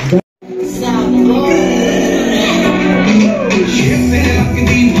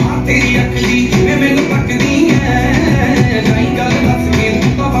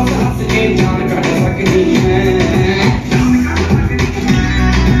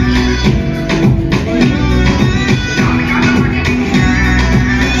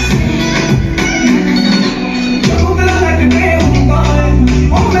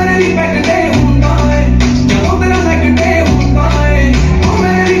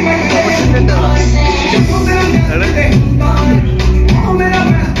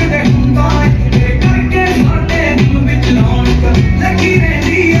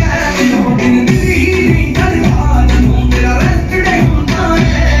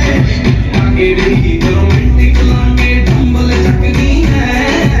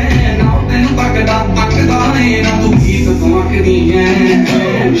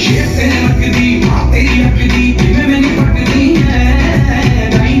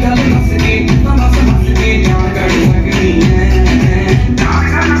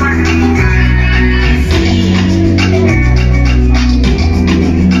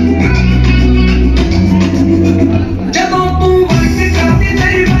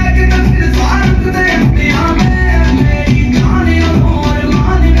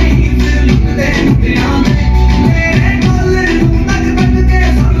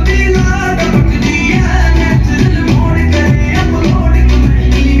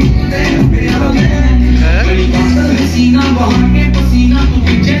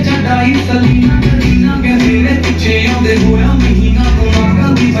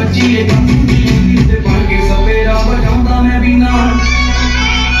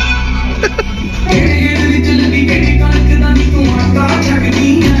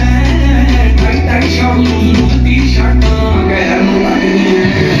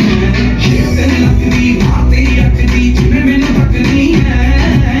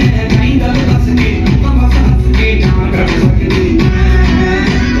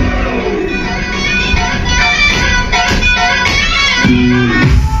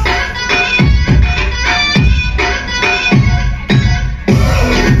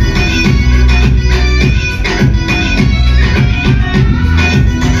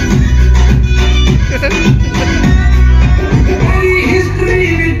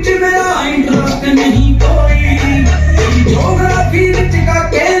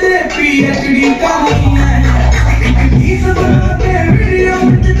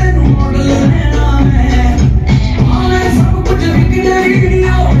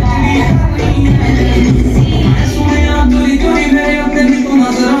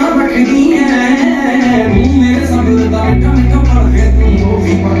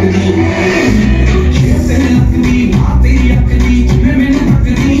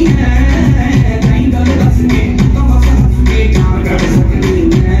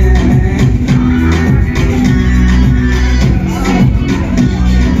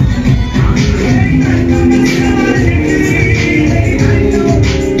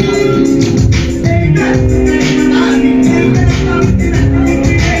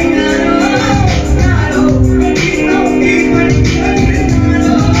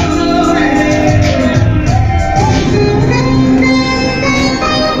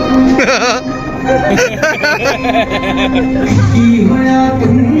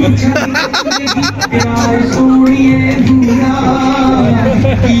 प्यार सोनिए दूरा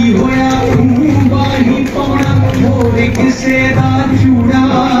की होया तू बाही पाना होर किसे दा चूड़ा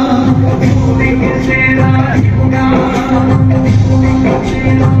होर किसे दा चूड़ा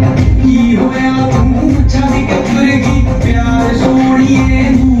की होया तू छड़ के फिर गई प्यार सोनिए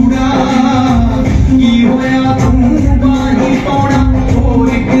दूरा की होया तू बाही पाना होर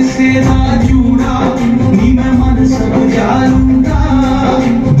किसे दा चूड़ा नी मैं मन सब जालूंगा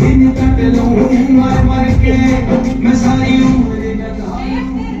दिन कट लूं मर मर के मैं सारी उम्र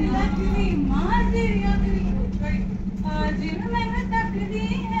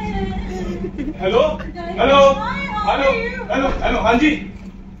hello hello hello hello hello हाँ जी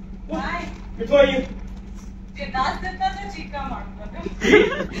कितों आई है ये दास देता तो चीका मारता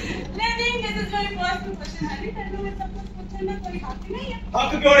लेकिन this is very personal question है नहीं तेरे में सब कुछ पूछने में कोई हक नहीं है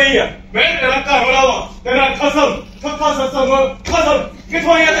हक क्यों नहीं है मैं तेरा घर वाला हूँ तेरा खसम ठक्का ससम खसम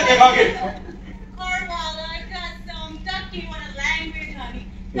कितों आई है ते खा के और वाला कसम टक्की वाला लैंग्वेज हनी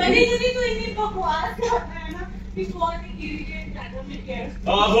कभी कभी तो इतनी बकवास करता है ना कि बहुत ही इरिटेट करता है केयर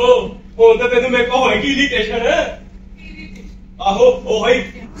आहो ਹੁਣ ਤਾਂ ਤੈਨੂੰ ਮੇਰੇ ਕੋ ਹੋਏਗੀ ਇਰੀਟੇਸ਼ਨ ਆਹੋ ਉਹੀ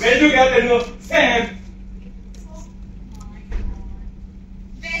ਮੈਂ ਜੋ ਕਿਹਾ ਤੈਨੂੰ ਸੈਮ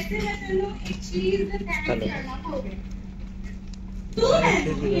वैसे मैं तेनू एक चीज थैंक करना होगा तू है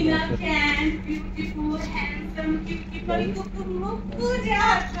inner can beautiful handsome beautiful तू मुझे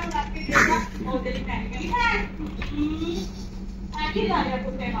अच्छा लगती है और दिल पहन गई है आखिर आ गया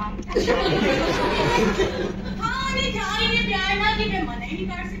तो तेमान हाँ नहीं जाए ये प्यार ना कि मैं मना ही नहीं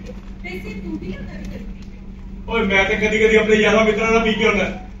कर सकती वैसे तू भी क्या करती ਓਏ ਮੈਂ ਤੇ ਕਦੀ ਕਦੀ ਆਪਣੇ ਯਾਰਾਂ ਮਿੱਤਰਾਂ ਨਾਲ ਪੀ ਕੇ ਹੁੰਦਾ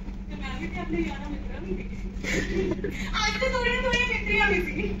तो मैं भी अपने यारा मित्रों में आज तो थोड़ी थोड़ी मित्रियां भी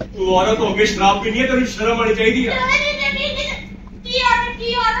थी ਤੂੰ ਔਰਤ ਹੋ ਕੇ ਸ਼ਰਾਬ ਪੀਣੀ ਹੈ ਤੈਨੂੰ ਸ਼ਰਮ ਆਣੀ ਚਾਹੀਦੀ ਹੈ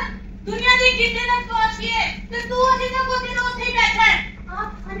की औरत दुनिया की जितने तक पहुंची है तो तू अभी तक वो दिन ਉੱਥੇ ਹੀ बैठा है आप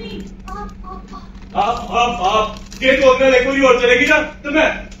हनी आप ਜੇ ਤੂੰ ਆਪਣੇ ਲਈ ਕੋਈ ਹੋਰ ਚਲੇਗੀ ਨਾ ਤੇ ਮੈਂ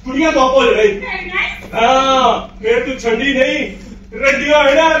ਕੁੜੀਆਂ ਤੋਂ ਭੁੱਲ ਰਹੀ ਹਾਂ ਫਿਰ ਤੂੰ ਛੱਡੀ ਨਹੀਂ ਰੱਡੀਆਂ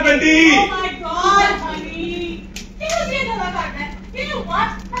ਹੈ ਨਾ ਰੰਡੀ ओ माय गॉड हनी ਕਿਉਂ ਇਹ ਗੱਲਾਂ ਕਰਦਾ ਹੈ ਯੂ نو ਵਾਟ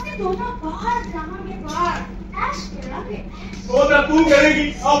ਅਸੀਂ ਦੋਨੋਂ ਬਾਹਰ ਜਾਵਾਂਗੇ ਬਾਹਰ ਐਸ਼ ਕਰਾਂਗੇ ਉਹ ਤਾਂ ਤੂੰ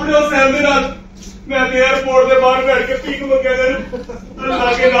ਕਰੇਗੀ ਆਪਣੇ ਉਸ ਸੈਮ ਦੇ ਨਾਲ ਮੈਂ ਤੇ 에어ਪੋਰਟ ਦੇ ਬਾਹਰ ਬੈਠ ਕੇ ਪੀਕ ਮੰਗਿਆ ਕਰ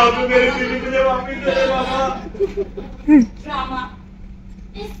ਅੱਲਾ ਕੇ ਨਾਮ ਤੋਂ ਮੇਰੇ ਦਿਲ ਵਿੱਚ ਵਾਪਸ ਦੇ ਦੇ ਬਾਬਾ ड्रामा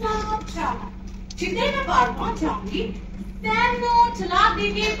इस ड्रामा जितने मैं बाहर पहुंच जाऊंगी सैम को चला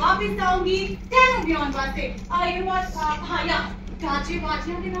देके वापस आऊंगी तेनू भी ऑन वास्ते आई नो हाँ या गाजे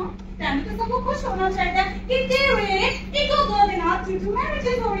बाजियां के नाम तेनू तो सबको खुश होना चाहिए कि तेरे इको दो दिन आज तू मैं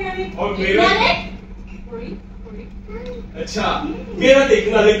मुझे सोनिया नहीं और मेरा अच्छा मेरा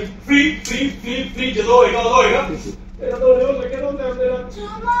देखने वाले फ्री फ्री फ्री फ्री ਜਦੋਂ ਹੋਏਗਾ ਤੇਰਾ ਤਾਂ ਉਹ ਲੱਗੇ ਨਾ ਹੁੰਦਾ ਤੇਰਾ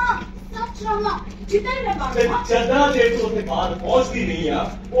ड्रामा सब ड्रामा जितने मैं बाहर ਜਿਆਦਾ ਦੇਰ ਤੋਂ ਉੱਥੇ ਬਾਹਰ ਪਹੁੰਚਦੀ ਨਹੀਂ ਆ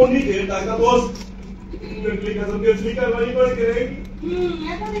ਉਨੀ ਦੇਰ ਤੱਕ ਤਾਂ ਦੋਸਤ ਨਿਕਲੀ ਕਸਮ ਦੀ ਅਸਲੀ ਕਾਰਵਾਈ ਬਣ ਕੇ ਰਹੇਗੀ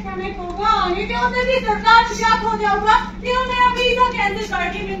ऐसा दिखाने को होगा नहीं तो उसे भी सरकार शिकायत हो जाऊंगा कि वो मेरा वीजा कैंसिल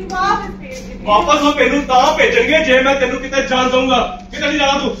करके मेरे वापस भेज दे ਵਾਪਸ ਉਹ ਤੈਨੂੰ ਤਾਂ ਭੇਜਣਗੇ ਜੇ ਮੈਂ ਤੈਨੂੰ ਕਿਤੇ ਜਾਣ ਦਊਂਗਾ ਕਿਤੇ ਨਹੀਂ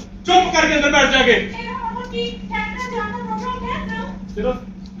ਜਾਣਾ ਤੂੰ ਚੁੱਪ ਕਰਕੇ ਅੰਦਰ ਬੈਠ ਜਾ ਕੇ मेरा मतलब कि कैनेडा जाना होगा कैसे ਸਿਰਫ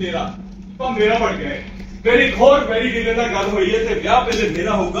ਤੇਰਾ ਤਾਂ ਮੇਰਾ ਬਣ ਗਿਆ ਹੈ ਮੇਰੀ ਹੋਰ ਮੇਰੀ ਡੀਲਰ ਨਾਲ ਗੱਲ ਹੋਈ ਹੈ ਤੇ ਵਿਆਹ ਪਹਿਲੇ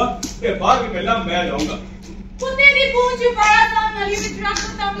ਮੇਰਾ ਹੋਊਗਾ ਤੇ ਬਾਅਦ ਵਿੱਚ ਪਹਿਲਾਂ ਮੈਂ ਜਾਊਂਗਾ कुत्ते दी पूंछ बड़ा सा नली में रख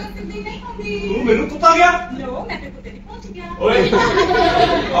सकता हूं सिद्धि नहीं होगी ਤੂੰ ਮੈਨੂੰ ਕੁੱਤਾ ਗਿਆ लो मैं तो कुत्ते दी पूंछ गया ਓਏ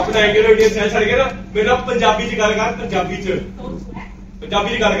ਆਪਣਾ ਐਂਗਲ ਸਹਿ ਛੱਡ ਕੇ ਨਾ ਮੇਰਾ ਪੰਜਾਬੀ ਚ ਗੱਲ ਕਰ ਪੰਜਾਬੀ ਚ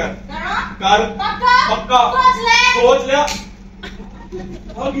ਪੰਜਾਬੀ ਚ ਗੱਲ ਕਰ ਕਰ पक्का ਪੱਕਾ ਸੋਚ ਲਿਆ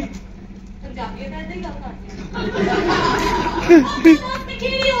ਹੋ ਗਈ पंजाबी ਦਾ ਹੀ ਗੱਲ ਕਰਦੇ ਹਾਂ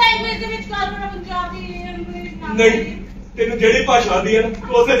ਕਿਹੜੀ ਲੈਂਗੁਏਜ ਦੇ ਵਿੱਚ ਗੱਲ ਕਰਨਾ ਪੰਜਾਬੀ ਇੰਗਲਿਸ਼ ਨਹੀਂ ਤੈਨੂੰ ਜਿਹੜੀ ਭਾਸ਼ਾ ਆਉਂਦੀ ਹੈ ਨਾ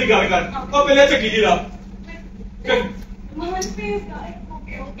ਤੂੰ ਉਸੇ ਦੀ ਗੱਲ ਕਰ ਉਹ ਪਹਿਲੇ ਚੱਕੀ ਜੀ ਲਾ ਮਮਨ ਪਲੀਜ਼ ਗਾਇ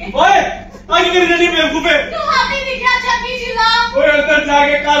ਓਕੇ ਓਏ ਅੱਜ ਮੇਰੀ ਜਿਹੜੀ ਬੇਵਕੂਫੇ ਤੂੰ ਹਾਥੀ ਦਿਖਿਆ ਚੱਕੀ ਜੀ ਲਾ ਓਏ ਅੰਦਰ ਜਾ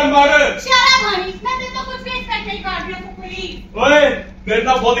ਕੇ ਕਰ ਮਾਰ ਸ਼ਰਮ ਆਣੀ ਮੈਂ ਤੇ ਤਾਂ ਕੁਝ ਵੀ ਐਕਸਪੈਕਟ ਨਹੀਂ ਕਰ ਰਹੀ ਹਾਂ ਪਲੀਜ਼ ਓਏ ਮੇਰੇ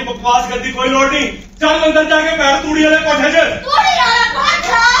ਨਾਲ ਬਹੁਤੀ ਬਕਵਾਸ ਕਰਨ ਦੀ ਕੋਈ ਲੋੜ ਨਹੀਂ ਚੱਲ ਅੰਦਰ ਜਾ ਕੇ ਪੈਰ ਤੂੜੀ ਵਾਲੇ ਕੋਠੇ 'ਚ ਤੂੜੀ ਵਾਲਾ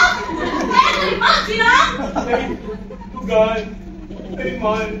ਕੋਠਾ ਮੈਂ ਤੇਰੀ ਮਾਂ ਸੀ ਨਾ ਤੂੰ ਗਾਇ ਤੇਰੀ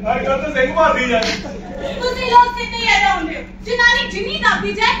ਮਾਂ ਹਰ ਗੱਲ ਤੇ ਸਿੰਘ ਮਾਰਦੀ ਜਾਂਦੀ ਤੁਸੀਂ ਲੋਕ ਸਿੱਧੇ ਹੀ ਜਾਂਦੇ ਹੋ ਜਿਨਾਨੀ ਜਿੰਨੀ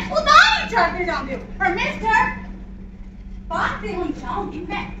ਦੱਬੀ ਜਾਏ ਉਦਾਂ ਹੀ ਚੜਦੇ ਜਾਂਦੇ ਹੋ ਪਰ ਮਿਸਟਰ ਬਾਤ ਤੇ ਹੁਣ ਚਾਹੂੰਗੀ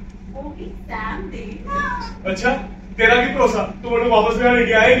ਮੈਂ ਉਹ ਵੀ ਸੈਮ ਦੇ ਅੱਛਾ ਤੇਰਾ ਕੀ ਭਰੋਸਾ ਤੂੰ ਮੈਨੂੰ ਵਾਪਸ ਵਿਆਹ ਲੈ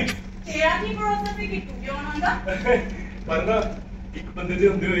ਕੇ ਆਏਗੀ ਤੇਰਾ ਕੀ ਭਰੋਸਾ ਸੀ ਕਿ ਤੂੰ ਕਿਉਂ ਆਉਂਦਾ ਪਰ ਨਾ ਇੱਕ ਬੰਦੇ ਦੇ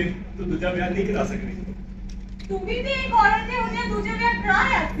ਹੁੰਦੇ ਹੋਏ ਤੂੰ ਦੂਜਾ ਵਿਆਹ ਨਹੀਂ ਕਰਾ ਸਕਦੀ ਤੂੰ ਵੀ ਤੇ ਇੱਕ ਔਰਤ ਦੇ ਹੁੰਦੇ ਦੂਜੇ ਵਿਆਹ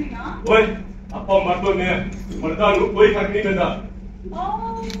ਕਰਾਇਆ ਸੀ ਨਾ ਓਏ ਆਪਾਂ ਮਰਦ ਹੁੰਦੇ ਆ ਮਰਦਾਂ ਨੂੰ ਕੋਈ ਫਰਕ ਨਹੀਂ ਪੈਂਦਾ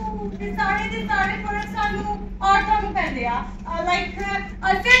ਤੇ ਸਾਰੇ ਦੇ ਸਾਰੇ ਫਰਕ ਸਾਨੂੰ ਔਰਤਾਂ ਨੂੰ ਪੈਂਦੇ ਆ ਲਾਈਕ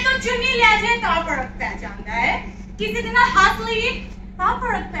ਸਿਰ ਤੋਂ ਚੁੰਨੀ ਲੈ ਜੇ ਤਾਂ ਫਰਕ ਪੈ ਜਾਂਦਾ ਹੈ ਕਿਸੇ ਦੇ ਨਾਲ ਹੱਥ ਲਈਏ ਤਾਂ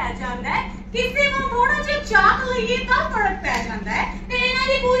ਫਰਕ ਪੈ ਜਾਂਦਾ ਹੈ किसी को थोड़ा जिहा चाक लईए तां फर्क पै जांदा है ते इन्हां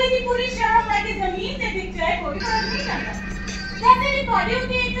दी पूरी शर्म लैके जमीन ते दिख जाए कोई फर्क नहीं करदा। जैसे कि ਤੁਹਾਡੇ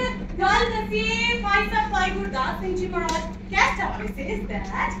ਉੱਤੇ ਇੱਕ ਗੱਲ ਦੱਸੀਏ ਭਾਈ ਸਾਹਿਬ ਭਾਈ ਗੁਰਦਾਸ ਸਿੰਘ ਜੀ ਮਹਾਰਾਜ guest always says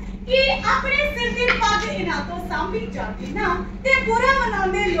that कि अपने सिर दी पग इन्हां तो सांभी जाती ना ते बुरा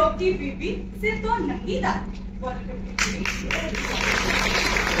मनांदे लोकी बीबी सिर तो नंगी दा।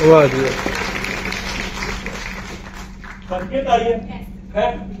 वाह जी करके तालियां है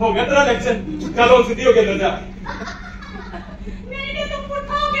हो गया तेरा लेक्चर चलो सीधी हो गया अंदर जा मेरे तो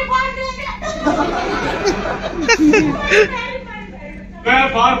पुट्ठा के बाहर दे मैं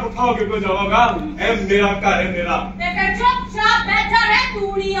बाहर पुट्ठा होके क्यों जाऊंगा ए मेरा घर है मेरा ते फिर चुपचाप बैठा रह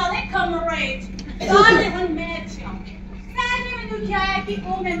तूड़ी वाले कमरेच बाहर दे हन मैच सर ने मैनू क्या है कि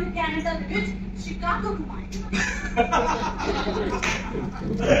वो मैनू कनाडा दे विच शिकागो घुमाए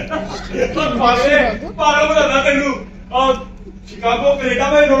पागल बनाना तेनू और शिकागो कनाडा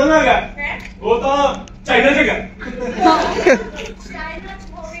में थोड़ा ना गया वो तो चाइना से गया चाइना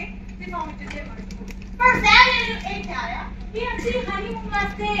होवे ते नॉन ते पर सर ने एक आया कि ਅਸੀਂ ਹਨੀਮੂਨ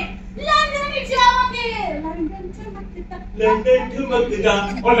ਵਾਸਤੇ ਲੰਡਨ ਵਿੱਚ ਜਾਵਾਂਗੇ ਲੰਡਨ ਚ मत जा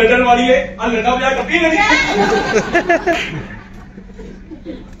और लंदन वाली है और लंदन बजा कभी नहीं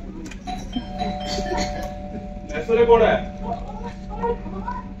ऐसा रिकॉर्ड है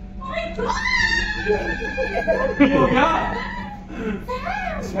हो गया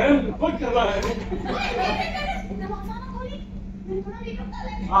सर कुछ कर रहा है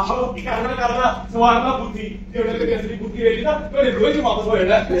आहो करना सवारना बुद्धि जेड़े ते असली बुद्धि रही ना तेरे रोज वापस हो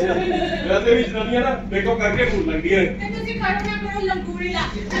जाना मेरा ते भी जनानियां ना देखो करके भूल लगदी है ते तुसी खड़ो ना करो लंगूरी ला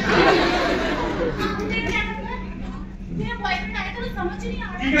मेरा बॉयफ्रेंड आया तो समझ नहीं आ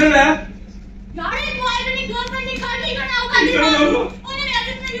रहा की करना है यार ये बॉयफ्रेंड की गर्लफ्रेंड की खाली बनाओ खाली उन्हें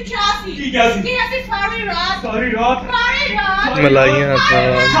मैसेज में लिखा सी की क्या सी कि ऐसे सारी रात मलाइयां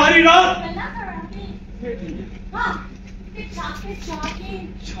सारी रात हां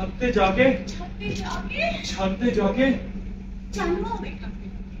छाते जाके चंदो बेटा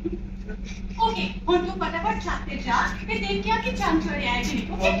ओके और तू फटाफट छाते जा ये देख क्या कि चंद चढ़ आए कि नहीं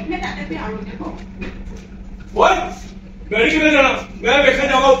ओके मैं दादा पे आ रहा हूं देखो ओए गाड़ी किधर जाना मैं देखा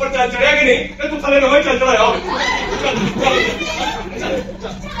जाऊंगा ऊपर चल चढ़िया कि नहीं कि तू थले रहो चल चढ़ाया हो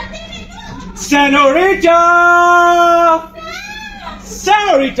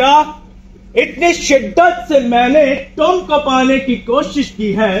सेनोरिटा इतनी शिद्दत से मैंने तुमको पाने की कोशिश की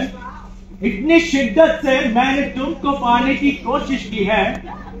है इतनी शिद्दत से मैंने तुमको पाने की कोशिश की है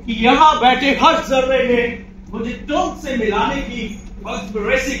कि यहाँ बैठे हर जर्रे ने मुझे तुमसे मिलाने की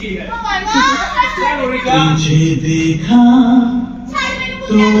कॉन्स्पिरेसी की है तुझे देखा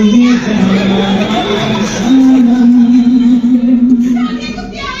तो ये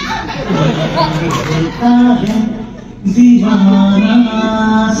दीवाना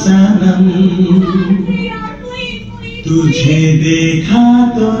सनम तुझे देखा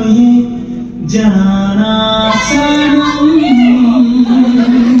तो ये जाना सनम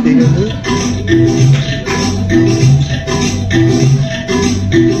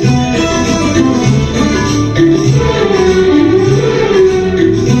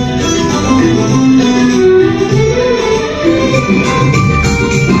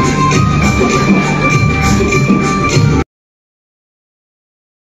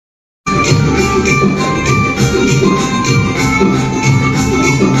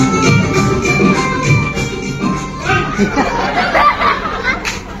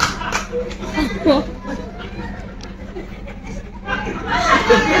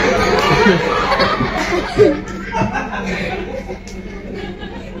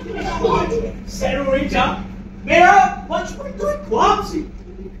सेनोरिटा मेरा बचपन तो एक ख्वाब सी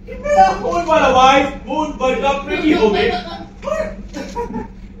कि मेरा होने वाला वाइफ मून बड़ा प्रेमी हो गए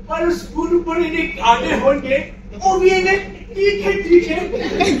पर उस मून पर इन्हें कांटे होंगे और भी इन्हें ठीक है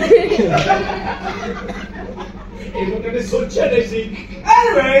ये तो मैंने सोचा नहीं सी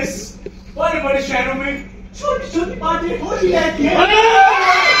एनीवेज बड़े शहरों में छोटी बातें होती रहती है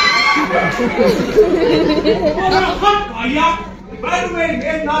भैया मैं मेल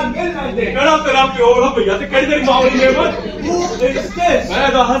ना दे कड़ा तेरा प्योर हो भैया ते केड़ी तेरी मावली में मत Who is this? मैं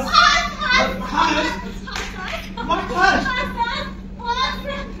तो हंस What hus?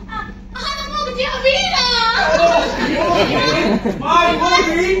 My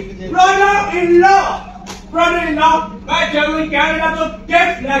movie brother-in-law मैं जर्मनी कनाडा तो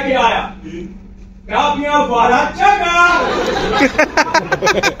गिफ्ट लेके आया कापियां बारह चगा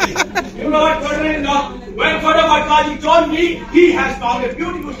You know what brother-in-law When Fatafat Kaji told me he has found a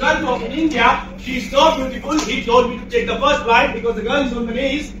beautiful girl from India, she's so beautiful, he told me to take the first flight because the girl is on the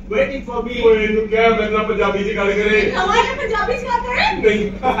knees waiting for me. मैं पंजाबी से गल करे हमारे पंजाबी से बात करें नहीं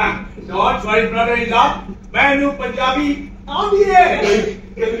Don't worry brother-in-law, मैं पंजाबी आती है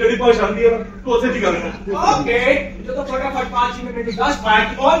तेरी भाषा आती है तो उसे ही करना Okay, ਜਦੋਂ ਫਟਾਫਟ 5 ਮਿੰਟ ਦੀ ਦੱਸ ਪਾਇਆ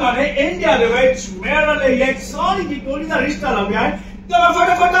ਕਿ ਉਹਨਾਂ ਨੇ ਇੰਡੀਆ ਦੇ ਵਿੱਚ ਮੇਰੇ ਲਈ ਇੱਕ ਸੋਹਣੀ ਜਿਹੀ ਕੁੜੀ ਦਾ ਰਿਸ਼ਤਾ ਲੱਭਿਆ ਹੈ ਤਾਂ ਮੈਂ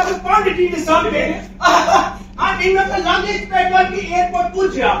ਫਟਾਫਟ ਆਪਣੀ ਕੁਆਂਟੀਟੀ ਦੇ ਸਾਹਮਣੇ ਆਂਟੀ ਮੈਂ ਤਾਂ ਲੰਗੇਜ ਪੈਟਰ ਕੀ 에어ਪੋਰਟ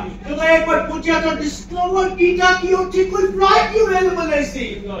ਪੁੱਛਿਆ ਜਦੋਂ 에어ਪੋਰਟ ਪੁੱਛਿਆ ਤਾਂ ਡਿਸਕਵਰ ਕੀਤਾ ਕਿ ਉੱਥੇ ਕੋਈ ਫਲਾਈਟ ਹੀ ਅਵੇਲੇਬਲ ਨਹੀਂ ਸੀ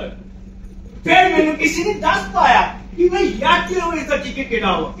ਫਿਰ ਮੈਨੂੰ ਕਿਸੇ ਨੇ ਦੱਸ ਪਾਇਆ ਕਿ ਮੈਂ ਯਾਟ 에ਅਰਵੇਜ਼ ਦਾ ਟਿਕਟ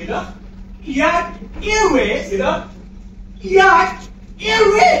ਕਢਾਉਂ ਕਿਹਦਾ ਯਾਟ 에ਅਰਵੇਜ਼ ਕਿਹਦਾ ਯਾਟ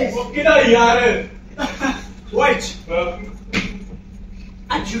에ਅਰਵੇਜ਼ ਉਹ ਕਿਹੜਾ ਯਾਰ Wait.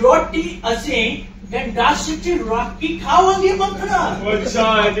 At roti ਅਸੀਂ ਗੰਡਾਸੇ ਤੇ ਰੋਟੀ ਖਾਵਾਂਗੇ ਮੱਖਣਾ ਅੱਛਾ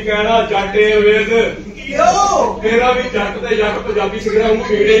ਅੱਜ ਕਹਿਣਾ ਜੱਟ 에ਅਰਵੇਜ਼ ਯੋ ਤੇਰਾ ਵੀ ਜੱਟ ਤੇ ਜੱਟ ਪੰਜਾਬੀ ਸਿੱਖਣਾ ਉਹ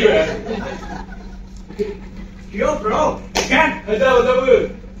ਕਿਹੜੇ ਹੀ ਹੋਇਆ ਯੋ bro can ਅੱਛਾ ਮਤਲਬ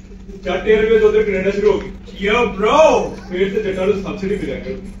ਜੱਟ 에ਅਰਵੇਜ਼ ਉਧਰ ਕੈਨੇਡਾ ਸ਼ੁਰੂ ਹੋ ਗਈ yo bro ਫਿਰ ਤੇ ਜੱਟਾਂ ਨੂੰ ਸਬਸਿਡੀ ਮਿਲਿਆ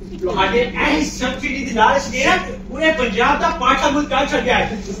ਕਰੂ ਤੁਹਾਡੇ ਐਹੀ ਸਬਸਿਡੀ ਦੀ ਲਾਲਚ ਨੇ ਪੂਰੇ ਪੰਜਾਬ ਦਾ ਪਾਠਾ ਮੁਲਕ ਕਰ ਛੱਡਿਆ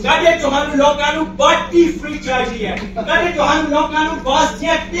ਹੈ ਕਦੇ ਤੁਹਾਨੂੰ ਲੋਕਾਂ ਨੂੰ ਬੱਤੀ ਫ੍ਰੀ ਚਾਹੀਦੀ ਹੈ ਕਦੇ ਤੁਹਾਨੂੰ ਲੋਕਾਂ ਨੂੰ ਬੱਸ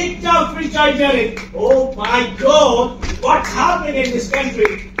ਦੀਆਂ ਟਿਕਟਾਂ ਫ੍ਰੀ ਚਾਹੀਦੀਆਂ ਨੇ oh my god what's happening in this country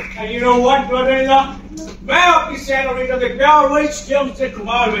and you know what brother-in-law ਮੈਂ ਆਪਣੀ ਸੈਨੋਰੀਟਾ ਦੇ ਪਿਆਰ ਵਿੱਚ ਜਮ ਸੇ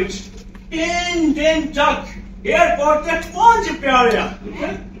ਕੁਮਾਰ ਵਿੱਚ 3 ਦਿਨ ਤੱਕ 에어ਪੋਰਟ ਤੇ ਪਹੁੰਚ ਪਿਆਰਿਆ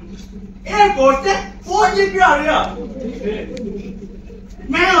에어ਪੋਰਟ ਤੇ ਪਹੁੰਚ ਪਿਆਰਿਆ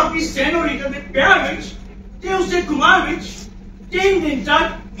मैं अपनी सेनोरिटा में प्यार विच ते उसे कुमार विच 3 दिन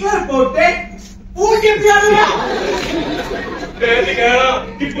तक एयरपोर्ट पे पूंजे प्यार लिया ਤੇ ਨਹੀਂ ਕਹਿਣਾ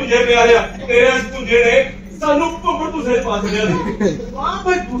ਕਿ ਪੁੰਜੇ ਪਿਆਰਿਆ ਤੇਰੇ ਇਸ ਪੁੰਜੇ ਨੇ ਸਾਨੂੰ ਭੁੱਬੜ ਤੁਸੇ ਪਾ ਦਿਆ वहां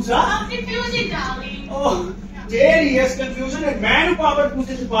पर पूछा confusing darling ओह तेरी इस कंफ्यूजन ने मैंने पावर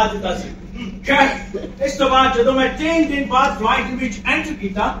पूछे से पा दिता सी खैर इस तो बाद जब मैं 3 दिन बाद फ्लाइट विच एंटर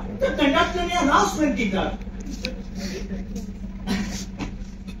कीता तो कंडक्टर ने अनाउंसमेंट कीता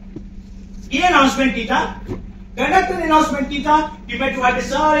ये अनाउंसमेंट की था कंडक्टर ने अनाउंसमेंट की था कि मैं तुम्हारे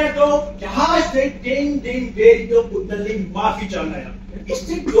सारे तो जहाज से 3 दिन देरी तो पुतली माफी चाहना है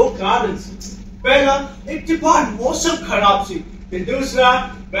इसके 2 कारण पहला एक तो बहुत मौसम खराब सी फिर दूसरा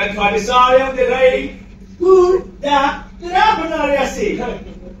मैं तुम्हारे सारे दे रही गुड़ा तेरा बना रहा सी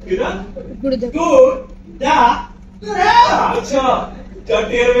गुड़ा अच्छा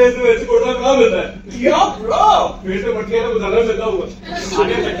जट एयरवेज ਦੇ ਵਿੱਚ ਕੋਟਾ ਕਾ ਮਿਲਦਾ ਹੈ यो ब्रो ਫਿਰ ਤੇ ਮੱਠੀਆਂ ਦਾ ਬਦਲਣਾ ਮਿਲਦਾ ਹੋਊਗਾ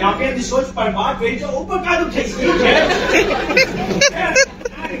सारे पंजाबियों की सोच पर बात हुई जो ऊपर का तो ठीक है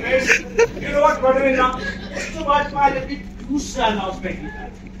you know what brother-in-law इसके बाद पायलट ने दूसरा अनाउंसमेंट किया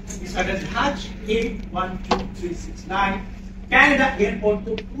इसका जहाज A12369 कनाडा एयरपोर्ट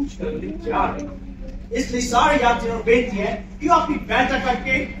को पूछ कर जा रहे हैं इसलिए सारे यात्रियों को बेनती है कि अपनी बैठक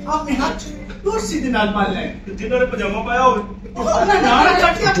करके अपने हाथ कुर्सी के नाल मार लें ਜਿਨ੍ਹਾਂ ਨੇ ਪਜਾਮਾ ਪਾਇਆ ਹੋਵੇ अपना नारा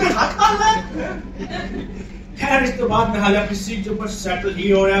करके अपने हाथ मार लें खैर इस तो बाद मैं हाल अपनी सीट के ऊपर सेटल ही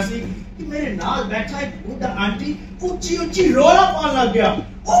हो रहा सी कि मेरे नाल बैठा एक बूढ़ा आंटी ऊंची ऊंची रोला पाने लग गया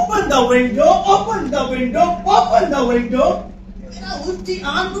open the window open the window open the window मेरा ऊंची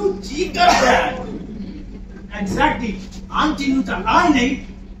आंटू जी कर रहा है एग्जैक्टली आंटी नु तो आई नहीं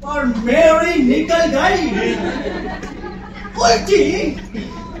और मेरी निकल गई उल्टी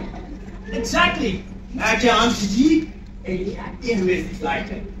एग्जैक्टली मैं क्या आंटी जी एयरवेज की फ्लाइट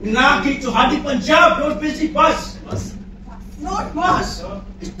है ना कि तुम्हारी पंजाब रोड पे सी बस नॉट बस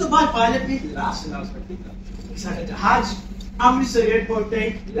इस तो बाद पायलट ने लास्ट अनाउंसमेंट किया सारा जहाज अमृतसर एयरपोर्ट पे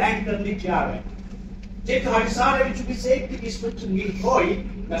लैंड करने जा रहा है जे तुम्हारे सारे विच भी से एक किस्मत चंगी होई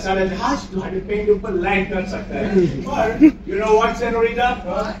ना सारा जहाज तुम्हारे पेड़ ऊपर लैंड कर सकता है पर यू नो व्हाट सेनोरिटा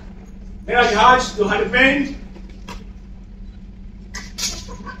मेरा जहाज तुम्हारे पेड़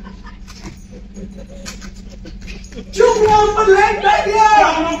चुप रहो पर लैंड कर दिया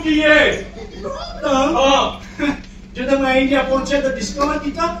ਕੰਮ ਕੀ ਹੈ हाँ जब मैं इंडिया पहुंचा तो डिस्कवर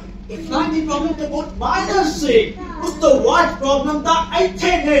किया इफ्लाइट की प्रॉब्लम तो बहुत माइनर से उस तो व्हाट प्रॉब्लम था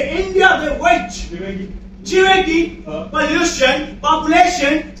ਇੱਥੇ ਨੇ ਇੰਡੀਆ ਦੇ ਵਿੱਚ ਜਿਵੇਂ ਕਿ pollution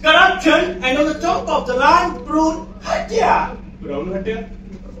population corruption and on the top of the land ਭਰੂਣ ਹੱਤਿਆ ਬਰਾਉਨ ਹਟਿਆ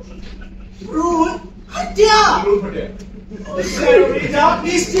ਭਰੂਣ ਹੱਤਿਆ ਜ਼ਰੂਰ ਹਟਿਆ सेनोरिटा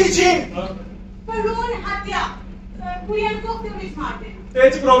प्लीज टीचिंग भ्रूण हत्या कुड़ियों को क्यों नहीं मारते ਤੇ ਇਹ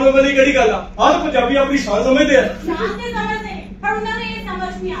ਚ ਪ੍ਰੋਬਲਮ ਵਾਲੀ ਕਿਹੜੀ ਗੱਲ ਆ ਆਹ ਤਾਂ ਪੰਜਾਬੀ ਆਪਣੀ ਸ਼ਾਨ ਸਮਝਦੇ ਆ शान से समझते हैं पर उन्हें ये समझ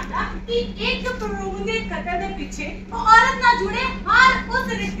नहीं आता कि एक भ्रूण के कत्ल के पीछे वो औरत ना जुड़े हर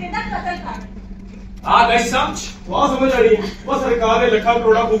उस रिश्ते का कत्ल कर आ गई समझ ਵਾਹ ਸਮਝ ਆਣੀ ਉਹ ਸਰਕਾਰ ਨੇ ਲੱਖਾਂ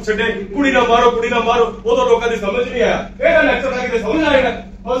ਕਰੋੜਾਂ ਫੂਕ ਛੱਡੇ ਕੁੜੀ ਨਾ ਮਾਰੋ ਉਹ ਤਾਂ ਲੋਕਾਂ ਦੀ ਸਮਝ ਨਹੀਂ ਆਇਆ ਇਹਦਾ ਲੈਕਚਰ ਲੈ ਕੇ ਸਮਝ ਆਏਗਾ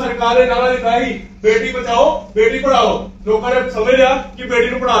और सरकार ने नारा लिखा ही बेटी बचाओ बेटी पढ़ाओ लोगों ने समझ लिया कि बेटी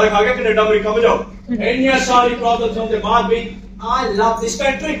को पढ़ा रखा के कनाडा अमेरिका में जाओ इंडिया सारी प्रॉब्लम्स होने के बाद भी I love this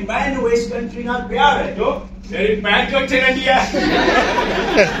country मैंने इस कंट्री नाल प्यार है जो मेरी बहन जो अच्छे इंडिया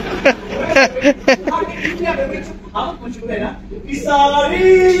हम कुछ बोले ना कि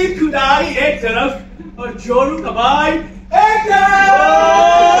सारी खुदाई एक तरफ और जोरू कबाई एक तरफ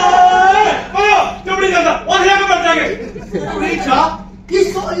चुपड़ी जाता और यहाँ पर जाके Rita, he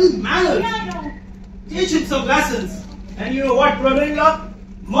saw you manners. Teach him some lessons. And you know what, brother-in-law?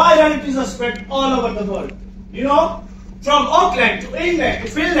 My relatives are spread all over the world. You know, from Auckland to England to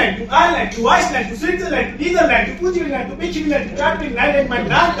Finland to Ireland to Iceland to Switzerland to Netherlands to Puntland to Michigan to Capriland and my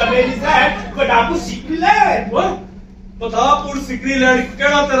grandmother is that, but I'm a secret land. What? पतापुर Sikri land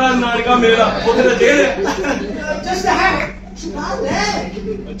केड़ा तेरा नानका मेरा उधर jail है Just a hat.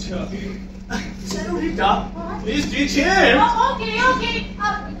 अच्छा Senorita, please teach him. Okay.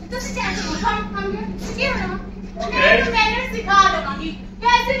 Just stand up. Come here. Here now. Okay. मैंने सिखा दूंगी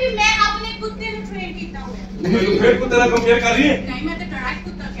वैसे भी मैं अपने कुत्ते को ट्रेन किया हुआ है मेरे फिर कुत्ते का कंपेयर कर रही है नहीं मैं तो ट्राई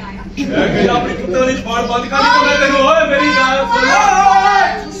कुत्ता क्या आया मैं कहना अपने कुत्ते वाली बात बंद कर तो मैं तेरे ओए मेरी गाल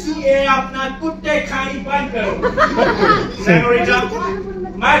सुन ये अपना कुत्ते खानी बंद करो Senorita,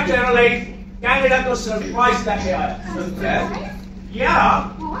 मैं तेरे कनाडा को सरप्राइज लेके आया Yeah,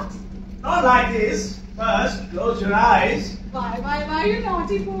 not like this. First, close your eyes. Why you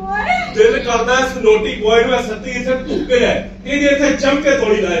naughty boy दिल करता है इस नोटी बॉय को सत्ती इसे तुक्के है ये इसे जम के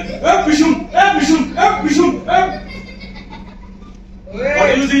तोड़ी लाए ए बिशुम और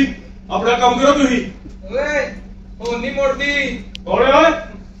यू सी अपना काम करो तू ही ओए ओ नहीं मोड़दी कौन है ओए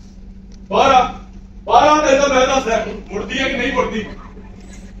बारह तेरे तो मैं दस है मुड़ती है कि नहीं मुड़ती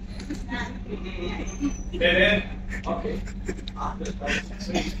Baby. Okay.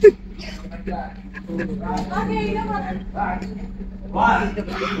 Okay, you know what? 1,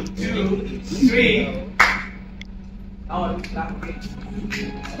 2, 3. Now clap again.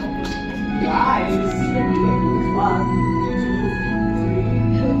 Guys. 1,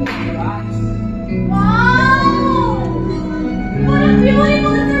 2, 3. Guys. Wow! What a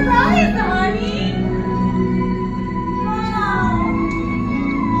beautiful surprise, honey! Wow!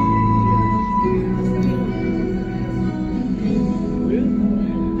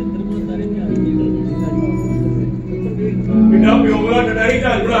 बिना प्योगला डडाई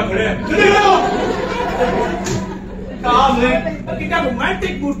ढाल बना खड़े हैं काम है कितना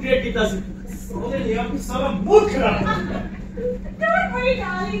रोमांटिक मूड क्रिएट किया सी ਉਹਨੇ ਲਿਆ ਕਿ ਸਾਰਾ मूड खराब Don't worry,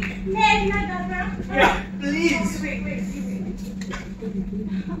 darling. मैं इतना डर रहा हूँ. Yeah, please. Wait.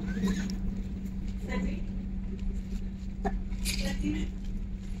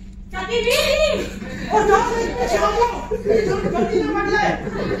 Satti, really? Oh, darling, Sharma. Don't worry,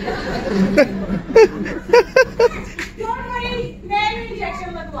 Don't worry, मैंने इंजेक्शन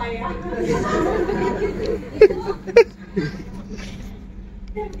लगवाया.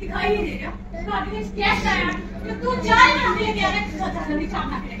 दिखाई नहीं दे रहा. गाड़ी में कैश आया. तो तू जाए ना मेरे क्या है? सजा नहीं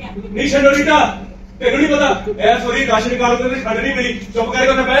सामना करेगा. नहीं शनोरीटा तेनू नहीं पता ए सॉरी राशन कार्ड ਤੇ ਖੰਡ ਨਹੀਂ ਮਿਲੀ ਚੁੱਪ ਕਰਕੇ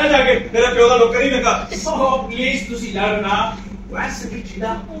ਉੱਥੇ ਬਹਿ ਜਾ ਕੇ ਤੇਰੇ ਪਿਓ ਦਾ ਲੋਕਰ ਨਹੀਂ ਲੱਗਾ Oh, please, ਤੁਸੀਂ ਲੜਨਾ. वैसे भी चिड़ा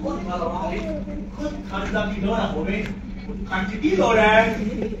बहुत वाला है. खुद खानदान की डोरा होवे. खांची की डोरा है.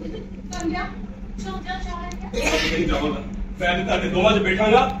 समझा? चल जा क्या? ਨਹੀਂ ਜਾਵਾਂਗਾ ਮੈਂ ਤੇ ਤੁਹਾਡੇ ਦੋਵਾਂ 'ਚ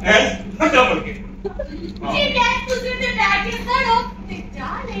ਬੈਠਾਂਗਾ ਐ ਠੰਡਾ ਬਣ ਕੇ ठीक है, तुझे तो बैठ के करो.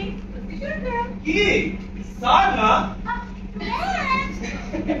 जा नहीं. की सारना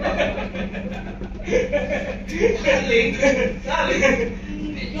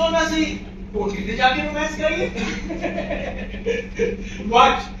क्यों ना सी कोठी से जाके रोमांस करिए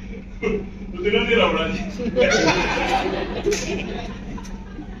वाच तू तेरा नहीं रवड़ा जी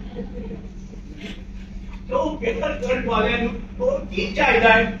तो पेपर कर वाले नु को की चाहिए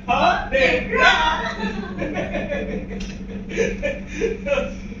है हां देखना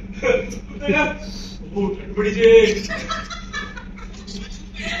तेरा बूट बड़ी जे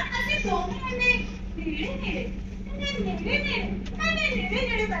अरे तो मैंने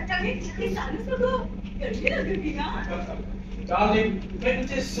नेड़े बच्चा भी सालों से तो गर्मी लगेगी ना डार्लिंग मैं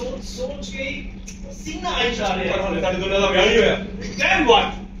तुझे सोच के सीना आई जा रहे पर होने ताड़ी दोनों का ब्याह नहीं होया Then what?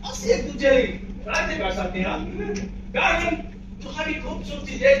 असली एक दूसरे राजी कर सकते हैं डार्लिंग तुम्हारी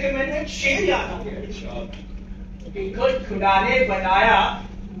खूबसूरती देख के मैंने एक शेर याद आ गया कि खुद खुदा ने बनाया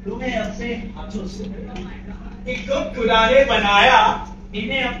तुम्हें अपने हाथों से कि खुद खुदा ने बनाया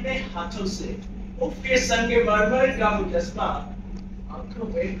इन्हें अपने हाथों से उसके संग मरमर का मुजस्मा आंखों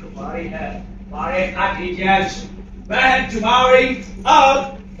में तुम्हारी है हमारे हाथी जैस बहन तुम्हारी अब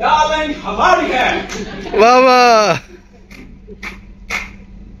डार्लिंग हमारी है वाह वाह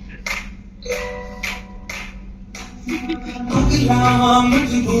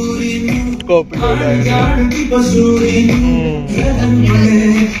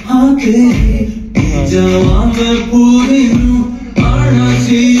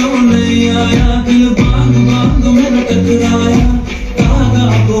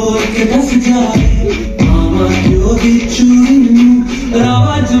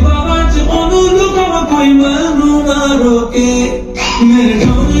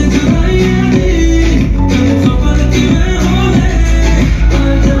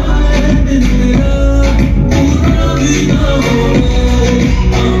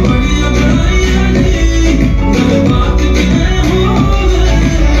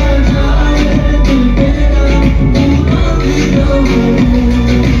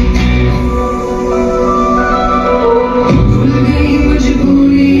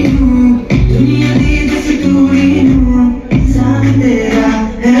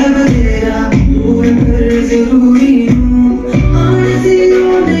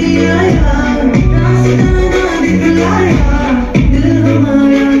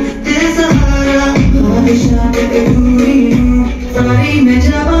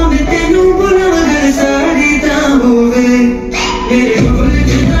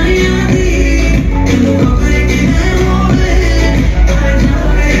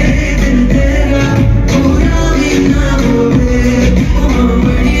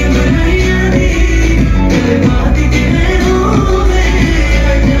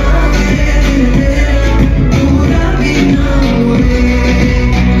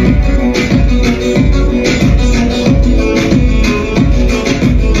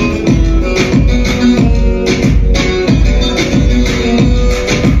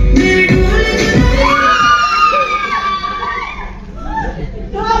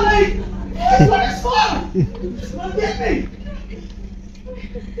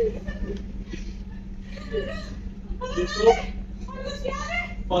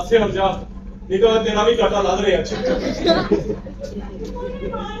पासे हट जा, नहीं तो तेरा भी काटा लाद रहे अच्छे।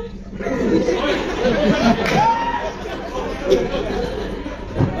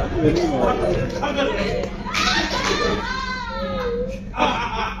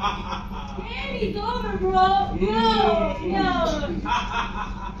 It's over, bro. No.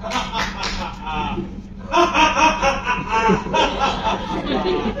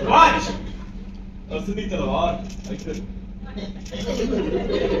 Watch. असली तलवार ऐसे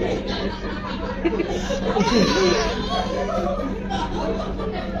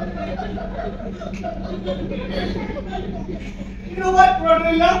You know what,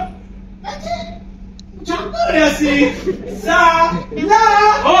 brother-in-law? Jumper ऐसी सा ला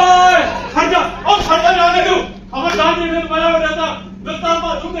ओए हट जा जाने दो खबरदार नहीं तो बड़ा हो जाता दस्ता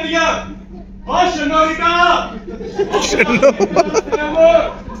बाथू करिया और शनोरिका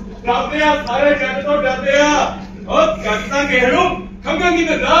डरते हैं सारे जग तो डरते हैं और गत्ता केहरू खंगंगी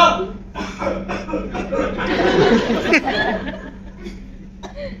करना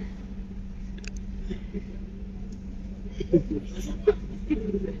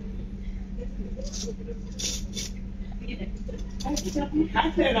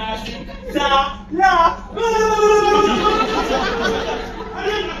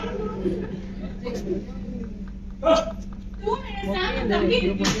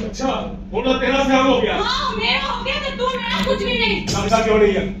अच्छा बोला तेरा स्याम हो गया हाँ मेरा हो गया तो तू मेरा कुछ भी नहीं समझा क्यों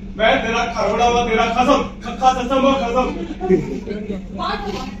नहीं है मैं तेरा खरवड़ा हुआ तेरा कसम खक्का ससम और कसम बात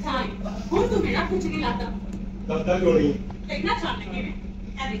तो अच्छा है हूँ तू मेरा कुछ नहीं लाता दफ्तर क्यों नहीं देखना चाहते हैं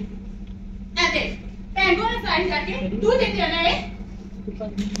ऐसे पैंगो ने साइन करके तू देते है ना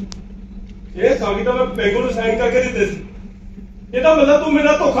ये सागिता में पैंगो ने साइन करके देते ये तो मतलब तू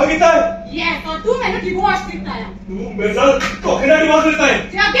मेरा धोखा किया है यस और तू मैंने डिवोर्स देता है तू मेरे साथ धोखे ना डिवोर्स देता है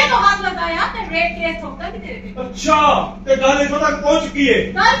जब ये तो हाथ लगाया तो रेप केस होता भी तेरे पे अच्छा ते गाल इस तक पहुंच चुकी है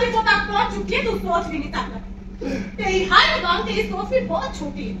कल भी तो तक पहुंच चुकी है तू सोच भी नहीं सकता तेरी हर काम तेरी सोच भी बहुत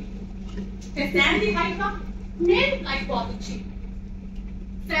छोटी है ते सैम दी हाइट का मेरी लाइफ बहुत अच्छी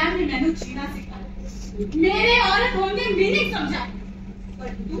सैम ने मैंने जीना सिखाया मेरे औरत होंगे मीनिंग समझा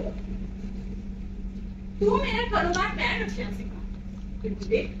पर तू मेरे घरों बाहर पैर रखना सिखा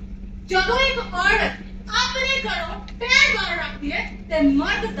ਜਦੋਂ ਇੱਕ ਔਰਤ ਆਪਣੇ ਘਰੋਂ ਪੈਰ ਬਾਹਰ ਰੱਖਦੀ ਹੈ ਤੇ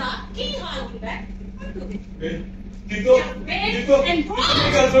ਮਰਦ ਦਾ ਕੀ ਹਾਲ ਹੁੰਦਾ ਹੈ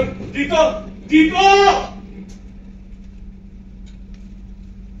जीतो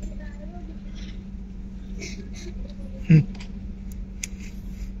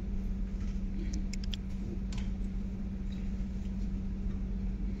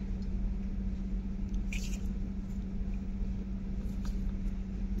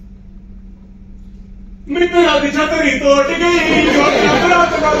मित्रा की छतरी तोड़ गई जो छतरा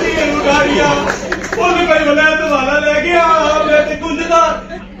तुम्हारी उड़ारिया ਉਹਨੇ ਕੋਈ ਬੋਲਿਆ ਦਵਾਲਾ ਲੈ ਗਿਆ ਮੈਂ ਤੇ ਗੁੰਝਦਾ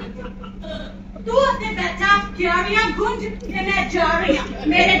ਤੂੰ ਉੱਤੇ ਬੈਠਾ ਕਿਆਰੀਆਂ ਗੁੰਝ ਤੇ ਮੈਂ ਜਾ ਰਹੀ ਹਾਂ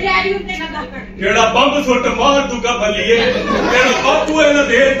ਮੇਰੇ ਡੈਡੀ ਉੱਤੇ ਨਾ ਗੱਲ ਕਰ ਜਿਹੜਾ ਬੰਬ ਸੁੱਟ ਮਾਰ ਦੂਗਾ ਭੱਲੀਏ ਜਿਹੜਾ ਬਾਪੂ ਇਹਨਾਂ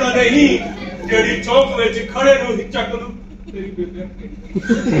ਦੇਤਾ ਨਹੀਂ ਜਿਹੜੀ ਚੌਕ ਵਿੱਚ ਖੜੇ ਨੂੰ ਹੀ ਚੱਕ ਲੂ ਤੇਰੀ ਬੇਬੇ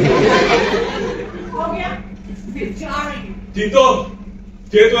ਹੋ ਗਿਆ ਮੈਂ ਜਾ ਰਹੀ ਹਾਂ ਜੀਤੋ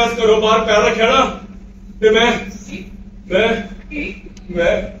ਜੇ ਤੂੰ ਇਸ ਘਰੋਂ ਬਾਹਰ ਪੈਰ ਰੱਖਿਆ ਨਾ ਤੇ ਮੈਂ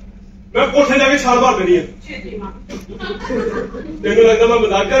ਕੋਠੇ ਜਾ ਕੇ ਛਾਲ ਮਾਰ ਦੇਣੀ ਹੈ ਛੇਤੀ ਮਾਰ ਤੈਨੂੰ ਲੱਗਦਾ ਮੈਂ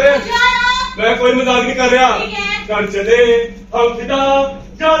ਮਜ਼ਾਕ ਕਰ ਰਿਹਾ मैं कोई मजाक नहीं कर रहा कर चले हम फिदा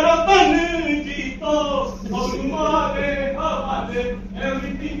जानो बन जीतो और मारे हवाले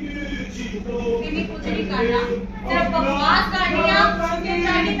एवरीथिंग जीतो मैंने कुछ नहीं करना सिर्फ बकवास कर दिया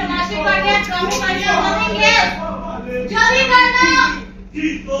सारे तमाशे कर दिया ड्रामे कर दिया करेंगे जल्दी करना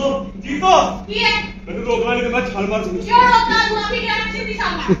जीतो जीतो ये मैंने रोकना नहीं मैं छाल मार दूंगा क्यों रोकना तू अभी क्या सीधी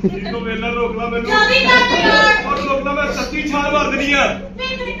छाल मार जीतो मेरा रोकना मैंने जल्दी कर यार और रोकना मैं सच्ची छाल मार देनी है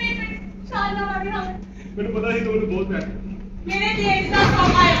नहीं छाल ना मारी हम मैंने पता ही तुम्हें बहुत प्यार मेरे देश का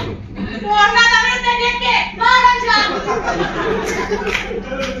काम आया तोड़ना था मैं उसे देख के मार अंजाम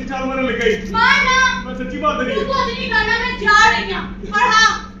चलो सच्ची छाल मारने लग गई मारना मैं सच्ची बात नहीं तू कुछ नहीं करना मैं जा रही हूं और हां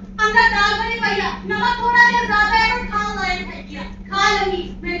अंदर दाल बनी भैया नमक थोड़ा सा ज्यादा है और खा लाए भैया खा लूंगी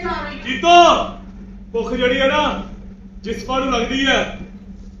मैं जा रही हूं जीतो भुख जड़ी है ना जिस्मां नूं लगदी है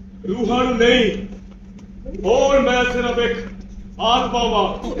रूहां नूं नहीं और मैं सिर्फ एक आग बाबा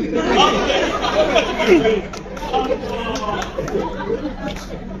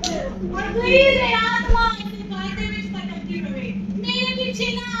और प्लीज आत्मा इस बातें में पटकती रहे मेरे पीछे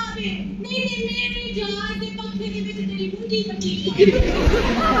ना आवे नहीं मेरी जान से पंखे के बीच तेरी बूटी पटी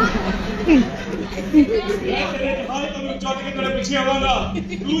हाय तुम चौक के तेरे पीछे आवांगा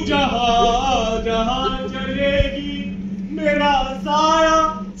तू जहां जहां चलेगी मेरा साया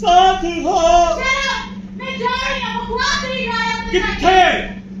साथ हो मैं जा रही हूं बकवास नहीं रहा किथे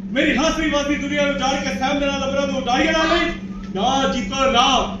मेरी हंसी वासी दुनिया में जान के सामने ना लबरा तो उठाई ना नहीं ना जीतो ना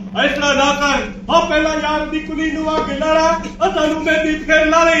ऐसा ना कर हाँ पहला यार दी कुली नुआ गिलारा असानू मैं दी फिर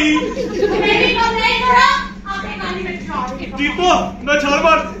ला रही मेरी को नहीं करा आगे गाली में जा रही हूं जीतो मैं छाल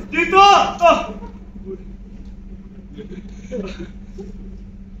मार जीतो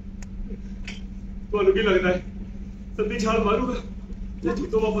ਤੁਹਾਨੂੰ ਕੀ ਲੱਗਦਾ ਹੈ ਸੱਤੀ ਛਾਲ ਮਾਰੂਗਾ ਤੇ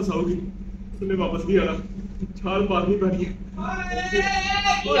ਜੀਤੋ ਵਾਪਸ ਆਊਗੀ ਉਹਨੇ ਵਾਪਸ ਨਹੀਂ ਆਣਾ ਛਾਲ ਮਾਰਨੀ ਪੈਣੀ ਹੈ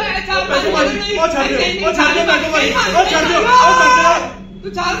ਉਹ ਛੱਡ ਦਿਓ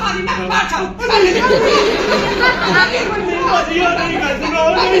ਤੂੰ ਛਾਲ ਮਾਰੀ ਨਾ ਮਾਰ ਛਾਲ ਨਹੀਂ ਕਰ ਦੂੰਗਾ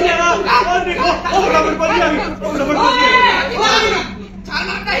ਉਹ ਨਹੀਂ ਜਾਣਾ ਉਹ ਦੇਖੋ ਉਹ ਰਬੜ ਪਾ ਦਿਆ ਉਹ ਰਬੜ ਪਾ ਦਿਆ ਛਾਲ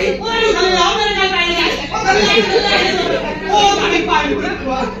ਮਾਰਦਾ ਹੀ ओए चलो मेरे घर पे ओ गाड़ी पाई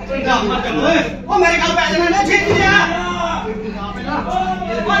पंजाब मत चलो ओ मेरे घर पे आना ना छेती आ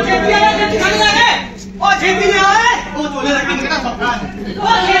ओ छेती आ ओ छेती आ ओ चोले का काम करना सपना है ओ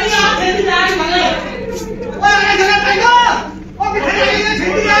छेती आ ओ अरे घर पे गो ओ किथे गई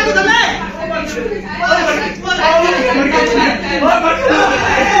छेती आ तू तले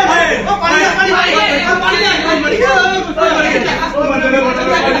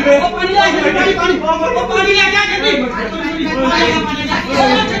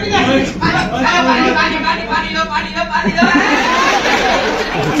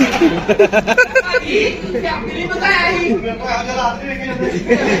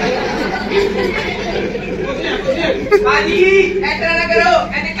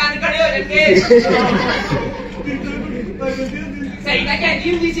सही का क्या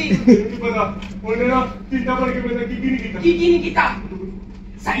टीम जी पता ਉਹਨੇ ਨਾ ਚੀਟਾ ਬਣ ਕੇ ਮੈਨੂੰ ਕੀ ਨਹੀਂ ਕੀਤਾ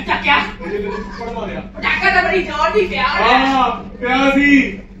सही का क्या ਉਹਨੇ ਮੈਨੂੰ ਪੜ ਮਾਰਿਆ पटाखा तो बड़ी जोर दी प्यार ਹਾਂ ਪਿਆ ਸੀ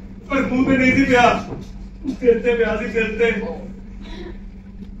ਪਰ ਮੂੰਹ ਤੇ ਨਹੀਂ ਸੀ ਪਿਆ ਸਿਰ ਤੇ ਪਿਆ ਸੀ ਸਿਰ ਤੇ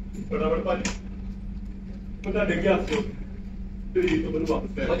ਬੜਾ ਭੱਜ ਪਤਾ ਡਿੱਗਿਆ ਸੀ ਤੇ ਜੀ ਤੋਂ ਮੈਨੂੰ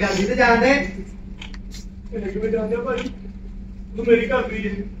ਵਾਪਸ ओ जल्दी से जान दे ਇਹ ਕਿਵੇਂ ਜਾਂਦੇ ਆ ਭਾਈ ਤੂੰ ਮੇਰੀ ਘਰ ਦੀ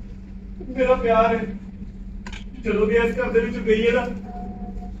ਹੈ ਮੇਰਾ ਪਿਆਰ ਹੈ ਜਦੋਂ ਵੀ ਇਸ ਘਰ ਦੇ ਵਿੱਚ ਗਈ ਹੈ ਨਾ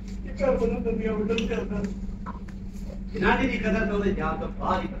ਇਹ ਘਰ ਬਣਾ ਦੰਦੀਆਂ ਵੱਢਣ ਕਰਦਾ नानी की कदर तो उसे जान तो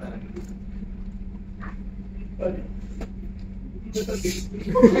बाहर ही पता लगी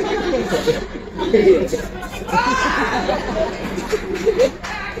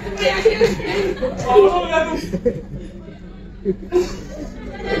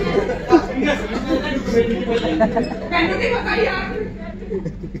मैंने नहीं पता यार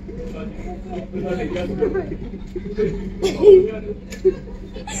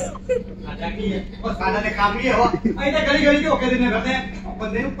और सादा ने काम नहीं हो ऐसे गली गली के होके देने रहते हैं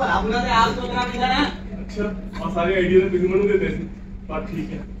बंदे ਨੂੰ ਭਲਾ ਬੁਲਾ ਤੇ ਆਪ ਸੋਚਣਾ ਪੈਂਦਾ ਨਾ ਅੱਛਾ ਆ ਸਾਰੇ ਆਈਡੀਆ ਤਾਂ ਤੁਸੀਂ ਮੈਨੂੰ ਦਿੰਦੇ ਸੀ ਪਰ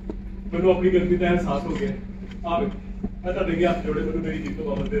ਠੀਕ ਹੈ ਮੈਨੂੰ ਆਪਣੀ ਗਲਤੀ ਦਾ ਅਹਿਸਾਸ ਹੋ ਗਿਆ ਆ ਵੇ ਮੈਂ ਤਾਂ ਦੇਖਿਆ ਹੱਥ ਜੋੜੇ ਮੈਨੂੰ ਮੇਰੀ ਜੀਤ ਤੋਂ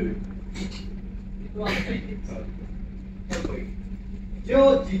ਵਾਪਸ ਦੇ ਦੇ जो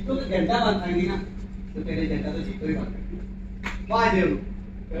जीतो तो झंडा बन पाएंगी ना तो तेरे झंडा तो जीतो ही बन पाएंगे वाह दे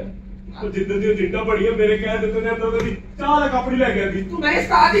जिद्दन दी चिट्टा बड़ी है मेरे कह देते ने तो दी चाह दा कपड़ी ले गया दी तू मेरे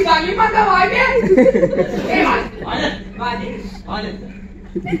साथ ही गाली मत आवाज दे ए वाज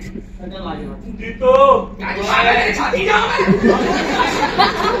जीतो क्या मेरे छाती जाओ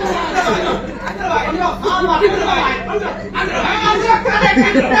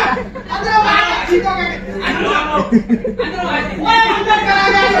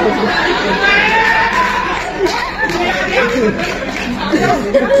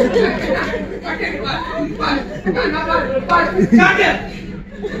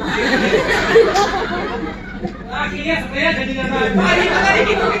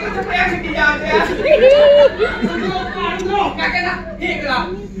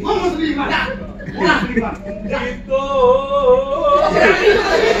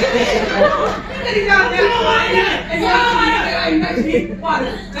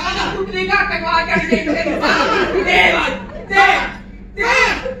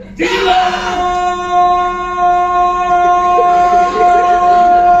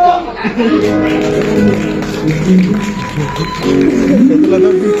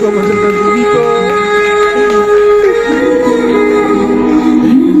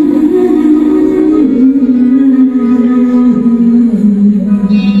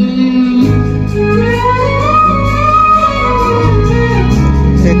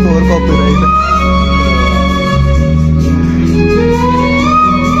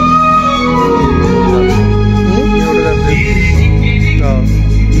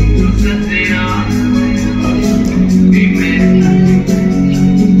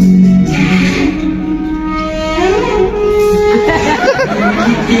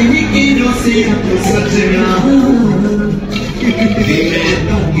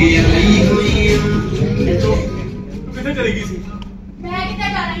कितने चलेगी सी मैं कितना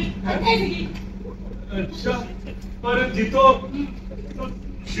जा रही अच्छे सी अच्छा पर जीतो तो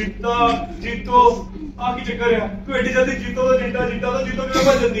जीता जीतो आकी चक्कर है तू एडी जल्दी जीतो तो जीता जीता तो जीतो क्यों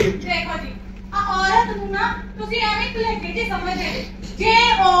बन जल्दी देखो जी आ औरत ਨੂੰ ਨਾ ਤੁਸੀਂ ਐਵੇਂ ਭੁਲੇਖੇ ਜੀ ਸਮਝਦੇ ਜੇ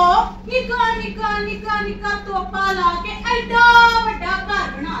ਉਹ ਨਿੱਕਾ ਤੋਪਾ ਲਾ ਕੇ ਐਡਾ ਵੱਡਾ ਘਰ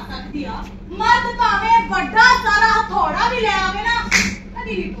ਬਣਾ ਸਕਦੀ ਆ ਮਰਦ ਭਾਵੇਂ ਵੱਡਾ ਸਾਰਾ ਹਥੌੜਾ ਵੀ ਲੈ ਆਵੇ ਨਾ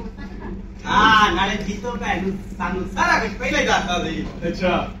ਕਦੀ ਨਹੀਂ ਤੋੜ ਸਕਦਾ हाँ नाले जीतो भैन सानू सारा कुछ पहले ही दसदा सी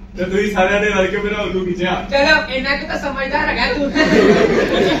अच्छा तो तुम सारे ने रल के मेरा उल्लू खिंचा चलो इन्ना को तो समझदार है तू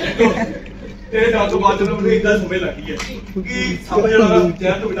तेरे जान तो बाद में मुझे इतना समझ लगी है क्योंकि समझ वाला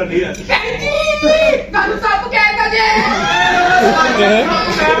चेहरा तो बेटा नहीं है तानू सब कहता जे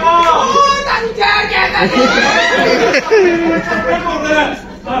तानू चार कहता जे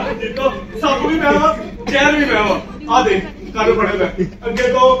जीतो सब भी मैं चेहरा भी मैं आ दे कानू पड़े मैं अगे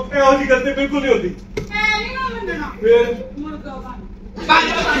तो ਇਹੋ ਜੀ ਗਲਤੀ ਬਿਲਕੁਲ ਨਹੀਂ ਹੁੰਦੀ ਮੈਂ ਨਹੀਂ ਨਾ ਮੰਨਣਾ फिर ਮੁਰਗਾ ਬਣ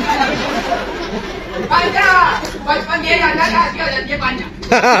पंजा बचपन ये गाना शादी हो जाती है पंजा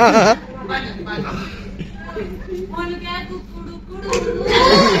ਉਹਨੂੰ ਕਹਿ ਤੂੰ ਕੁੜੂ ਕੁੜੂ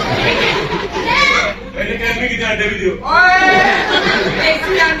मैंने कैमरे की अंडे भी दियो ओए एक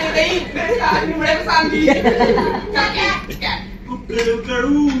भी आने नहीं मेरे साथ में बड़े पसंद की क्या कड़ू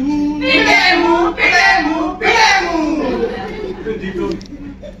कड़ू पिले मुंह जीतो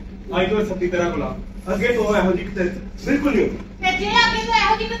आई तो सत्ती तरह बुला अगे तो ਇਹੋ ਜੀ ਕਿਤੇ ਬਿਲਕੁਲ ਨਹੀਂ ਹੋਣੀ ਤੇ ਜੇ ਅੱਗੇ ਤੋਂ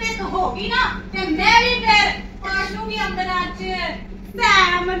ਇਹੋ ਜਿਹੀ ਕਿਤੇ ਹੋ ਗਈ ਨਾ ਤੇ ਮੈਂ ਵੀ ਫਿਰ ਪਾਸ਼ੂਗੀ ਅੰਦਰਾਂ ਚ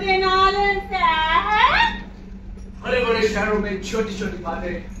ਸੈਮ ਦੇ ਨਾਲ ਸੈਮ बड़े बड़े शहरों में छोटी छोटी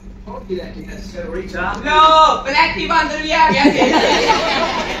बातें होती रहती है सेनोरिटा लो ब्लैकी बंदर भी आ गया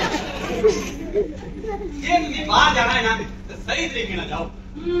ये तुझे बाहर जाना है ना तो सही तरीके ना जाओ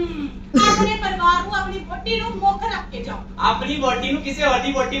अपने परिवार को अपनी वोटी नु मुख रख के जाओ अपनी वोटी नु किसी और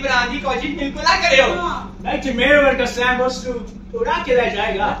दी वोटी बनाने की कोशिश बिल्कुल ना करियो नहीं मेरे वर्ग का सैम बस तू उड़ा के रह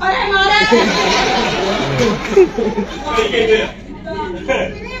जाएगा अरे मारे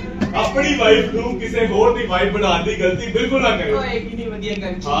अपनी वाइफ ਨੂੰ ਕਿਸੇ ਹੋਰ ਦੀ ਵਾਈਫ ਬਣਾਉਣ ਦੀ ਗਲਤੀ ਬਿਲਕੁਲ ਨਾ ਕਰਿਓ ओए कितनी बढ़िया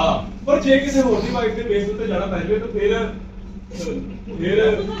गल ਹਾਂ ਪਰ ਜੇ ਕਿਸੇ ਹੋਰ ਦੀ ਵਾਈਫ ਦੇ ਬੇਸ ਉੱਤੇ ਜਾਣਾ ਪੈ ਜਾਵੇ ਤਾਂ ਫਿਰ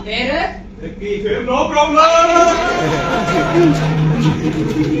नो प्रॉब्लम